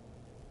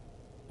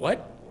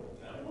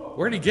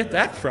 Where did he get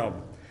that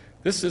from?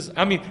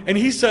 And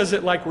he says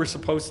it like we're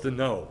supposed to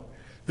know.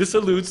 This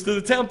alludes to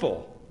the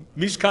temple.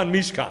 Mishkan,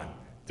 Mishkan.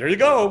 There you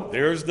go.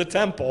 There's the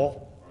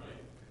temple.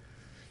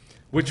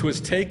 Which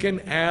was taken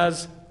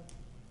as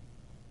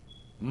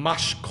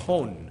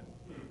mashkon.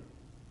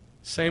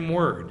 Same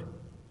word.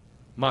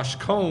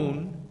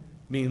 Mashkon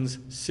means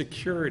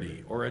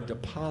security or a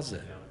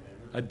deposit,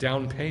 a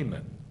down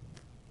payment.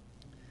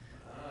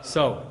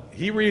 So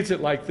he reads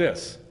it like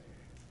this.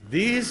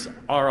 These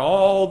are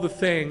all the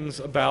things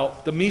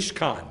about the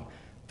Mishkan,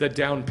 the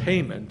down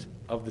payment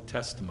of the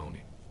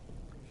testimony.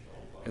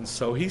 And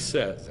so he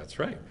says, that's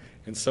right.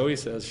 And so he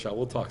says,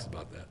 Shaul talks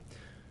about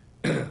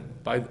that.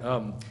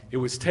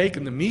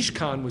 The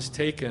Mishkan was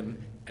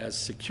taken as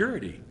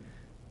security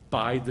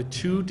by the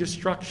two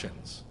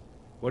destructions.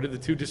 What are the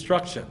two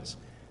destructions?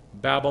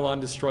 Babylon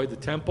destroyed the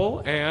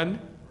temple and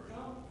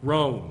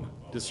Rome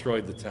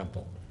destroyed the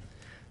temple.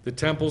 The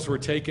temples were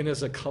taken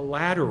as a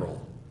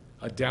collateral,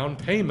 a down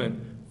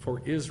payment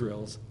for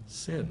Israel's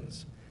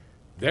sins.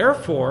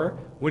 Therefore,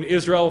 when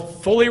Israel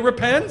fully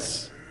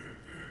repents,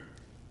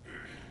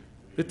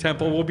 the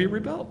temple will be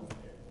rebuilt.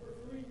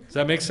 Does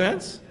that make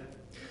sense?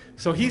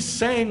 So he's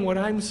saying what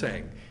I'm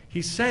saying.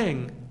 He's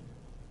saying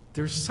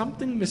there's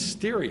something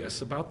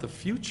mysterious about the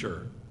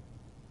future,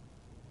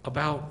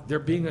 about there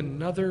being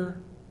another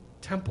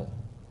temple,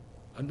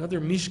 another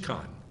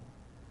Mishkan.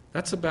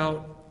 That's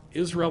about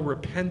Israel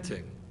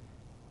repenting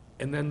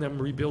and then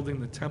them rebuilding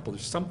the temple.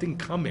 There's something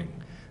coming.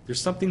 There's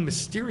something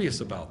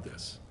mysterious about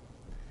this.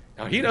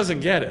 Now, he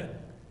doesn't get it,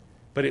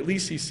 but at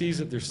least he sees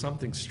that there's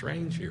something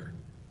strange here.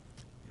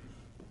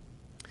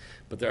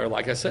 But there,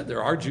 like I said,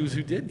 there are Jews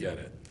who did get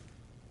it.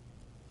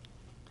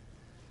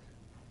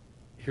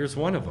 Here's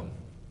one of them.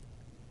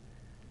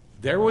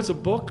 There was a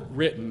book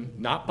written,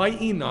 not by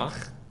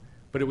Enoch,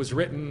 but it was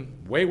written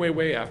way, way,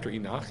 way after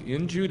Enoch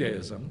in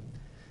Judaism.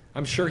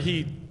 I'm sure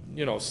he,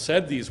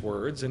 said these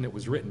words and it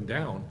was written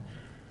down,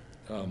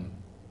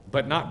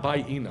 but not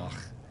by Enoch.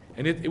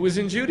 And it was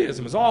in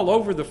Judaism. It was all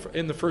over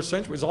in the first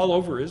century. It was all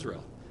over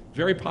Israel.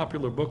 Very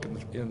popular book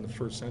in the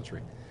first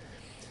century.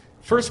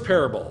 First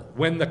parable,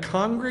 when the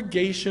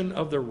congregation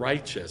of the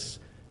righteous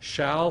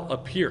shall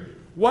appear.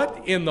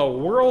 What in the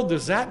world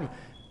does that mean?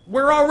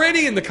 We're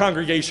already in the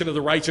congregation of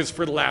the righteous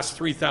for the last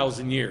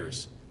 3,000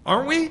 years,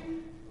 aren't we?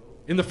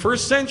 In the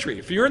first century.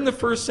 If you're in the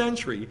first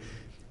century,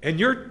 and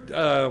you're,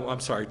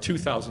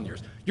 2,000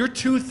 years. You're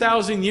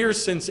 2,000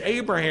 years since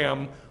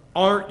Abraham,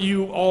 aren't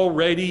you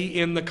already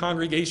in the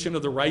congregation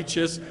of the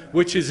righteous,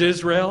 which is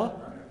Israel?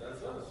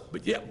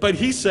 But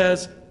he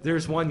says,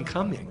 there's one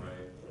coming.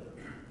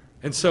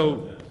 And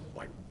so,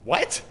 what?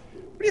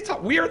 What are you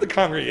talking? We are the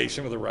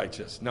congregation of the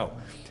righteous. No.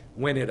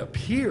 When it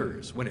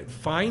appears, when it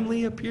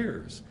finally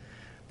appears,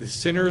 the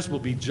sinners will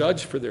be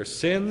judged for their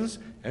sins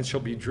and shall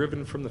be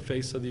driven from the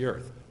face of the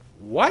earth.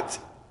 What?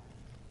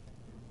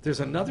 There's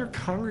another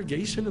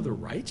congregation of the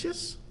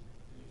righteous?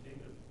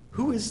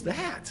 Who is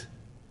that?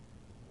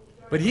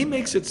 But he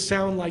makes it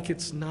sound like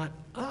it's not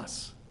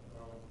us.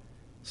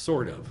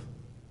 Sort of.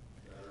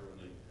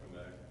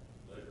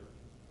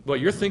 Well,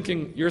 you're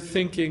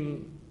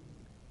thinking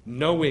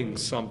knowing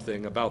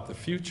something about the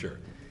future.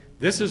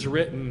 This is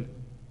written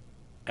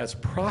as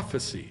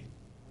prophecy,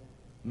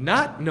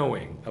 not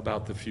knowing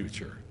about the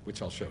future,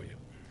 which I'll show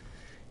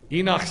you.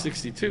 Enoch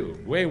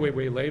 62, way, way,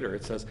 way later,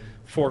 it says,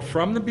 for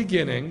from the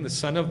beginning the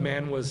Son of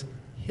Man was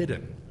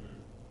hidden,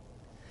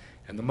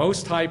 and the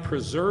Most High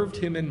preserved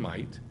him in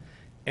might,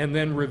 and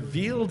then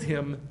revealed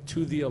him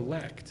to the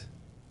elect.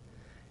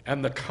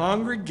 And the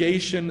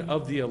congregation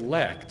of the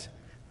elect,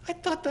 I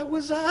thought that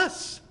was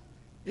us,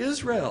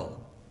 Israel.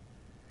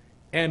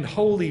 And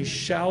holy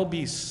shall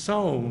be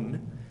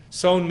sown.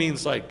 Sown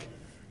means like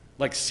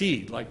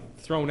seed, like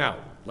thrown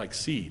out, like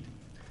seed.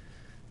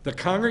 The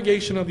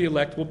congregation of the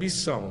elect will be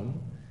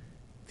sown.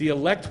 The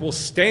elect will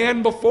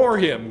stand before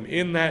him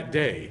in that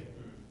day.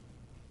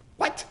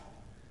 What?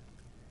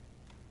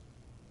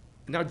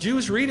 Now,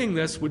 Jews reading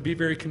this would be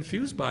very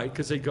confused by it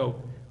because they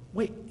go,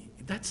 wait,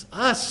 that's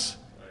us.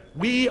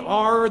 We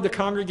are the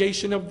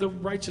congregation of the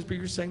righteous, but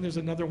you're saying there's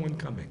another one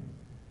coming.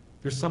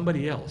 There's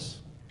somebody else.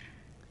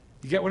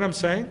 You get what I'm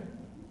saying?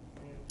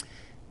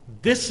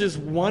 This is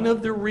one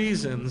of the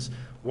reasons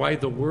why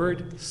the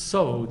word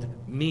sod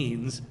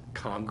means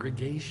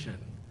congregation.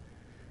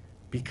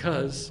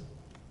 Because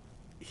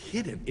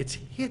hidden, it's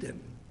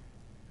hidden.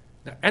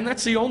 And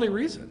that's the only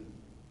reason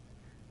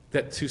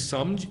that to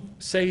some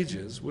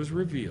sages was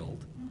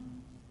revealed.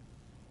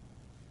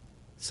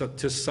 So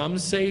to some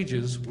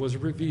sages was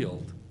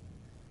revealed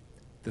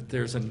that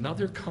there's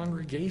another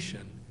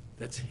congregation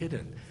that's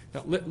hidden.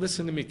 Now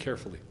listen to me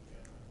carefully.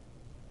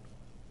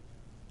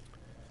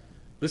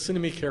 Listen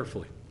to me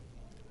carefully.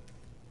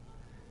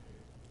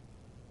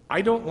 I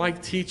don't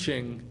like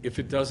teaching if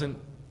it doesn't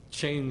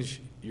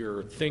change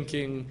your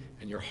thinking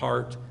and your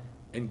heart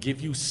and give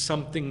you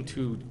something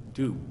to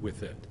do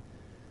with it.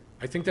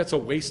 I think that's a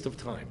waste of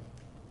time.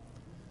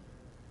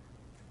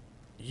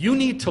 You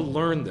need to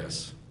learn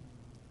this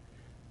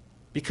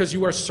because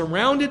you are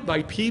surrounded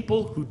by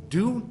people who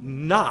do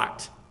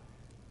not,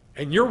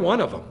 and you're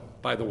one of them,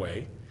 by the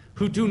way,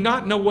 who do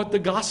not know what the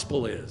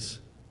gospel is.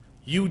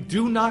 You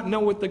do not know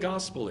what the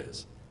gospel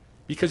is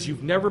because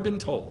you've never been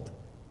told.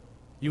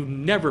 You've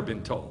never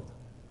been told.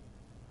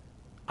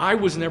 I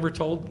was never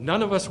told.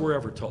 None of us were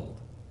ever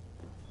told.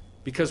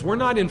 Because we're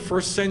not in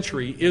first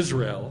century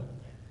Israel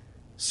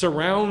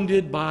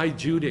surrounded by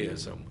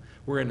Judaism.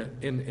 We're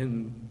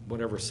in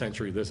whatever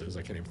century this is.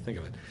 I can't even think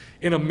of it.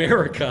 In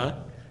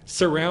America,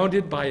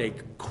 surrounded by a,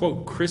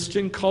 quote,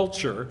 Christian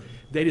culture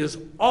that is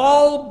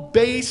all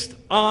based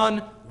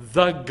on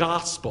the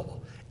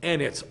gospel.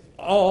 And it's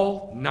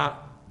all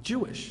not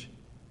Jewish.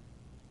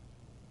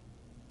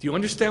 Do you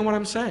understand what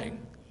I'm saying?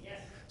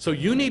 So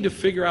you need to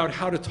figure out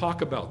how to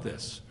talk about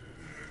this.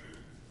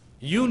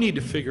 You need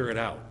to figure it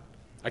out.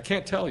 I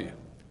can't tell you.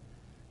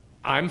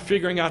 I'm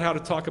figuring out how to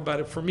talk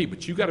about it for me,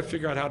 but you got to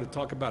figure out how to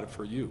talk about it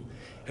for you.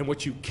 And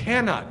what you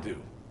cannot do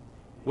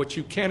once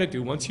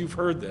you've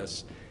heard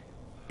this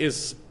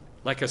is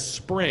like a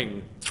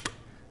spring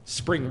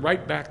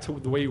right back to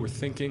the way you were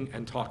thinking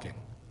and talking.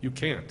 You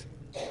can't.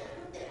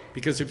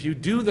 Because if you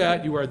do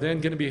that, you are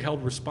then going to be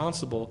held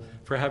responsible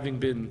for having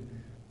been,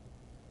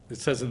 it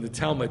says in the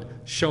Talmud,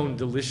 shown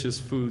delicious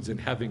foods and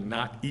having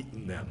not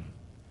eaten them.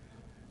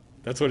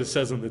 That's what it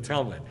says in the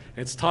Talmud. And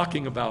it's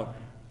talking about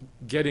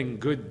getting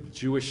good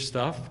Jewish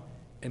stuff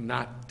and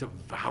not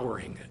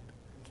devouring it,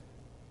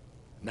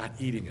 not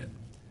eating it.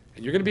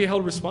 And you're going to be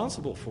held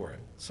responsible for it.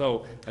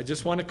 So I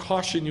just want to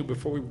caution you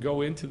before we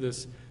go into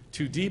this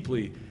too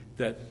deeply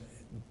that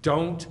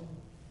don't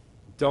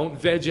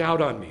veg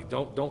out on me.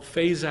 Don't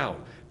phase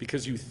out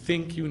because you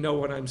think you know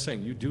what I'm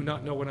saying. You do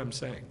not know what I'm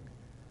saying.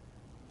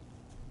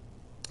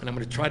 And I'm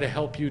going to try to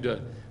help you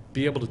to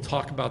be able to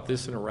talk about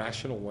this in a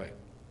rational way.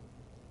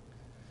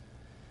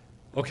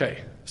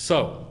 Okay,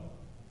 so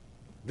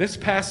this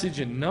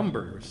passage in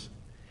Numbers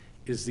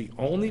is the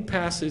only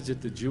passage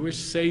that the Jewish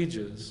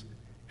sages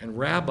and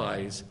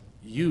rabbis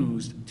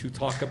used to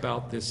talk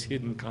about this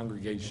hidden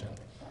congregation.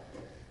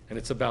 And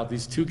it's about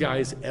these two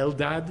guys,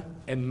 Eldad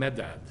and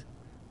Medad.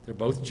 They're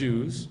both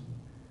Jews.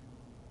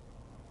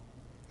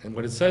 And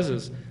what it says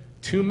is,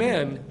 2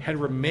 men had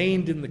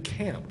remained in the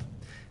camp.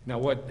 Now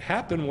what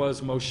happened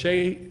was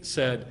Moshe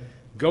said,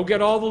 go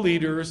get all the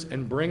leaders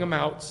and bring them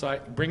out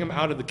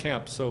of the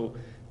camp so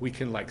we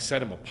can set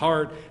them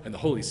apart, and the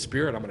Holy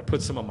Spirit, I'm going to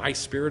put some of my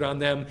Spirit on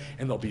them,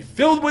 and they'll be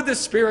filled with the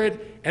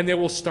Spirit, and they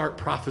will start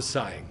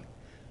prophesying.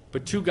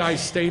 But 2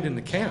 guys stayed in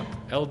the camp,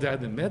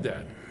 Eldad and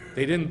Medad.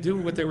 They didn't do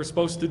what they were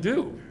supposed to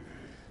do.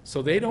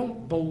 So they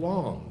don't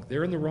belong.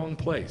 They're in the wrong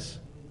place.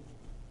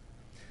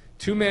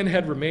 2 men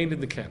had remained in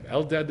the camp,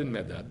 Eldad and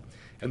Medad,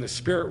 and the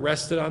Spirit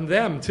rested on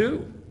them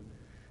too.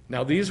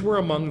 Now these were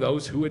among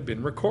those who had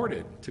been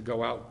recorded to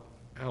go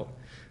out,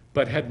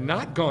 but had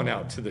not gone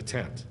out to the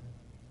tent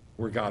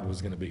where God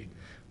was going to be.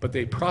 But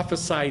they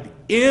prophesied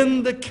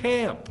in the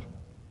camp.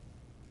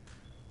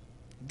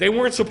 They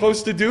weren't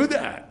supposed to do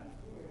that.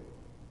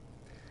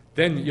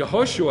 Then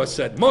Yehoshua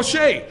said,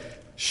 Moshe,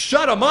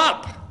 shut them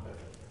up.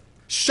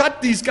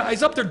 Shut these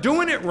guys up. They're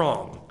doing it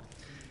wrong.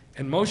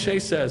 And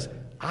Moshe says,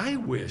 I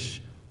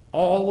wish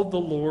all of the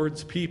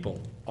Lord's people,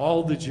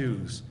 all the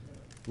Jews,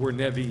 were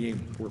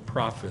Nevi'im, were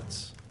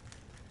prophets,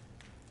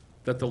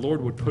 that the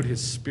Lord would put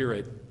his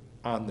Spirit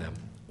on them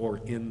or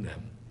in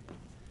them.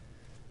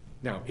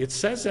 Now, it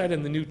says that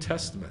in the New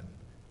Testament.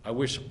 I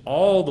wish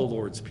all the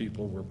Lord's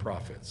people were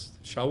prophets.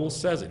 Shaul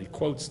says it. He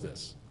quotes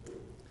this.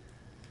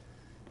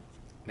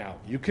 Now,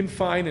 you can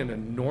find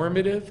an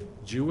normative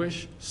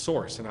Jewish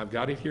source, and I've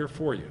got it here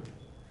for you.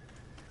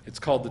 It's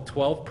called The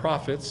 12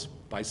 Prophets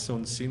by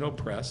Sonsino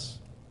Press.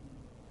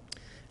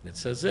 And it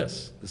says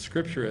this, the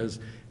scripture is,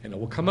 and it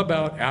will come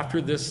about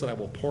after this that I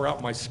will pour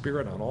out my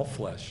Spirit on all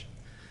flesh.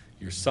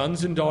 Your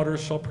sons and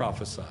daughters shall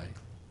prophesy.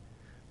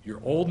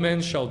 Your old men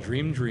shall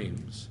dream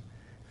dreams,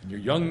 and your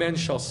young men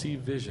shall see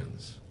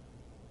visions.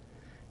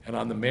 And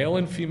on the male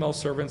and female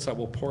servants I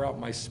will pour out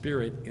my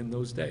Spirit in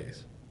those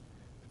days.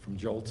 From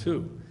Joel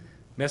 2.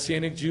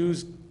 Messianic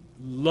Jews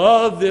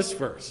love this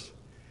verse.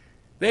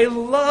 They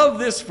love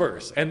this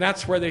verse, and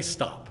that's where they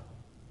stop.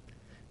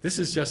 This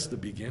is just the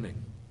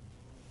beginning.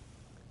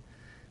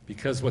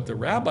 Because what the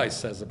rabbi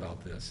says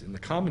about this in the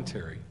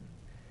commentary,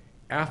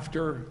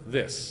 after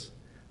this,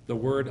 the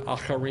word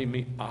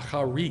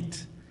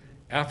acharit,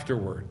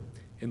 afterward,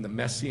 in the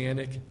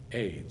Messianic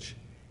age.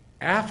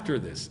 After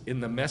this, in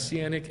the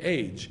Messianic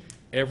age,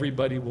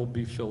 everybody will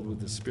be filled with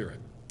the Spirit.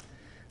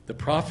 The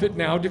prophet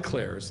now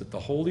declares that the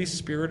Holy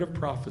Spirit of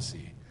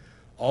prophecy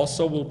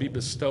also will be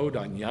bestowed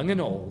on young and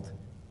old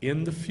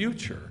in the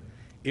future.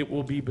 It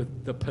will be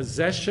the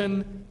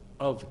possession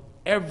of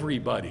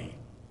everybody,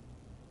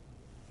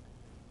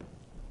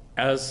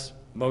 as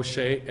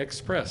Moshe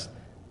expressed.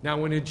 Now,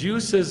 when a Jew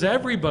says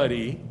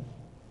everybody,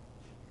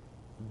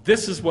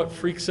 this is what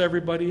freaks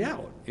everybody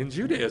out in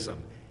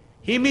Judaism.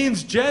 He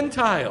means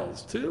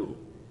Gentiles too.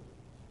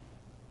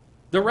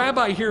 The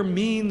rabbi here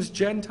means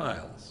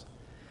Gentiles.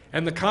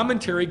 And the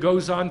commentary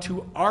goes on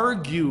to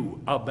argue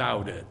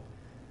about it.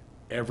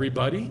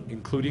 Everybody,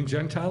 including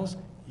Gentiles?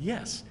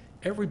 Yes,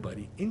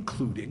 everybody,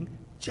 including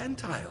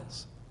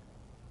Gentiles.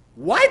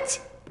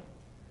 What?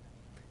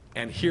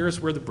 And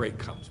here's where the break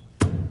comes.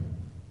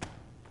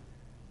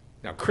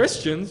 Now,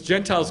 Christians,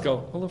 Gentiles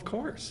go, well, of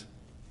course.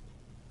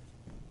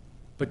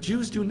 But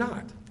Jews do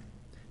not,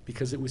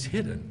 because it was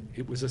hidden.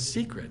 It was a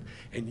secret.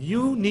 And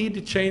you need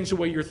to change the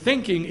way you're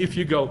thinking if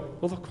you go,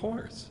 well, of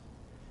course.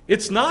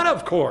 It's not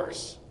of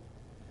course.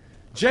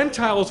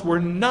 Gentiles were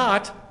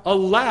not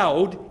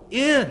allowed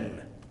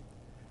in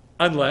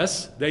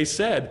unless they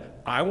said,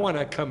 I want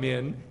to come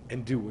in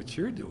and do what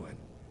you're doing.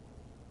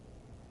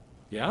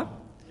 Yeah?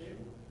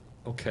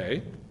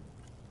 Okay.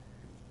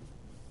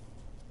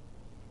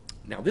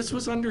 Now, this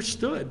was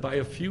understood by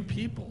a few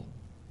people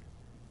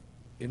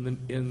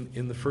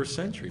in the first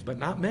century, but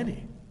not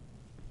many.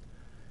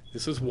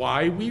 This is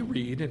why we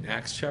read in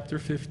Acts chapter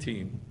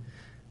 15,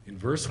 in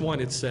verse 1,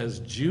 it says,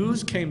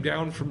 Jews came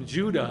down from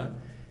Judah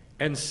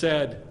and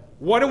said,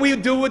 what do we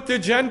do with the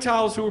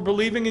Gentiles who are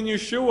believing in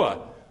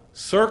Yeshua?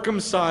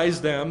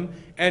 Circumcise them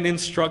and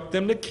instruct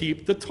them to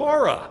keep the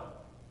Torah.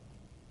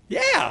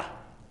 Yeah,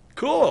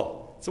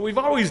 cool. So we've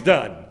always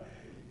done.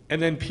 And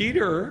then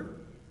Peter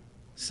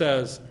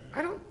says,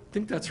 I don't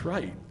think that's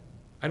right.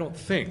 I don't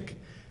think.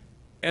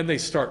 And they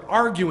start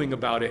arguing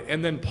about it.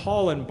 And then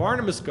Paul and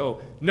Barnabas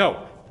go,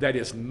 no, that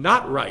is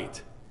not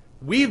right.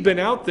 We've been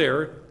out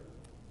there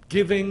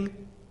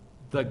giving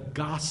the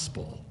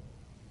gospel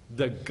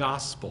to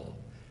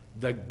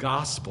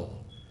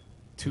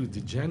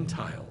the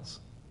Gentiles.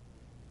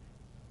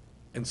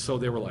 And so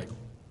they were like,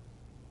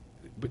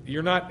 but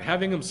you're not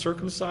having them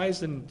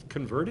circumcised and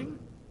converting?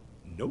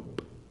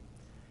 Nope.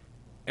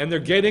 And they're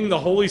getting the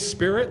Holy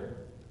Spirit,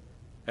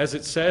 as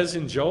it says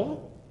in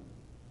Joel?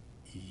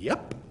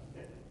 Yep.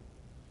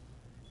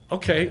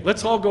 Okay,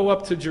 let's all go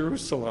up to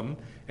Jerusalem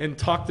and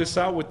talk this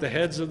out with the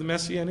heads of the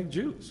Messianic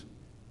Jews.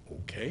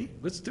 Okay,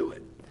 let's do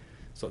it.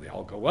 So they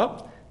all go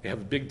up. They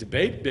have a big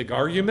debate, big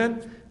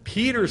argument.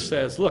 Peter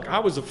says, look, I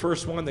was the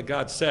first one that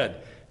God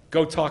said,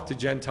 go talk to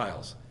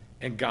Gentiles.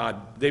 And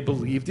they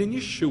believed in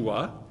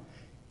Yeshua,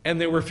 and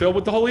they were filled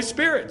with the Holy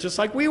Spirit, just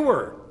like we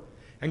were.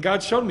 And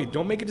God showed me,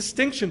 don't make a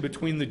distinction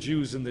between the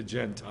Jews and the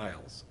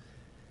Gentiles.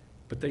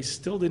 But they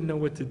still didn't know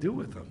what to do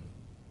with them.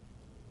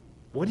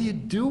 What do you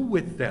do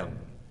with them?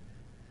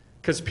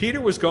 Because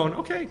Peter was going,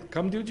 okay,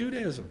 come do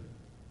Judaism,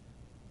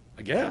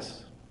 I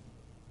guess.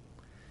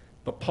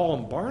 But Paul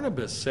and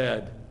Barnabas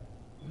said,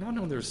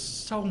 no, there's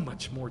so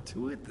much more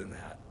to it than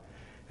that.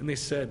 And they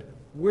said,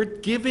 we're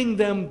giving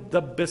them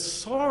the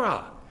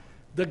Besorah,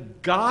 the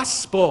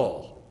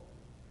gospel.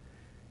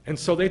 And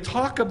so they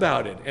talk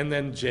about it. And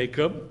then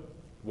Jacob,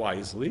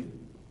 wisely,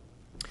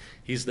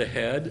 he's the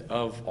head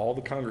of all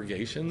the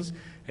congregations,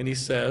 and he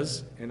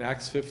says in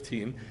Acts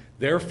 15,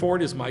 therefore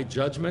it is my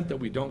judgment that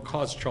we don't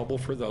cause trouble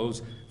for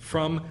those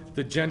from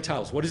the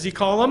Gentiles. What does he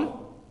call them?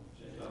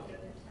 Gentiles.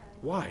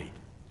 Why?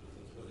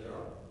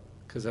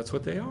 Because that's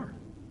what they are.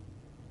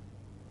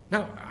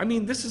 Now, I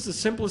mean, this is the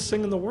simplest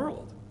thing in the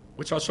world,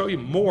 which I'll show you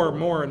more and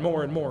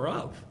more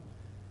of.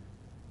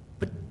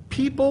 But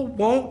people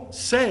won't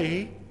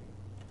say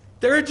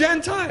they're a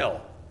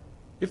Gentile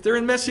if they're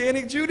in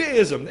Messianic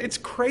Judaism. It's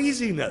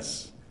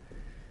craziness.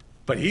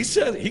 But he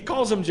says, he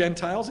calls them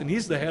Gentiles, and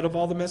he's the head of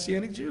all the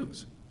Messianic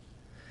Jews.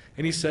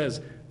 And he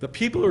says, the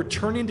people who are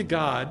turning to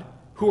God,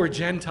 who are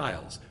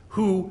Gentiles,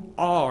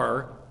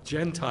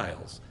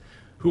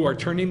 who are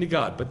turning to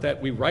God, but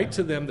that we write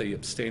to them, they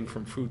abstain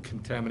from food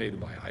contaminated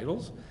by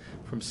idols,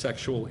 from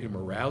sexual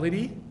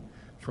immorality,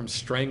 from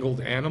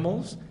strangled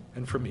animals,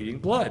 and from eating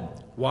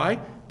blood. Why?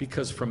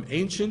 Because from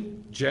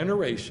ancient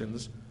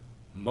generations,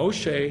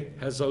 Moshe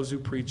has those who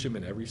preach him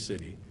in every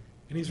city,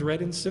 and he's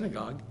read in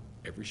synagogue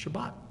every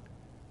Shabbat.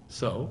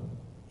 So,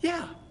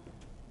 yeah,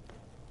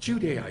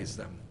 Judaize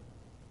them.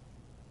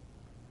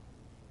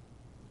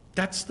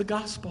 That's the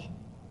gospel.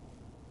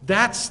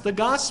 That's the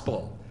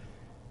gospel.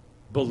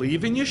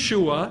 Believe in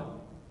Yeshua,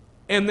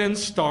 and then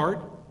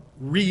start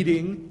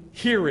reading,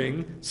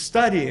 hearing,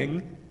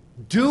 studying,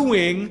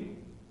 doing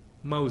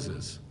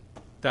Moses.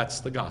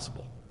 That's the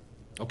gospel.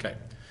 Okay.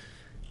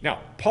 Now,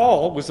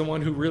 Paul was the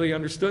one who really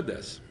understood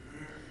this.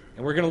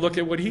 And we're going to look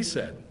at what he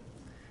said.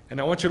 And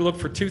I want you to look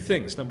for two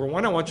things. Number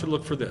one, I want you to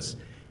look for this.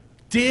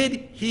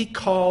 Did he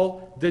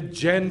call the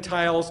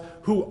Gentiles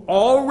who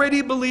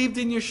already believed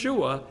in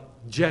Yeshua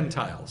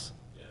Gentiles?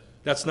 Yes.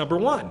 That's number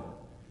one.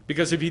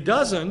 Because if he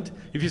doesn't,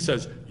 if he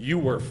says, you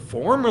were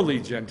formerly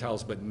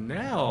Gentiles, but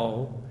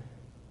now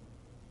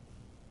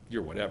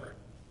you're whatever,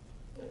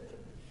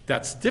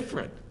 that's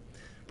different.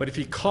 But if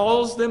he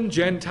calls them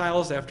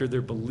Gentiles after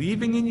they're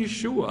believing in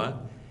Yeshua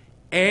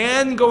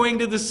and going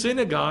to the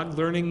synagogue,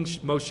 learning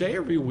Moshe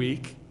every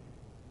week,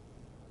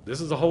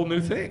 this is a whole new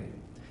thing.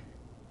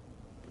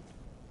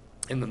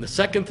 And then the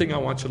second thing I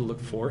want you to look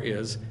for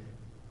is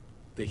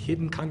the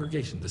hidden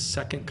congregation, the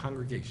second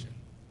congregation.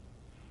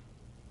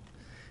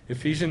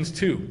 Ephesians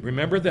 2.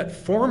 Remember that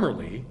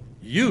formerly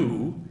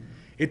you,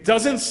 it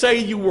doesn't say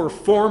you were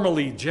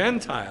formerly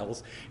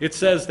Gentiles. It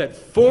says that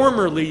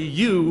formerly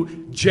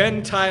you,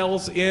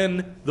 Gentiles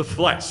in the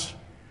flesh.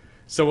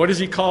 So what does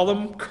he call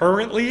them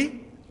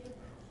currently?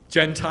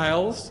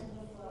 Gentiles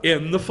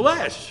in the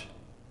flesh.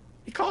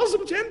 He calls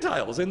them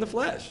Gentiles in the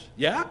flesh.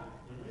 Yeah?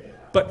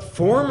 But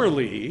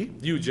formerly,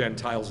 you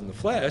Gentiles in the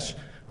flesh,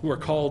 who are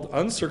called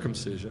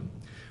uncircumcision,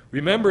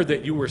 remember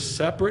that you were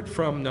separate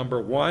from, number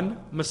one,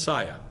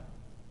 Messiah.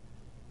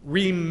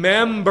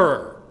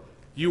 Remember,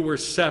 you were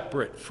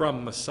separate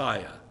from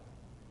Messiah.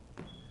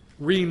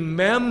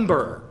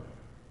 Remember,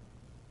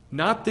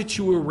 not that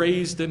you were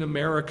raised in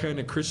America in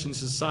a Christian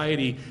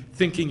society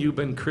thinking you've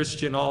been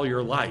Christian all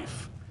your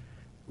life.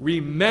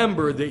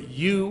 Remember that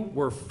you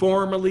were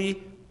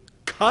formerly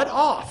cut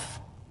off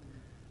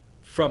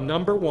from,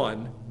 number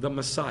one, the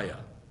Messiah.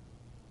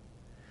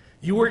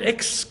 You were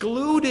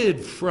excluded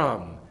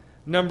from,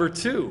 number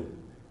two,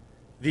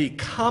 the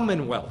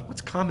commonwealth.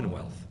 What's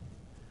commonwealth?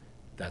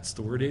 That's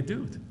the word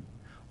edut.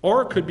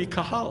 Or it could be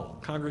kahal,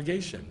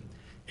 congregation.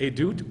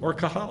 Edut or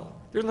kahal.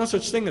 There's no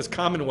such thing as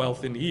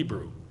commonwealth in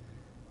Hebrew.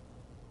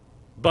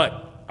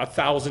 But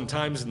 1,000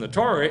 times in the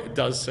Torah, it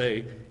does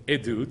say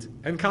edut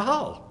and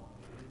kahal.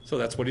 So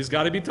that's what he's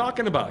got to be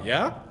talking about,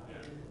 yeah?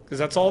 Because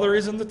that's all there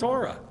is in the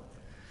Torah.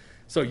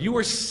 So you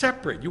were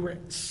separate. You were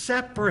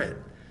separate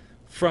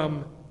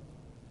from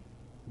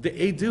the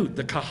edut,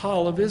 the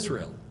kahal of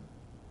Israel.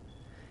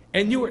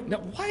 And you were, now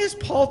why is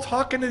Paul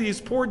talking to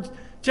these poor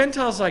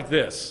Gentiles like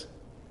this?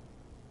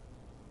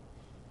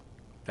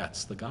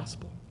 That's the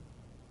gospel.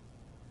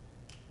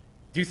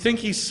 Do you think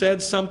he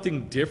said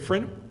something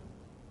different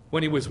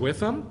when he was with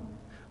them?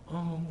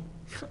 Oh,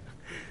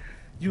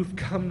 you've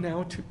come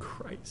now to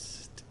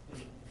Christ.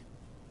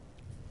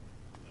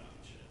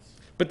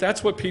 But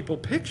that's what people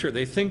picture.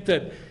 They think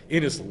that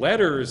in his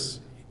letters,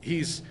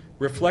 he's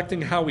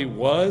reflecting how he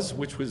was,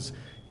 which was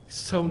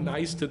so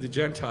nice to the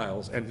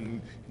Gentiles,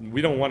 and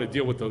we don't want to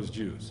deal with those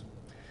Jews.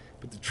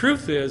 But the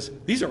truth is,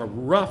 these are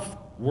rough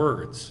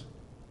words.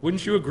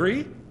 Wouldn't you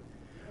agree?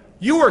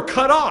 You were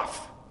cut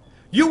off.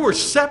 You were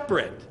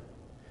separate.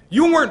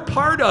 You weren't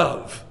part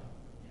of.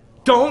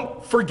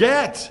 Don't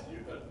forget.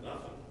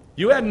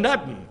 You had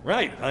nothing.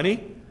 Right,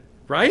 honey?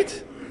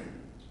 Right?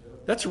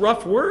 That's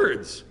rough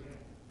words.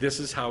 This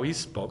is how he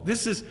spoke.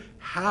 This is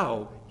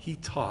how he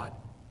taught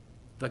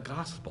the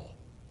gospel.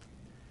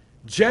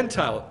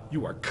 Gentile,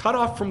 you are cut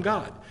off from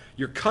God.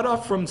 You're cut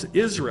off from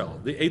Israel,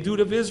 the edut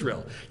of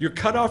Israel. You're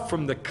cut off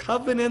from the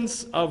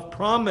covenants of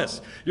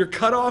promise. You're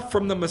cut off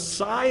from the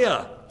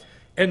Messiah.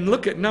 And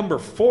look at number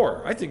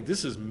 4. I think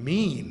this is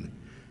mean.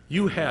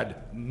 You had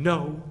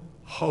no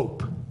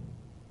hope.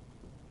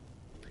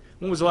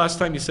 When was the last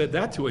time you said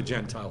that to a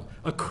Gentile?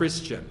 A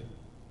Christian.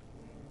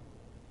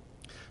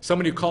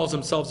 Somebody who calls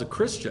themselves a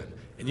Christian,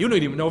 and you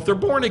don't even know if they're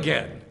born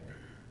again.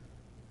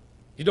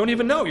 You don't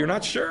even know. You're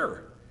not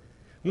sure.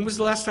 When was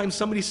the last time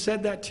somebody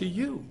said that to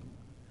you?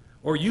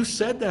 Or you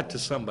said that to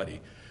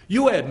somebody?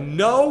 You had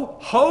no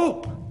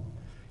hope.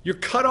 You're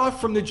cut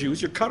off from the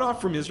Jews. You're cut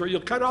off from Israel. You're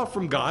cut off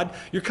from God.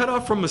 You're cut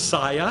off from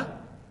Messiah.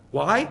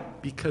 Why?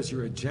 Because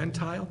you're a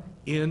Gentile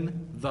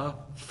in the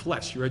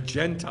flesh. You're a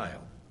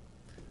Gentile.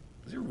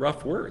 Those are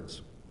rough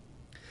words.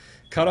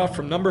 Cut off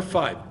from number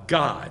 5,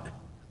 God.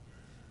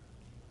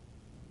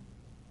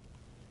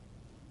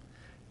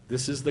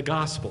 This is the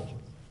gospel.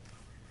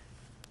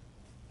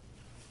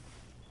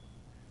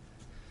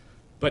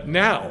 But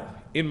now,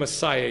 in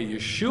Messiah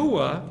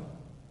Yeshua,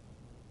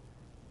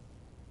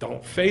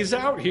 don't phase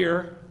out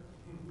here.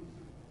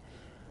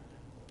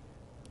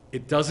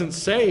 It doesn't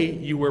say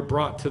you were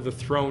brought to the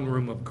throne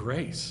room of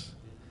grace.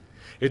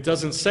 It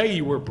doesn't say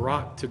you were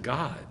brought to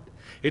God.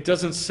 It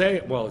doesn't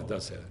say, well, it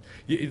does say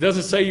that. It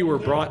doesn't say you were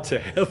brought to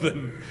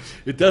heaven.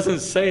 It doesn't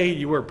say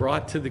you were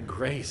brought to the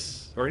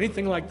grace or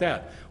anything like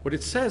that. What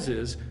it says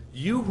is,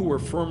 you who were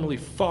formerly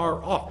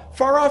far off.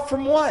 Far off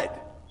from what?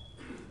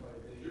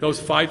 Those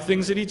 5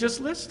 things that he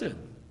just listed.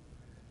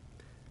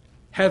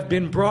 Have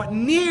been brought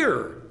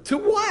near to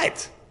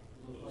what?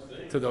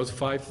 To those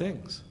 5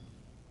 things.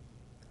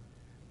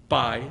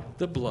 By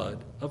the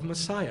blood of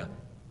Messiah.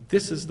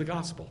 This is the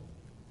gospel.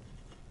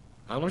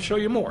 I want to show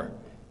you more.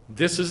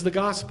 This is the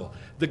gospel.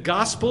 The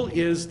gospel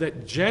is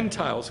that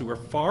Gentiles who are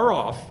far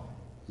off,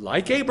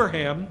 like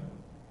Abraham,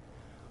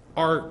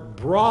 are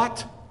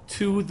brought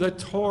to the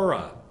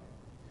Torah.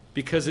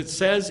 Because it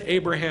says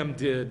Abraham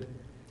did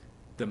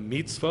the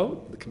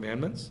mitzvot, the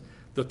commandments,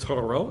 the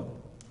Torah,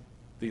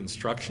 the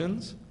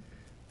instructions,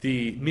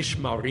 the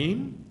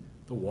mishmarim,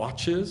 the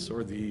watches,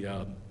 or the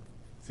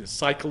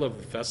cycle of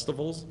the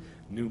festivals,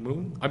 new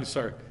moon. I'm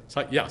sorry,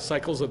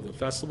 cycles of the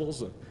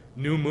festivals, the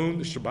new moon,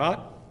 the Shabbat,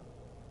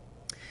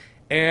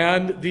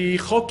 and the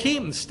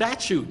chokim, the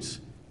statutes.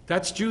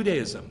 That's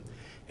Judaism.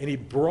 And he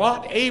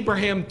brought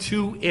Abraham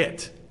to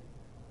it,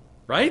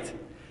 right?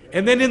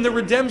 And then in the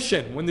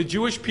redemption, when the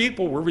Jewish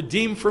people were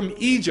redeemed from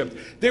Egypt,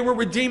 they were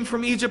redeemed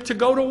from Egypt to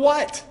go to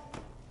what?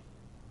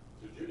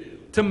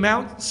 To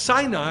Mount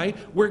Sinai,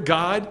 where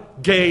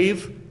God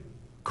gave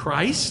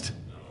Christ,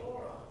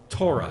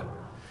 Torah.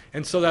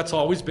 And so that's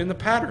always been the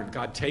pattern.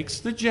 God takes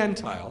the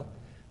Gentile,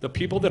 the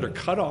people that are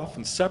cut off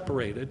and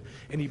separated,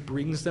 and he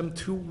brings them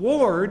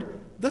toward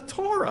the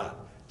Torah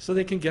so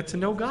they can get to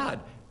know God.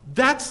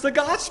 That's the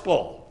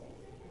gospel.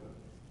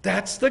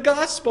 That's the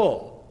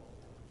gospel.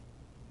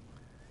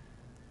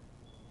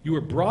 You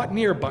were brought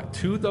near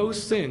to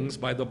those things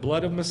by the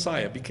blood of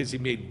Messiah, because he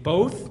made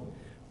both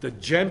the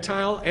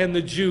Gentile and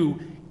the Jew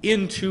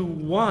into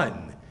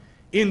one.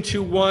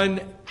 Into one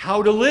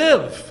how to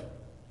live.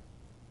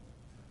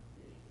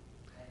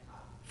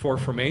 For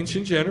from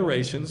ancient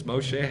generations,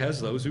 Moshe has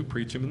those who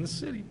preach him in the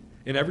city,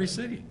 in every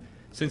city,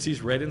 since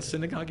he's read in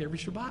synagogue every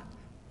Shabbat.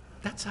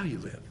 That's how you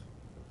live.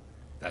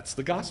 That's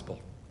the gospel.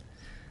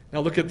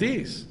 Now look at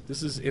these.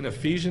 This is in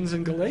Ephesians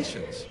and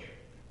Galatians.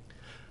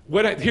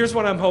 Here's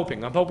what I'm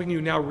hoping. I'm hoping you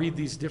now read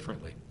these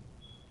differently.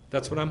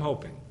 That's what I'm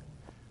hoping.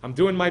 I'm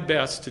doing my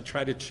best to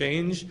try to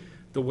change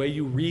the way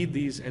you read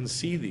these and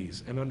see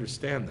these and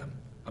understand them.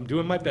 I'm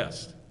doing my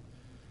best.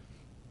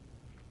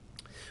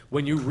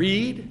 When you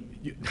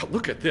read, now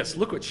look at this.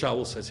 Look what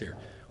Shaul says here.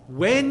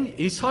 When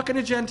he's talking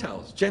to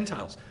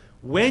Gentiles,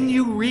 when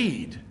you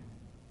read,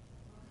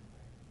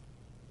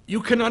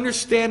 you can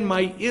understand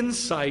my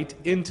insight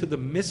into the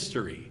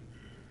mystery.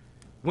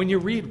 When you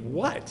read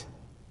what?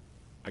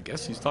 I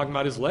guess he's talking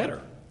about his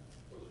letter.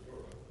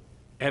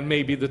 And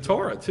maybe the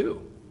Torah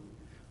too.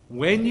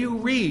 When you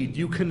read,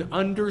 you can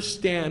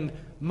understand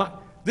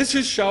this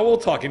is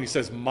Shaul talking. He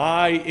says,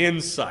 my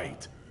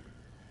insight.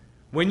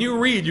 When you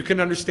read, you can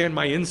understand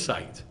my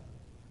insight.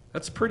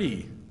 That's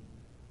pretty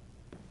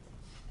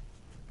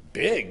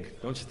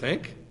big, don't you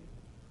think?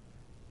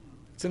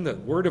 It's in the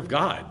Word of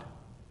God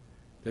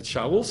that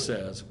Shaul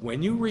says,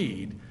 when you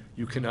read,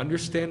 you can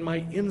understand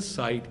my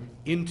insight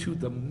into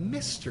the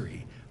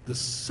mystery, the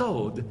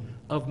sod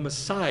of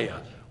Messiah,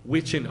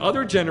 which in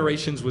other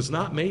generations was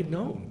not made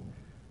known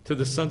to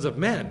the sons of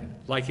men,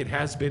 like it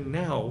has been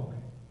now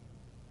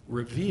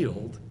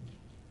revealed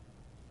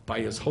by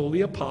his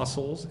holy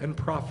apostles and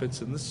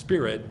prophets in the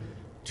Spirit,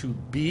 to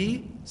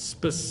be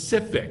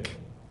specific.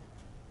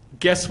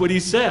 Guess what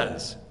he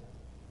says?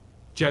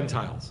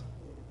 Gentiles.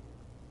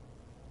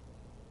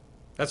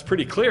 That's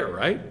pretty clear,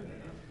 right?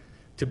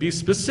 To be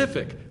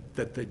specific,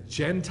 that the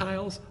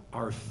Gentiles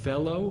are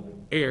fellow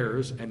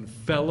heirs and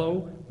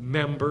fellow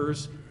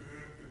members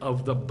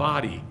of the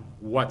body.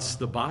 What's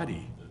the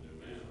body?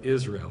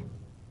 Israel.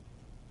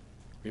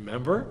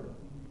 Remember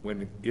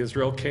when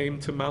Israel came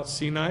to Mount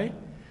Sinai?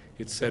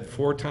 It said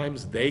 4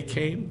 times they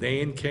came,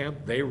 they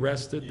encamped, they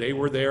rested, they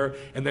were there,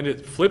 and then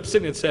it flips it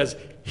and it says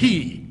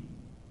he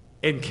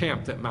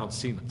encamped at Mount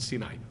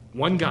Sinai.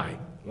 One guy,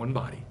 one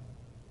body.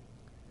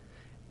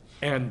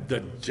 And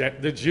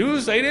the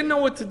Jews, they didn't know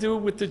what to do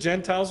with the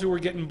Gentiles who were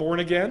getting born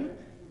again.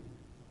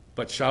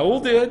 But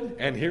Shaul did,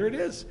 and here it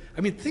is.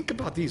 I mean, think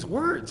about these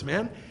words,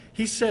 man.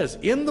 He says,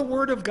 in the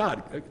Word of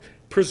God,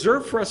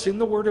 preserved for us in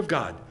the Word of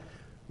God,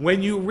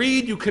 when you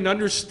read, you can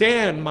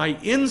understand my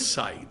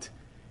insight,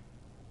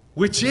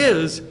 which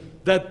is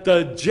that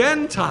the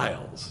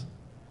Gentiles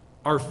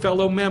are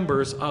fellow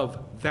members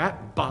of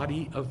that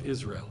body of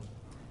Israel.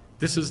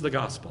 This is the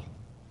gospel.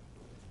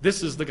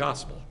 This is the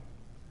gospel.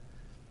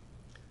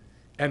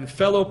 And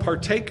fellow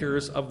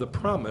partakers of the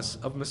promise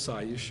of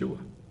Messiah Yeshua.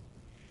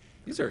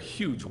 These are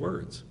huge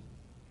words.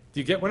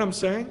 Do you get what I'm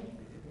saying?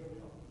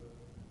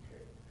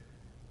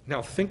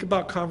 Now think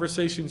about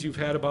conversations you've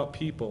had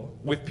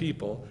with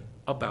people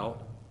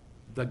about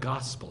the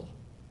gospel.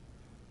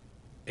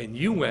 And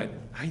you went,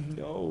 I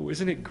know,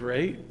 isn't it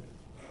great?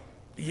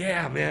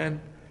 Yeah,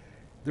 man.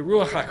 The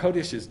Ruach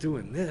HaKodesh is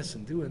doing this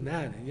and doing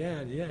that, and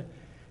yeah.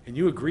 And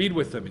you agreed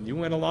with them, and you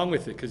went along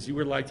with it because you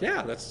were like,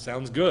 yeah, that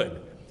sounds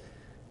good.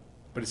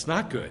 But it's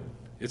not good.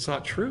 It's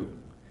not true.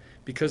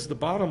 Because the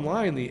bottom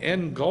line, the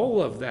end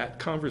goal of that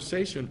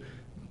conversation,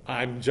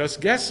 I'm just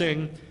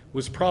guessing,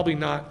 was probably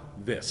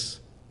not this.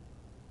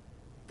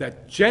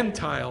 That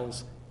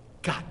Gentiles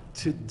got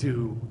to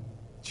do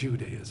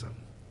Judaism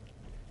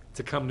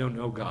to come to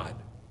know God.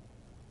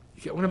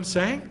 You get what I'm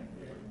saying?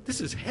 This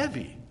is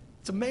heavy.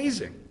 It's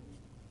amazing.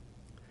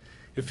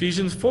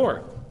 Ephesians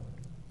 4.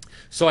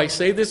 So I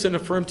say this and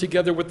affirm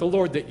together with the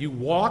Lord that you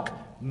walk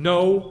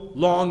no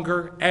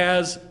longer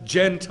as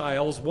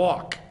Gentiles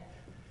walk.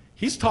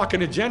 He's talking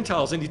to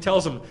Gentiles and he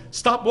tells them,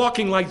 stop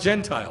walking like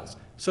Gentiles.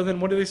 So then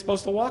what are they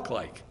supposed to walk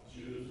like?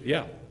 Jews.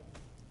 Yeah,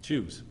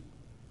 Jews.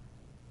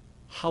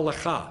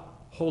 Halakha,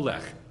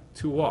 holech,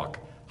 to walk.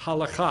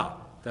 Halakha,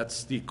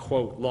 that's the,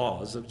 quote,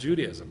 laws of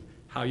Judaism,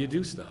 how you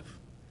do stuff.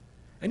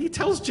 And he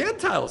tells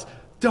Gentiles,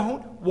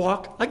 don't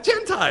walk like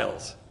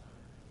Gentiles.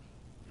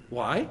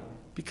 Why?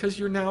 Because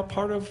you're now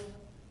part of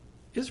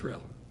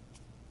Israel.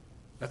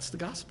 That's the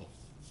gospel.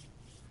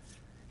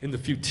 In the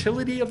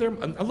futility of their...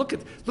 Look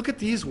at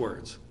these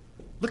words.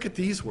 Look at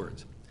these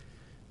words.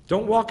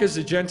 Don't walk as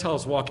the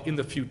Gentiles walk in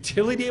the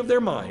futility of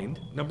their mind,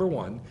 number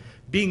one,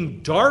 being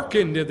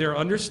darkened in their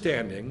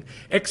understanding,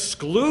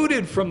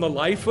 excluded from the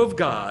life of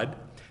God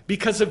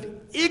because of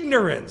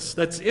ignorance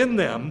that's in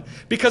them,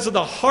 because of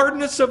the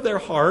hardness of their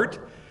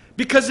heart,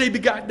 because they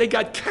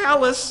got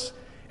callous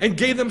and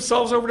gave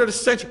themselves over to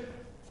the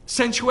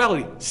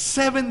sensuality.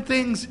 7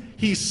 things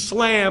he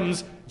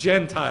slams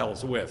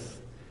Gentiles with.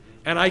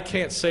 And I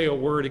can't say a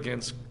word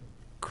against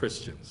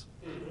Christians.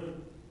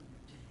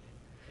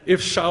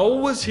 If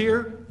Shaul was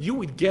here,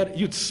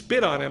 you'd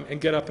spit on him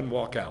and get up and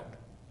walk out.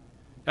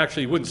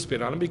 Actually, you wouldn't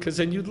spit on him because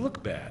then you'd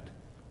look bad.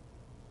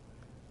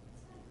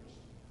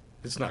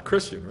 It's not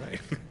Christian,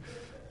 right?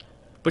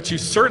 But you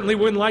certainly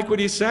wouldn't like what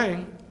he's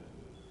saying.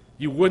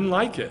 You wouldn't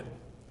like it.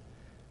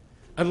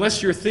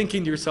 Unless you're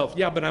thinking to yourself,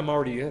 yeah, but I'm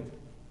already in.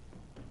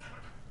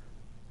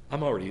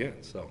 I'm already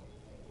in, so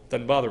it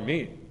doesn't bother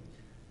me.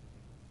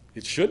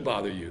 It should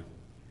bother you.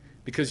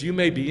 Because you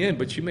may be in,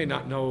 but you may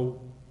not know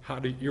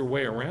your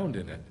way around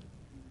in it.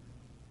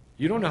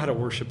 You don't know how to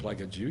worship like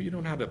a Jew. You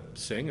don't know how to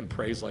sing and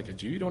praise like a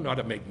Jew. You don't know how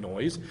to make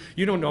noise.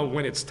 You don't know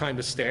when it's time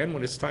to stand,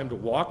 when it's time to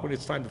walk, when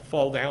it's time to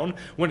fall down,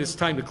 when it's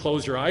time to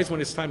close your eyes,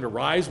 when it's time to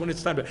rise, when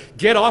it's time to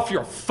get off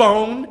your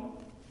phone.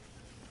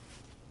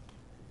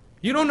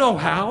 You don't know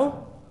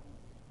how.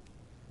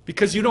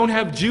 Because you don't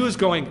have Jews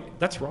going,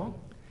 that's wrong.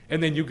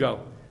 And then you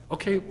go,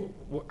 okay,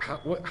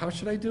 how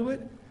should I do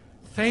it?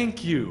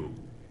 Thank you.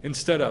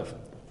 Instead of,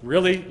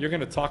 really? You're going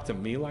to talk to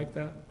me like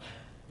that?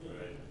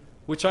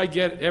 Which I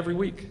get every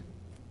week.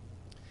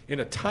 In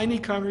a tiny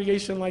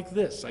congregation like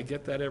this, I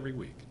get that every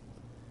week.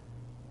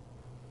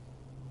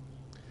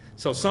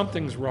 So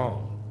something's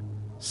wrong.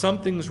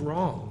 Something's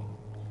wrong.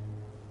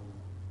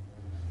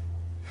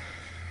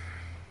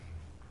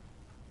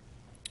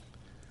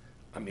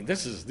 I mean,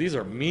 these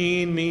are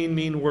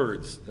mean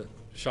words that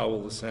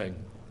Shaul is saying.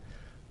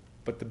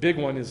 But the big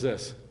one is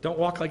this: don't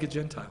walk like a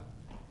Gentile.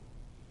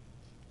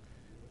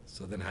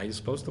 So then how are you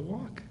supposed to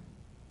walk?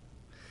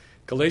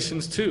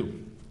 Galatians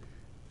 2,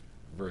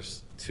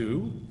 verse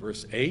 2,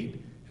 verse 8,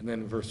 and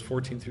then verse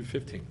 14 through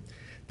 15.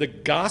 The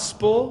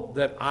gospel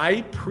that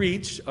I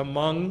preach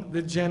among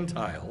the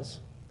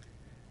Gentiles,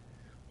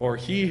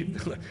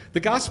 the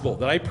gospel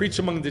that I preach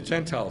among the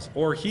Gentiles,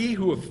 or he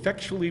who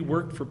effectually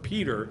worked for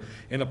Peter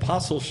in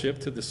apostleship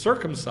to the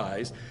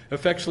circumcised,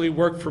 effectually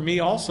worked for me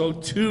also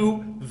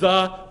to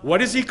the, what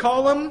does he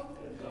call them?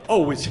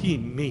 Oh, is he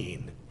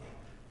mean?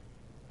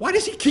 Why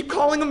does he keep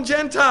calling them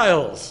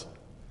Gentiles?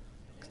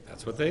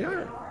 That's what they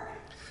are.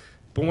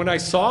 But when I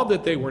saw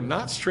that they were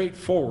not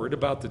straightforward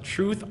about the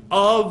truth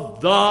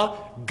of the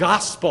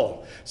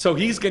gospel, so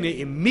he's going to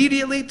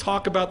immediately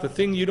talk about the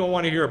thing you don't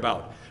want to hear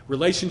about.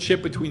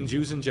 Relationship between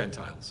Jews and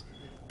Gentiles.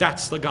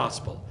 That's the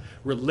gospel.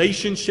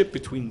 Relationship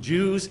between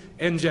Jews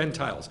and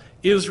Gentiles.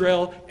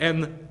 Israel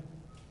and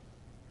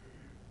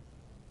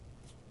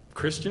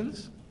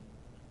Christians?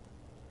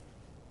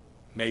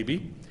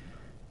 Maybe.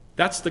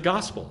 That's the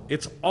gospel.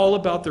 It's all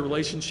about the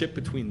relationship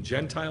between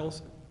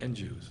Gentiles and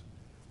Jews.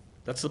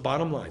 That's the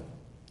bottom line.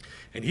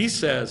 And he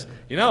says,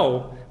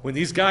 when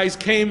these guys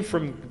came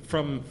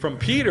from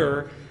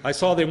Peter, I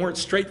saw they weren't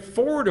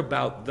straightforward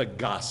about the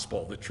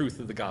gospel, the truth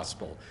of the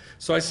gospel.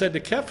 So I said to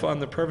Kepha in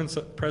the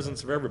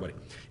presence of everybody,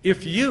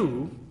 if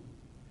you,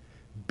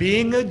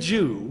 being a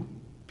Jew,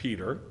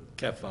 Peter,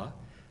 Kepha,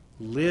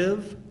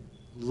 live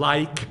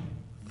like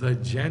the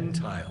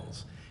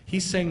Gentiles.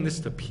 He's saying this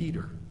to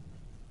Peter.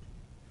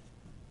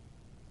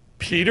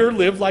 Peter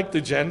lived like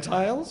the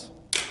Gentiles?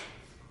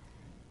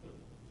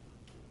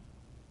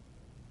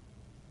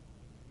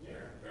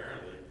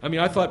 I mean,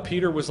 I thought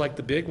Peter was like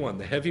the big one,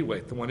 the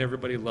heavyweight, the one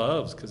everybody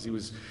loves because he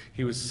was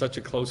such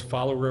a close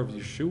follower of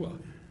Yeshua.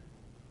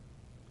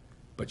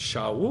 But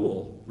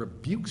Shaul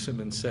rebukes him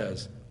and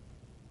says,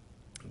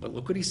 but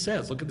look what he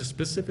says. Look at the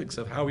specifics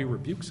of how he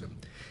rebukes him.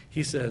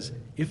 He says,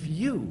 if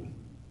you,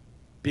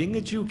 being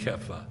a Jew,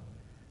 Kepha,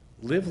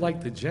 live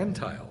like the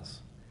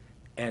Gentiles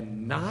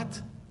and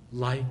not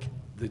like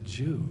the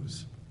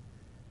Jews,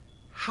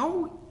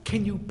 how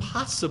can you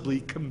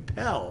possibly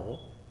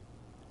compel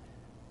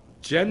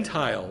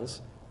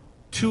Gentiles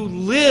to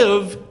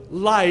live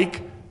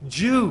like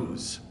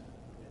Jews?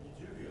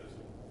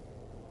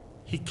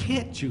 He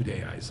can't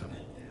Judaize them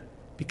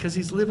because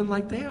he's living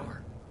like they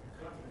are.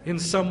 In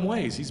some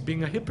ways, he's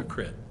being a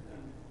hypocrite.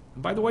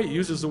 And by the way, he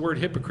uses the word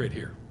hypocrite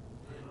here.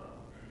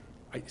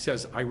 He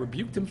says, I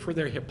rebuked them for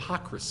their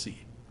hypocrisy.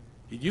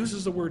 He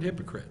uses the word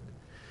hypocrite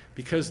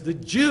because the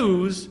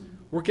Jews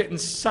were getting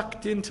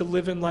sucked into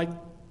living like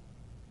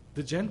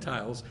the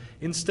Gentiles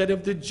instead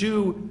of the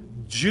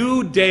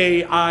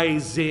Judaizing,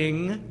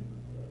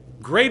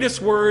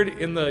 greatest word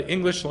in the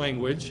English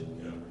language,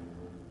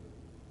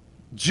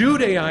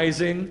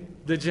 Judaizing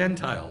the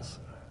Gentiles.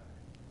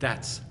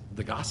 That's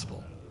the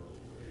gospel.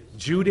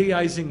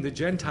 Judaizing the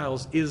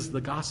Gentiles is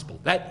the gospel.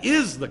 That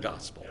is the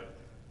gospel.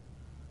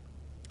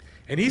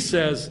 And he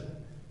says,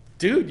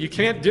 dude, you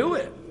can't do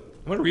it.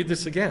 I'm going to read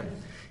this again.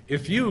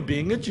 If you,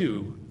 being a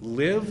Jew,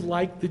 live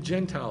like the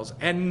Gentiles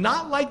and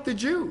not like the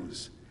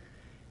Jews,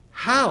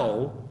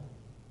 how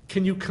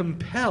can you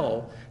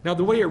compel? Now,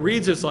 the way it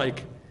reads is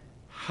like,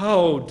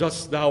 how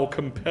dost thou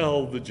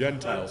compel the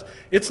Gentiles?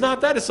 It's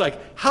not that. It's like,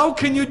 how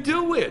can you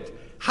do it?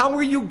 How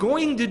are you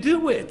going to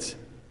do it?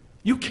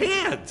 You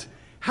can't.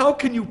 How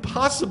can you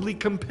possibly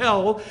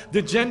compel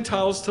the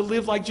Gentiles to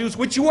live like Jews,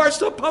 which you are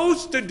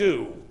supposed to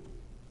do?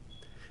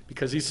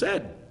 Because he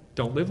said,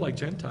 don't live like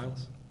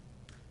Gentiles.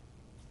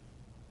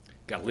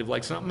 Got to live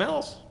like something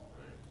else.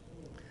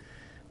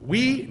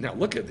 Now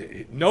look at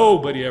it.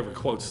 Nobody ever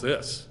quotes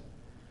this.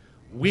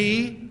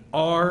 We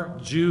are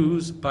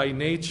Jews by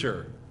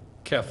nature,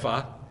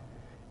 Kepha,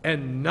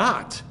 and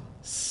not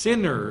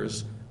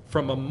sinners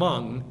from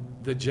among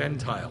the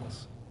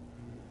Gentiles.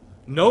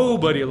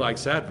 Nobody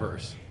likes that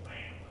verse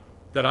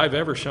that I've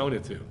ever shown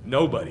it to.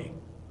 Nobody.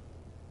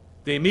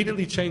 They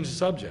immediately change the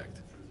subject.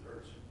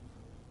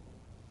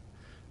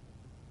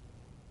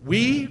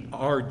 We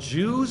are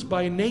Jews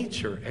by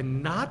nature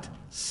and not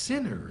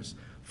sinners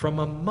from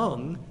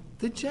among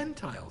the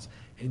Gentiles.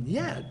 And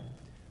yet,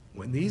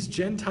 when these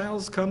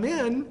Gentiles come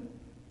in,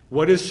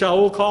 what does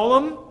Shaul call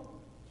them?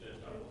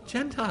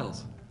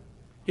 Gentiles.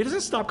 He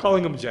doesn't stop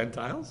calling them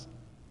Gentiles.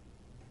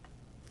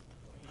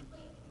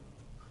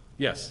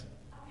 Yes?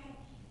 Okay.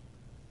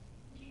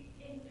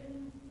 In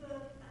the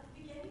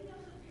beginning of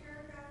the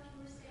paragraph,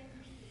 you were saying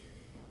Peter,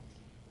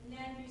 and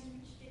then you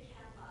switched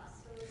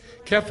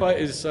to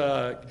Kepha.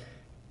 So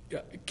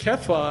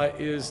Kepha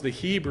is the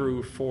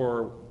Hebrew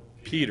for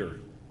Peter.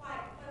 Why?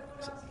 But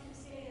what I was going to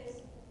say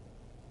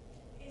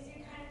is it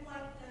kind of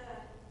like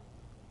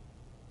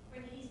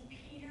when he's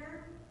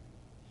Peter,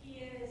 he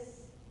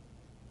is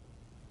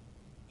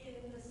in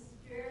the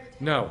spirit?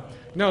 No,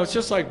 it's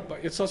just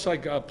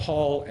like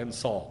Paul and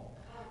Saul.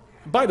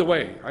 By the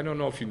way, I don't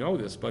know if you know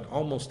this, but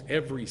almost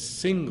every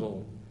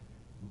single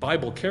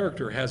Bible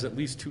character has at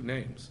least two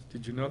names.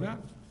 Did you know that?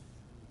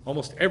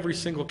 Almost every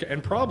single,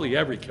 and probably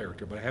every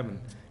character, but I haven't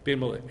been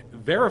able to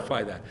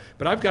verify that.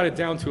 But I've got it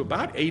down to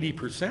about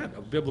 80%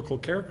 of biblical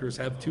characters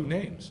have two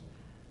names.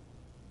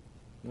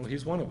 Well,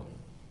 he's one of them.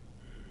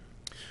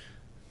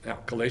 Now,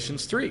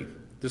 Galatians 3,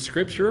 the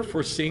scripture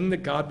foreseeing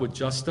that God would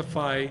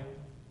justify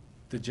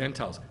the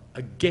Gentiles.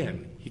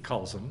 Again, he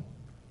calls them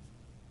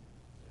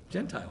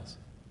Gentiles.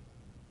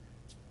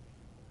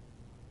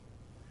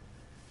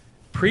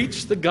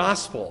 Preach the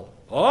gospel.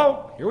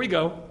 Oh, here we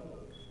go.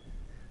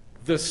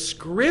 The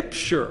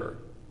scripture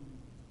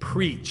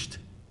preached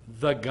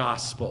the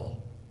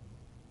gospel.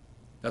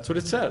 That's what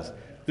it says.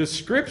 The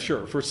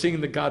scripture,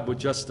 foreseeing that God would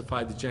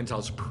justify the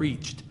Gentiles,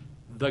 preached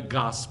the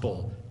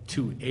gospel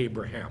to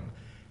Abraham.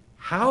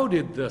 How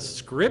did the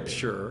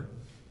scripture?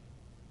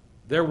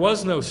 There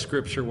was no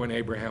scripture when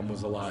Abraham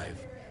was alive.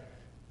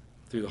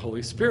 Through the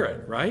Holy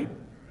Spirit, right?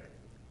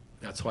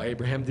 That's why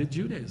Abraham did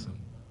Judaism.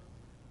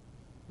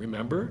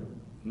 Remember?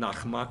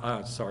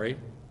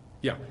 Nachmanides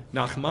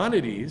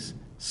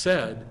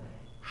said,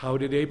 how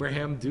did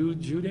Abraham do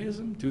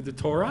Judaism? Do the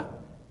Torah?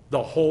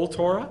 The whole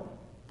Torah?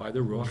 By the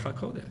Ruach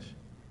HaKodesh.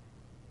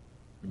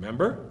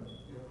 Remember?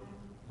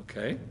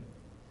 Okay.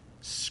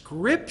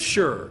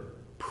 Scripture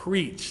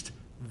preached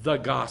the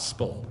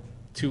gospel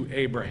to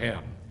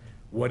Abraham.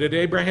 What did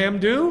Abraham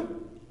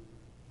do?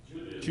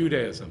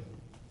 Judaism.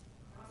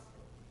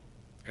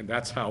 And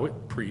that's how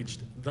it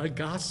preached the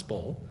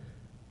gospel,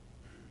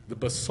 the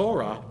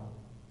Besorah,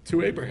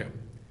 to Abraham.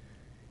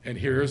 And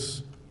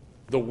here's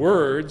the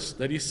words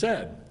that he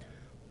said.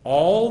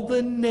 All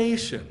the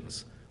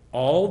nations,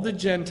 all the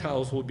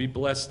Gentiles will be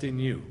blessed in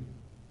you.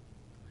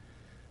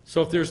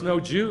 So if there's no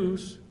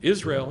Jews,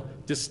 Israel,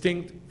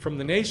 distinct from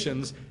the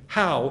nations,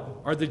 how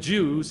are the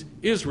Jews,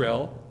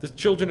 Israel, the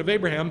children of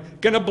Abraham,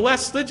 going to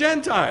bless the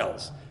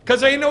Gentiles?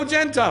 Because they ain't no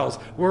Gentiles.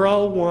 We're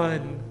all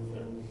one.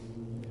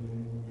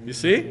 You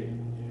see?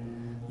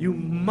 You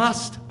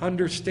must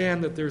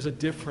understand that there's a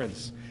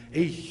difference,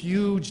 a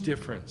huge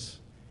difference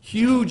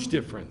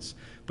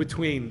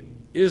between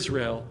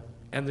Israel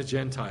and the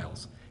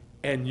Gentiles.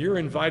 And you're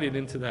invited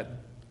into that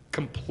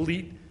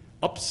complete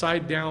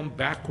upside down,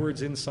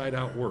 backwards, inside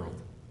out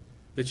world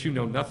that you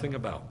know nothing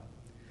about.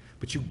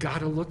 But you got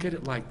to look at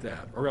it like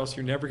that, or else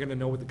you're never going to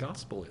know what the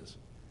gospel is.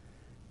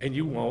 And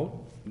you won't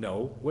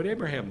know what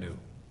Abraham knew.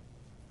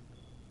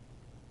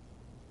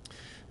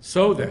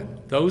 So then,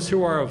 those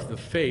who are of the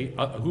faith,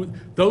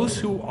 those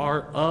who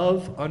are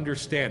of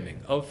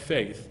understanding, of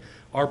faith,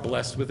 are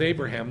blessed with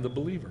Abraham, the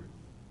believer.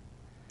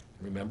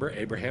 Remember,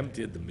 Abraham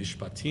did the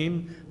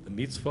mishpatim, the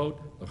mitzvot,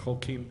 the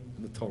chokim,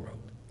 and the Torah.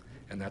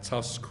 And that's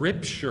how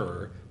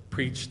Scripture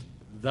preached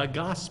the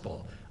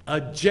gospel. A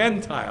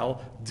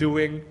Gentile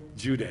doing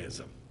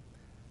Judaism.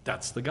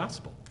 That's the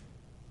gospel.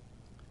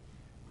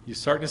 You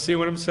starting to see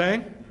what I'm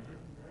saying?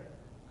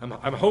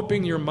 I'm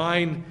hoping your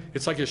mind,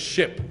 it's like a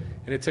ship,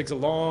 and it takes a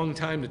long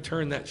time to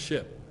turn that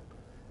ship.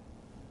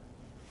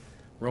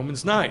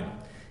 Romans 9.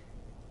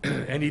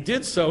 And he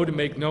did so to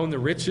make known the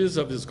riches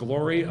of his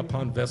glory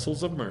upon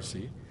vessels of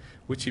mercy,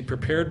 which he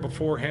prepared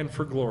beforehand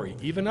for glory,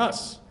 even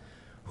us,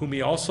 whom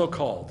he also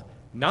called,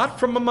 not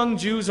from among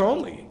Jews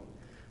only.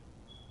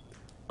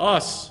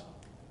 Us,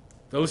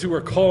 those who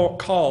were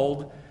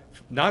called,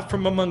 not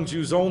from among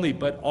Jews only,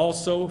 but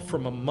also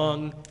from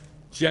among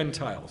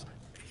Gentiles.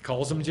 He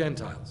calls them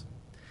Gentiles.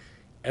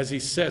 As he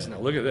says, now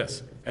look at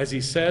this, as he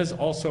says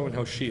also in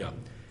Hosea,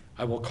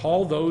 I will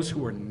call those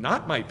who are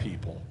not my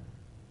people,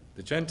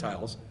 the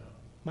Gentiles,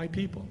 my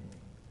people.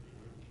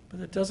 But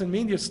that doesn't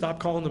mean you stop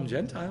calling them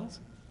Gentiles.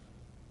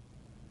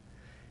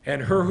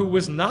 and her who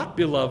was not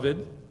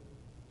beloved,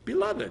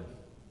 beloved.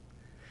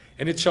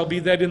 And it shall be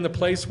that in the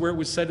place where it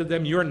was said to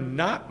them, you're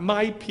not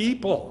my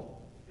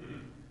people,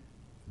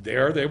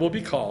 there they will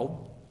be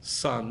called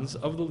sons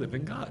of the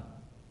living God.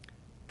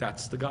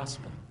 That's the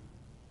gospel.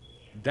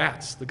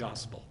 That's the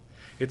gospel.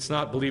 It's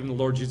not believe in the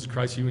Lord Jesus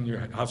Christ, you and your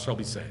house shall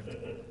be saved.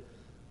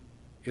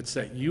 It's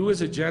that you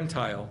as a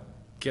Gentile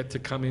get to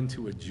come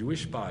into a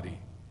Jewish body,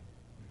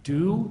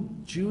 do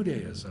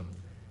Judaism,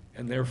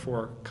 and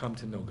therefore come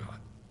to know God.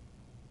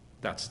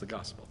 That's the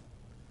gospel.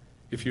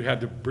 If you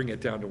had to bring it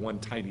down to one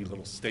tiny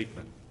little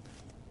statement.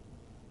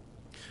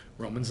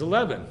 Romans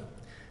 11.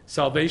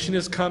 Salvation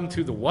has come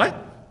to the what?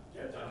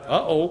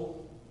 Uh-oh.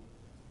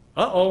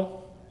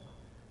 Uh-oh.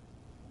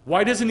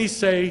 Why doesn't he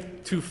say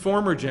to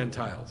former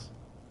Gentiles?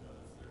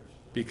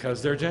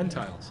 Because they're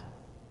Gentiles.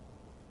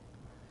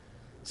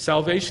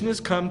 Salvation has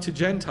come to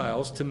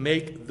Gentiles to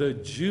make the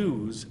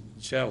Jews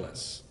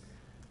jealous.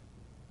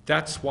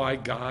 That's why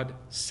God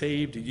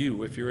saved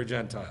you if you're a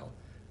Gentile.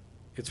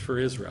 It's for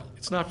Israel.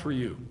 It's not for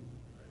you.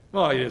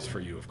 Well, it is for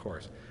you, of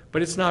course.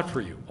 But it's not for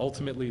you.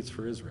 Ultimately, it's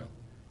for Israel.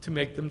 To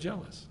make them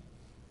jealous.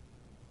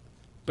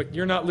 But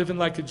you're not living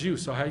like a Jew,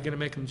 so how are you going to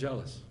make them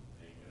jealous?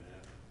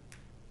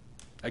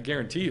 I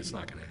guarantee you it's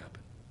not going to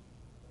happen.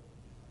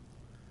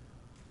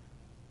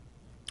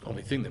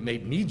 Only thing that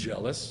made me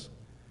jealous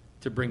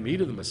to bring me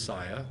to the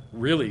Messiah,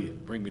 really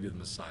bring me to the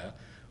Messiah,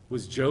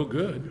 was Joe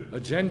Good, a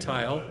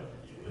Gentile,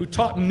 who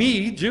taught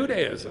me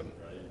Judaism.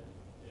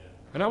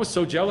 And I was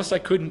so jealous I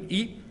couldn't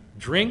eat,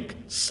 drink,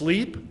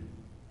 sleep,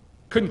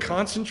 couldn't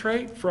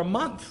concentrate for a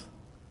month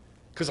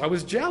because I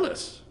was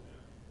jealous.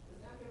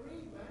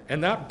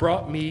 And that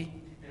brought me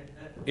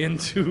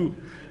into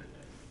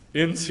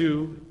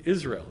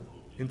Israel,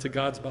 into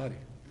God's body.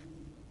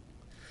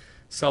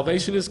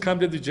 Salvation has come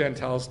to the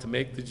Gentiles to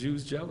make the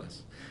Jews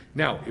jealous.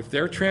 Now, if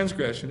their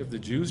transgression, if the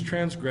Jews'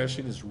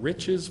 transgression is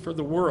riches for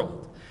the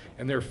world,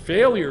 and their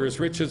failure is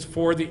riches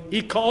for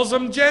he calls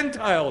them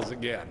Gentiles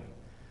again.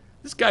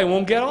 This guy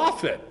won't get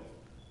off it.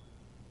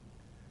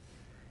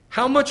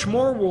 How much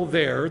more will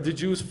the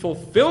Jews'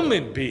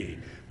 fulfillment be?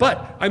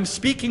 But I'm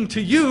speaking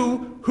to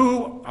you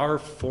who are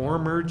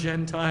former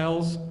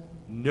Gentiles.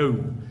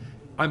 No.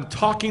 I'm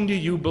talking to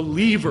you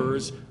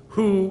believers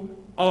who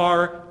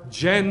are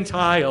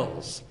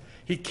Gentiles.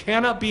 He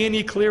cannot be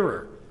any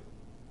clearer.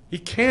 He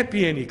can't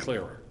be any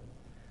clearer.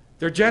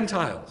 They're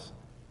Gentiles.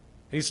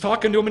 And he's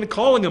talking to them and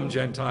calling them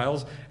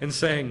Gentiles and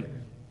saying,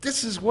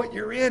 this is what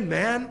you're in,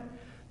 man.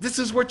 This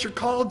is what you're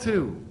called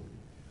to.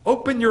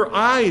 Open your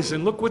eyes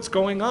and look what's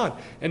going on.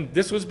 And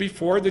this was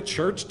before the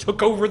church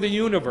took over the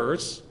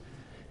universe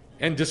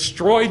and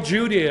destroyed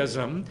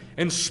Judaism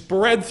and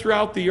spread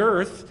throughout the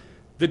earth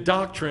the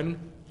doctrine,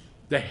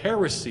 the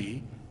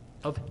heresy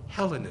of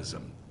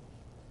Hellenism.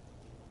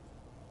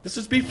 This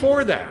is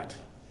before that.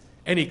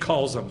 And he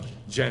calls them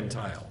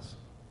Gentiles.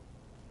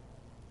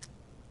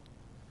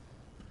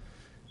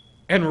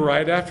 And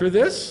right after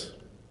this,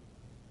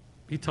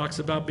 he talks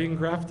about being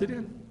grafted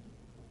in.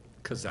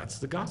 Because that's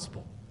the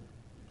gospel.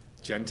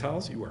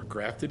 Gentiles, you are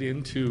grafted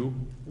into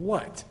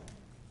what?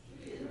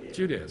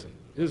 Judaism.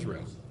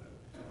 Israel.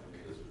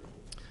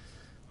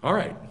 All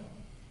right.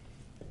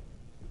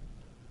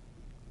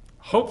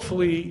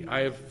 Hopefully I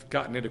have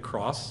gotten it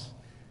across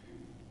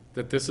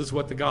that this is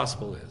what the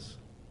gospel is.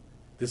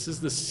 This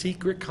is the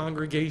secret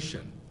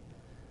congregation.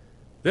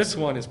 This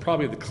one is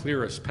probably the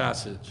clearest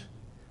passage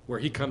where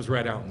he comes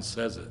right out and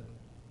says it.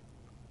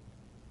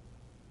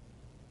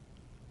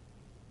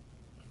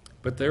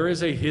 But there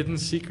is a hidden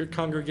secret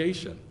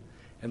congregation,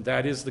 and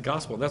that is the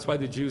gospel. That's why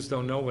the Jews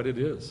don't know what it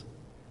is,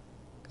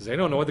 because they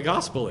don't know what the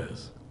gospel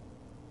is.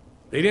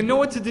 They didn't know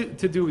what to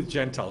do with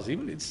Gentiles.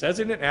 Even it says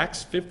it in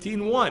Acts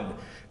 15:1.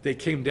 They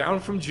came down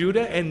from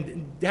Judah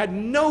and had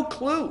no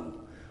clue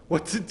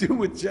what to do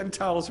with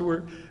Gentiles who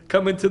were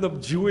coming to the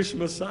Jewish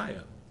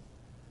Messiah.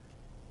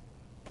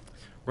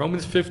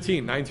 Romans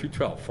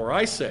 15:9-12. For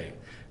I say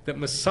that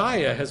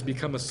Messiah has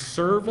become a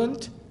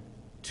servant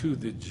to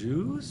the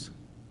Jews.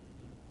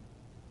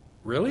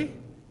 Really? Did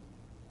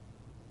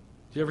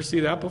you ever see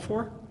that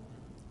before?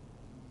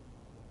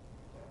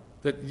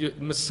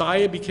 That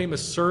Messiah became a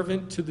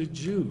servant to the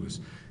Jews.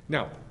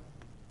 Now,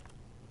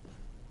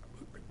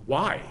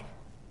 why?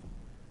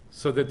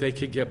 So that they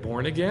could get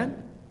born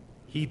again?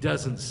 He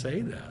doesn't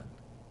say that.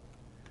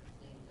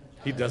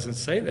 He doesn't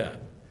say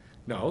that.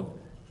 No,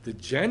 the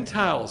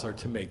Gentiles are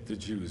to make the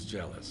Jews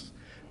jealous.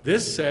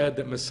 This said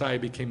that Messiah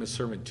became a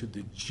servant to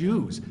the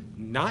Jews,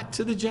 not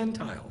to the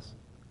Gentiles.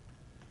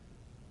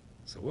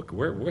 So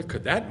what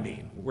could that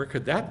mean? Where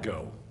could that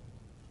go?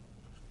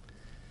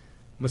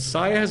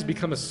 Messiah has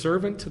become a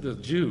servant to the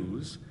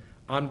Jews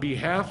on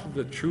behalf of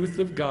the truth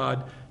of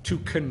God to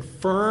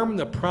confirm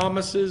the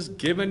promises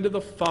given to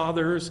the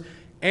fathers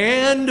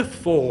and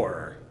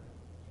for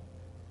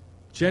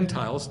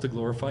Gentiles to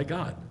glorify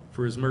God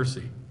for his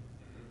mercy.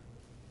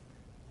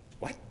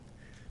 What?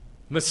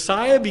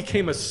 Messiah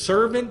became a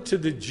servant to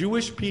the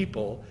Jewish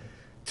people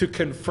to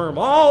confirm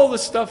all the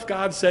stuff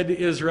God said to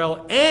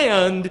Israel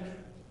and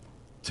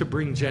to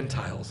bring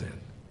Gentiles in.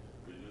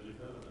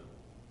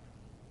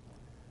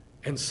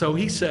 And so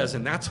he says,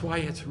 and that's why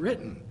it's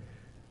written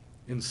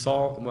in 2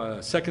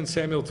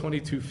 Samuel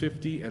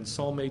 22:50 and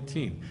Psalm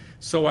 18.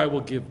 So I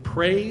will give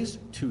praise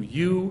to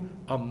you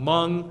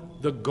among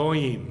the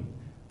Goyim,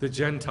 the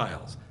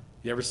Gentiles.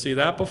 You ever see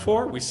that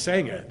before? We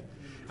sang it.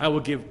 I will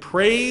give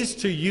praise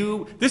to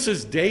you. This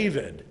is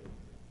David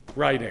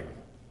writing.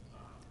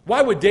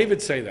 Why would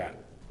David say that?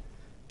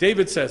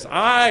 David says,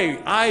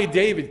 I,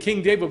 David,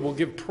 King David, will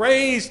give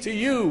praise to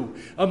you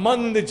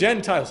among the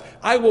Gentiles.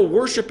 I will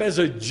worship as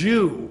a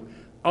Jew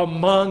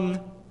among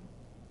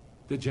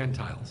the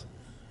Gentiles.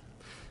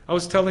 I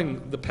was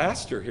telling the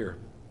pastor here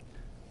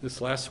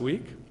this last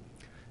week,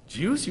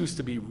 Jews used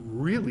to be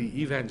really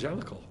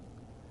evangelical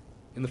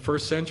in the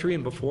first century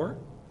and before.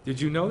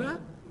 Did you know that?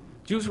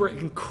 Jews were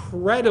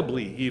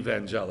incredibly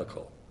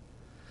evangelical.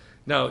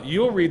 Now,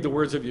 you'll read the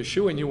words of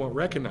Yeshua and you won't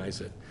recognize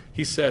it.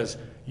 He says,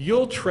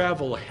 you'll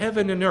travel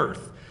heaven and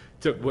earth,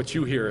 to what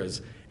you hear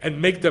is, and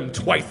make them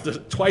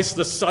twice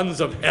the sons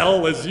of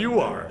hell as you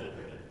are.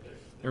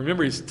 And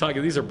remember, he's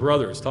talking, these are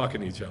brothers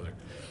talking to each other.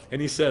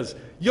 And he says,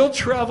 you'll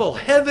travel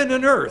heaven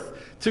and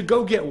earth to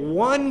go get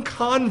one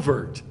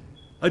convert,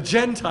 a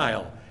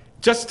Gentile,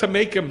 just to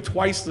make him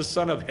twice the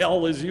son of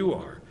hell as you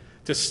are,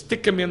 to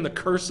stick him in the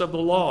curse of the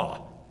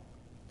law.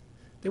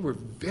 They were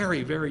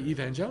very, very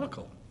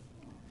evangelical.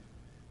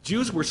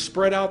 Jews were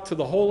spread out to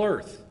the whole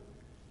earth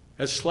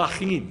as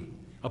shlachim,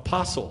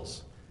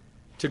 apostles,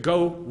 to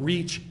go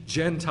reach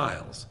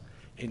Gentiles.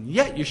 And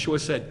yet Yeshua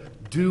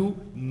said, do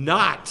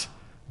not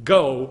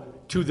go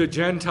to the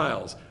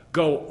Gentiles.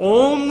 Go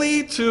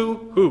only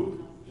to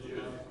who?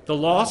 The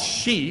lost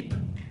sheep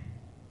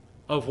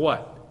of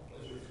what?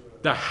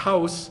 The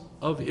house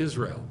of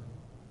Israel.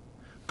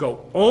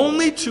 Go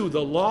only to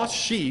the lost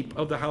sheep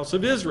of the house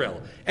of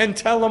Israel and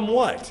tell them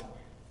what?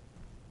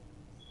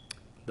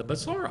 The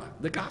Besorah,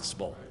 the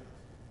gospel.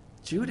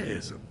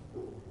 Judaism.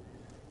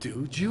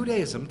 Do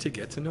Judaism to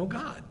get to know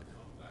God.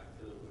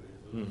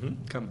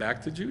 Come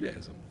back to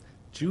Judaism.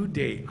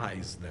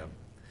 Judaize them.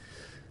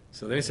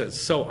 So then he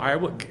says,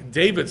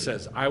 David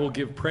says, I will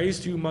give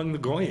praise to you among the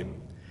Goyim,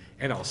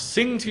 and I'll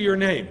sing to your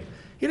name.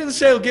 He doesn't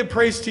say I'll give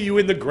praise to you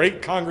in the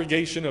great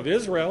congregation of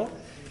Israel.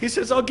 He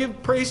says, I'll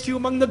give praise to you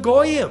among the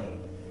Goyim.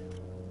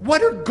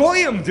 What are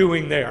Goyim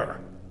doing there?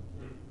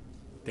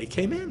 They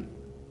came in.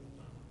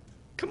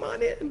 Come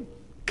on in.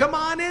 Come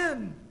on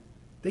in.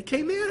 They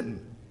came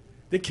in.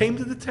 They came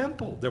to the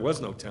temple. There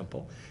was no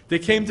temple. They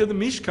came to the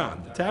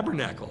Mishkan, the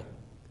tabernacle.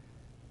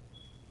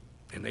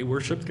 And they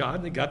worshiped God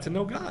and they got to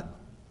know God.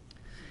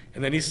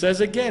 And then he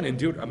says again,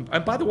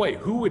 and by the way,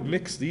 who would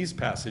mix these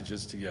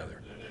passages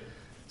together?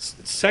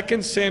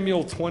 2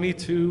 Samuel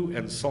 22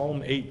 and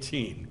Psalm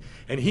 18.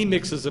 And he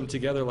mixes them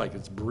together like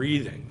it's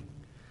breathing.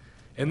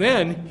 And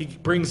then he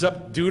brings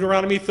up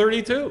Deuteronomy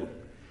 32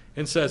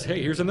 and says,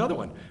 hey, here's another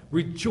one.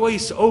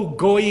 Rejoice, O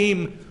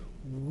Goyim,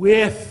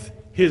 with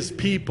his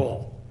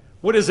people.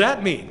 What does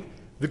that mean?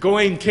 The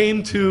Goyim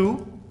came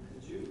to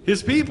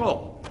his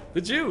people,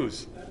 the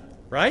Jews,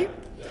 right?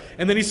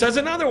 And then he says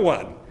another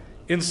one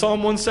in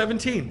Psalm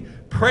 117.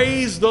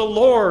 Praise the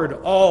Lord,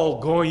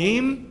 all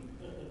Goyim.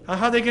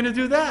 How are they going to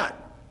do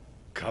that?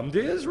 Come to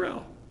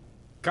Israel.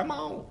 Come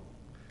on.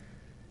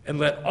 And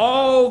let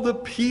all the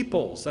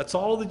peoples, that's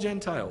all the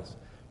Gentiles,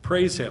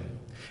 praise him.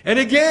 And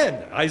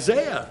again,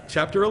 Isaiah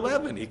chapter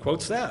 11, he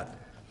quotes that.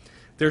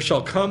 There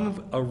shall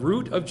come a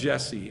root of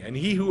Jesse, and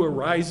he who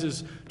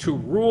arises to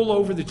rule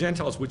over the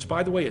Gentiles, which,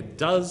 by the way, it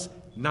does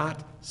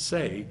not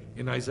say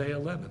in Isaiah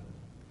 11.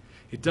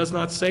 It does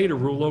not say to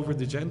rule over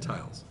the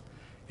Gentiles.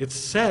 It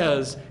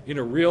says in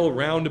a real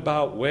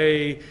roundabout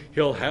way,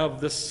 he'll have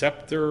the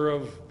scepter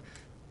of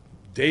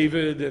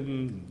David,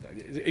 and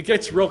it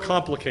gets real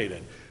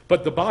complicated.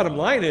 But the bottom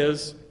line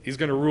is, he's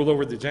going to rule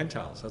over the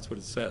Gentiles. That's what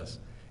it says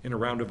in a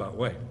roundabout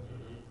way.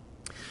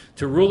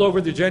 To rule over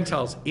the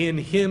Gentiles, in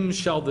him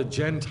shall the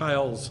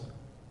Gentiles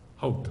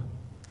hope.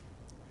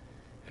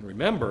 And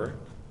remember,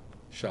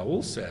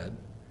 Shaul said,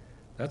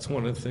 that's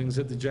one of the things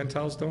that the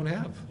Gentiles don't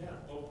have.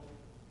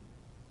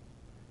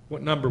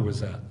 What number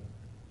was that?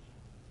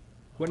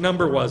 What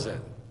number was it?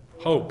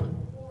 Hope.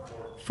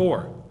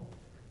 4.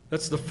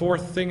 That's the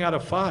 4th thing out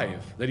of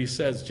 5 that he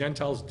says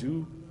Gentiles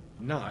do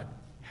not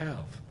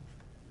have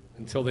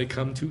until they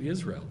come to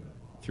Israel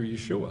through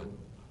Yeshua.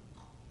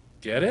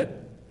 Get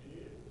it?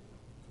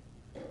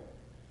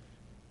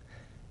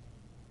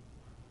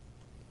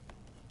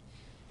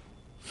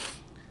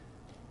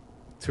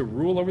 To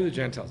rule over the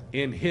Gentiles.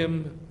 In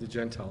him, the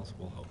Gentiles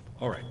will hope.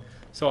 All right.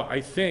 So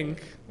I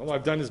think, well,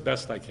 I've done as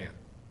best I can.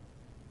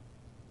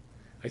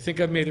 I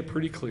think I've made it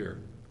pretty clear.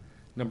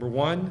 Number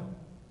 1,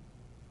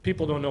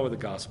 people don't know what the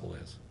gospel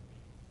is.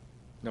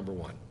 Number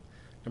 1.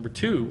 Number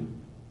 2,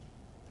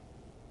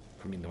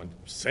 I mean, don't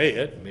say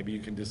it, maybe you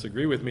can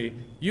disagree with me,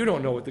 you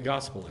don't know what the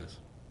gospel is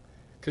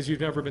because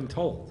you've never been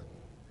told.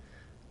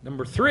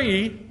 Number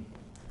 3,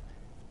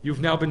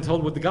 you've now been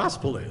told what the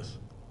gospel is.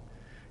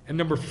 And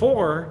number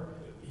 4,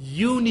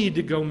 you need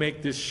to go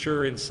make this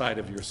sure inside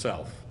of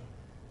yourself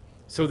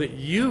so that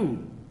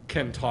you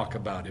can talk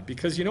about it.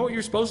 Because you know what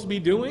you're supposed to be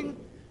doing?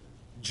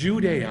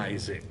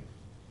 Judaizing.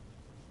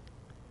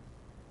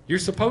 You're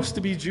supposed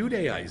to be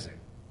Judaizing.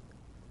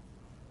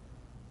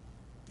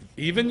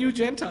 Even you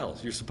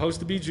Gentiles, you're supposed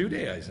to be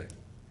Judaizing.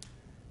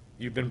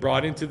 You've been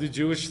brought into the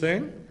Jewish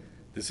thing.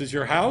 This is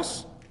your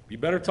house. You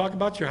better talk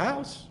about your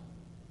house.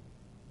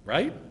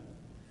 Right?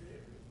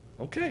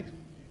 Okay.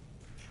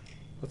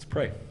 Let's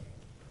pray.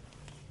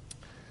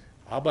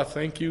 Abba,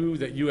 thank you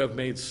that you have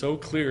made so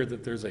clear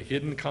that there's a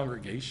hidden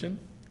congregation,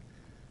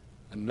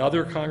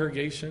 another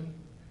congregation.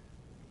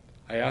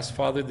 I ask,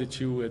 Father, that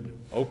you would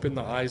open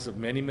the eyes of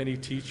many, many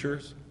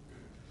teachers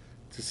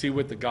to see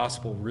what the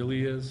gospel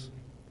really is,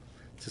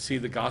 to see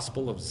the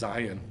gospel of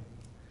Zion,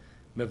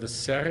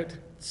 Mevaseret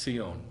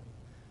Tzion,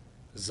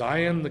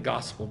 Zion, the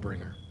gospel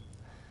bringer.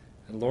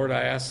 And Lord,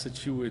 I ask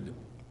that you would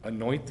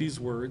anoint these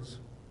words,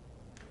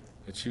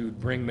 that you would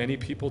bring many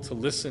people to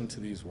listen to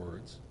these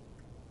words.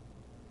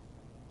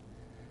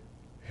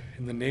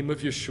 In the name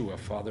of Yeshua,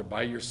 Father,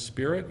 by your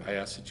Spirit, I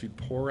ask that you'd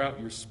pour out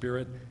your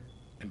Spirit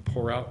and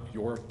pour out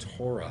your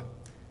Torah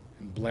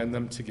and blend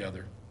them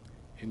together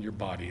in your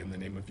body in the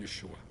name of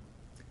Yeshua.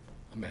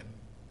 Amen.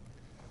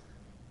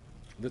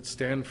 Let's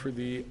stand for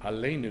the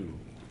Aleinu.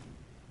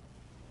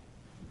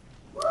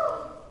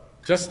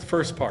 Just the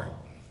first part.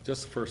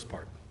 Just the first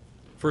part.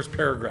 First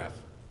paragraph.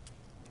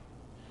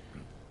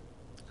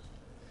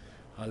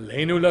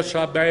 Aleinu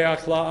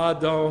l'shabeach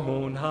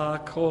la'adon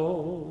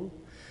hakol,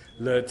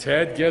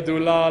 leted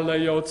gedula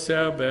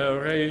le'yotzer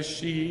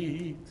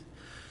bereshit,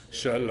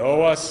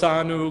 shelo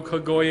asanu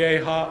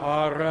kagoye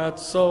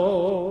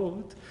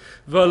ha'aratzot,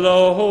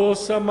 velo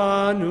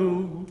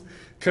samanu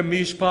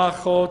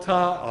kamishpachot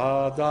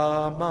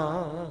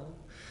ha'adama,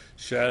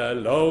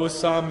 shelo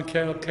sam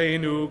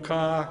kelkenu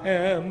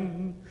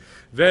kahem,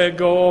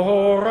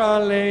 vegor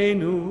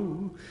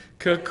aleinu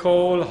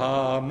kakol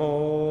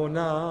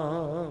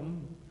hamonam.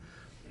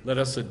 Let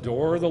us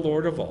adore the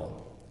Lord of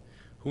all,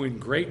 who in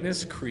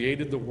greatness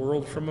created the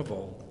world from of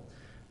old,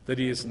 that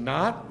he has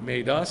not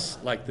made us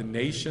like the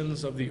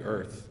nations of the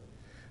earth,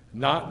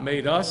 not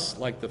made us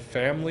like the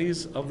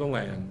families of the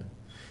land.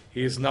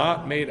 He has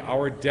not made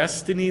our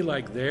destiny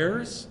like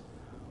theirs,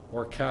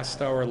 or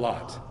cast our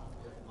lot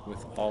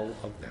with all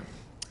of them.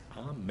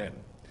 Amen.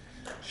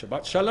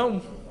 Shabbat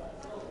Shalom.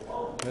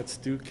 Let's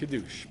do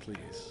Kiddush,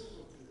 please.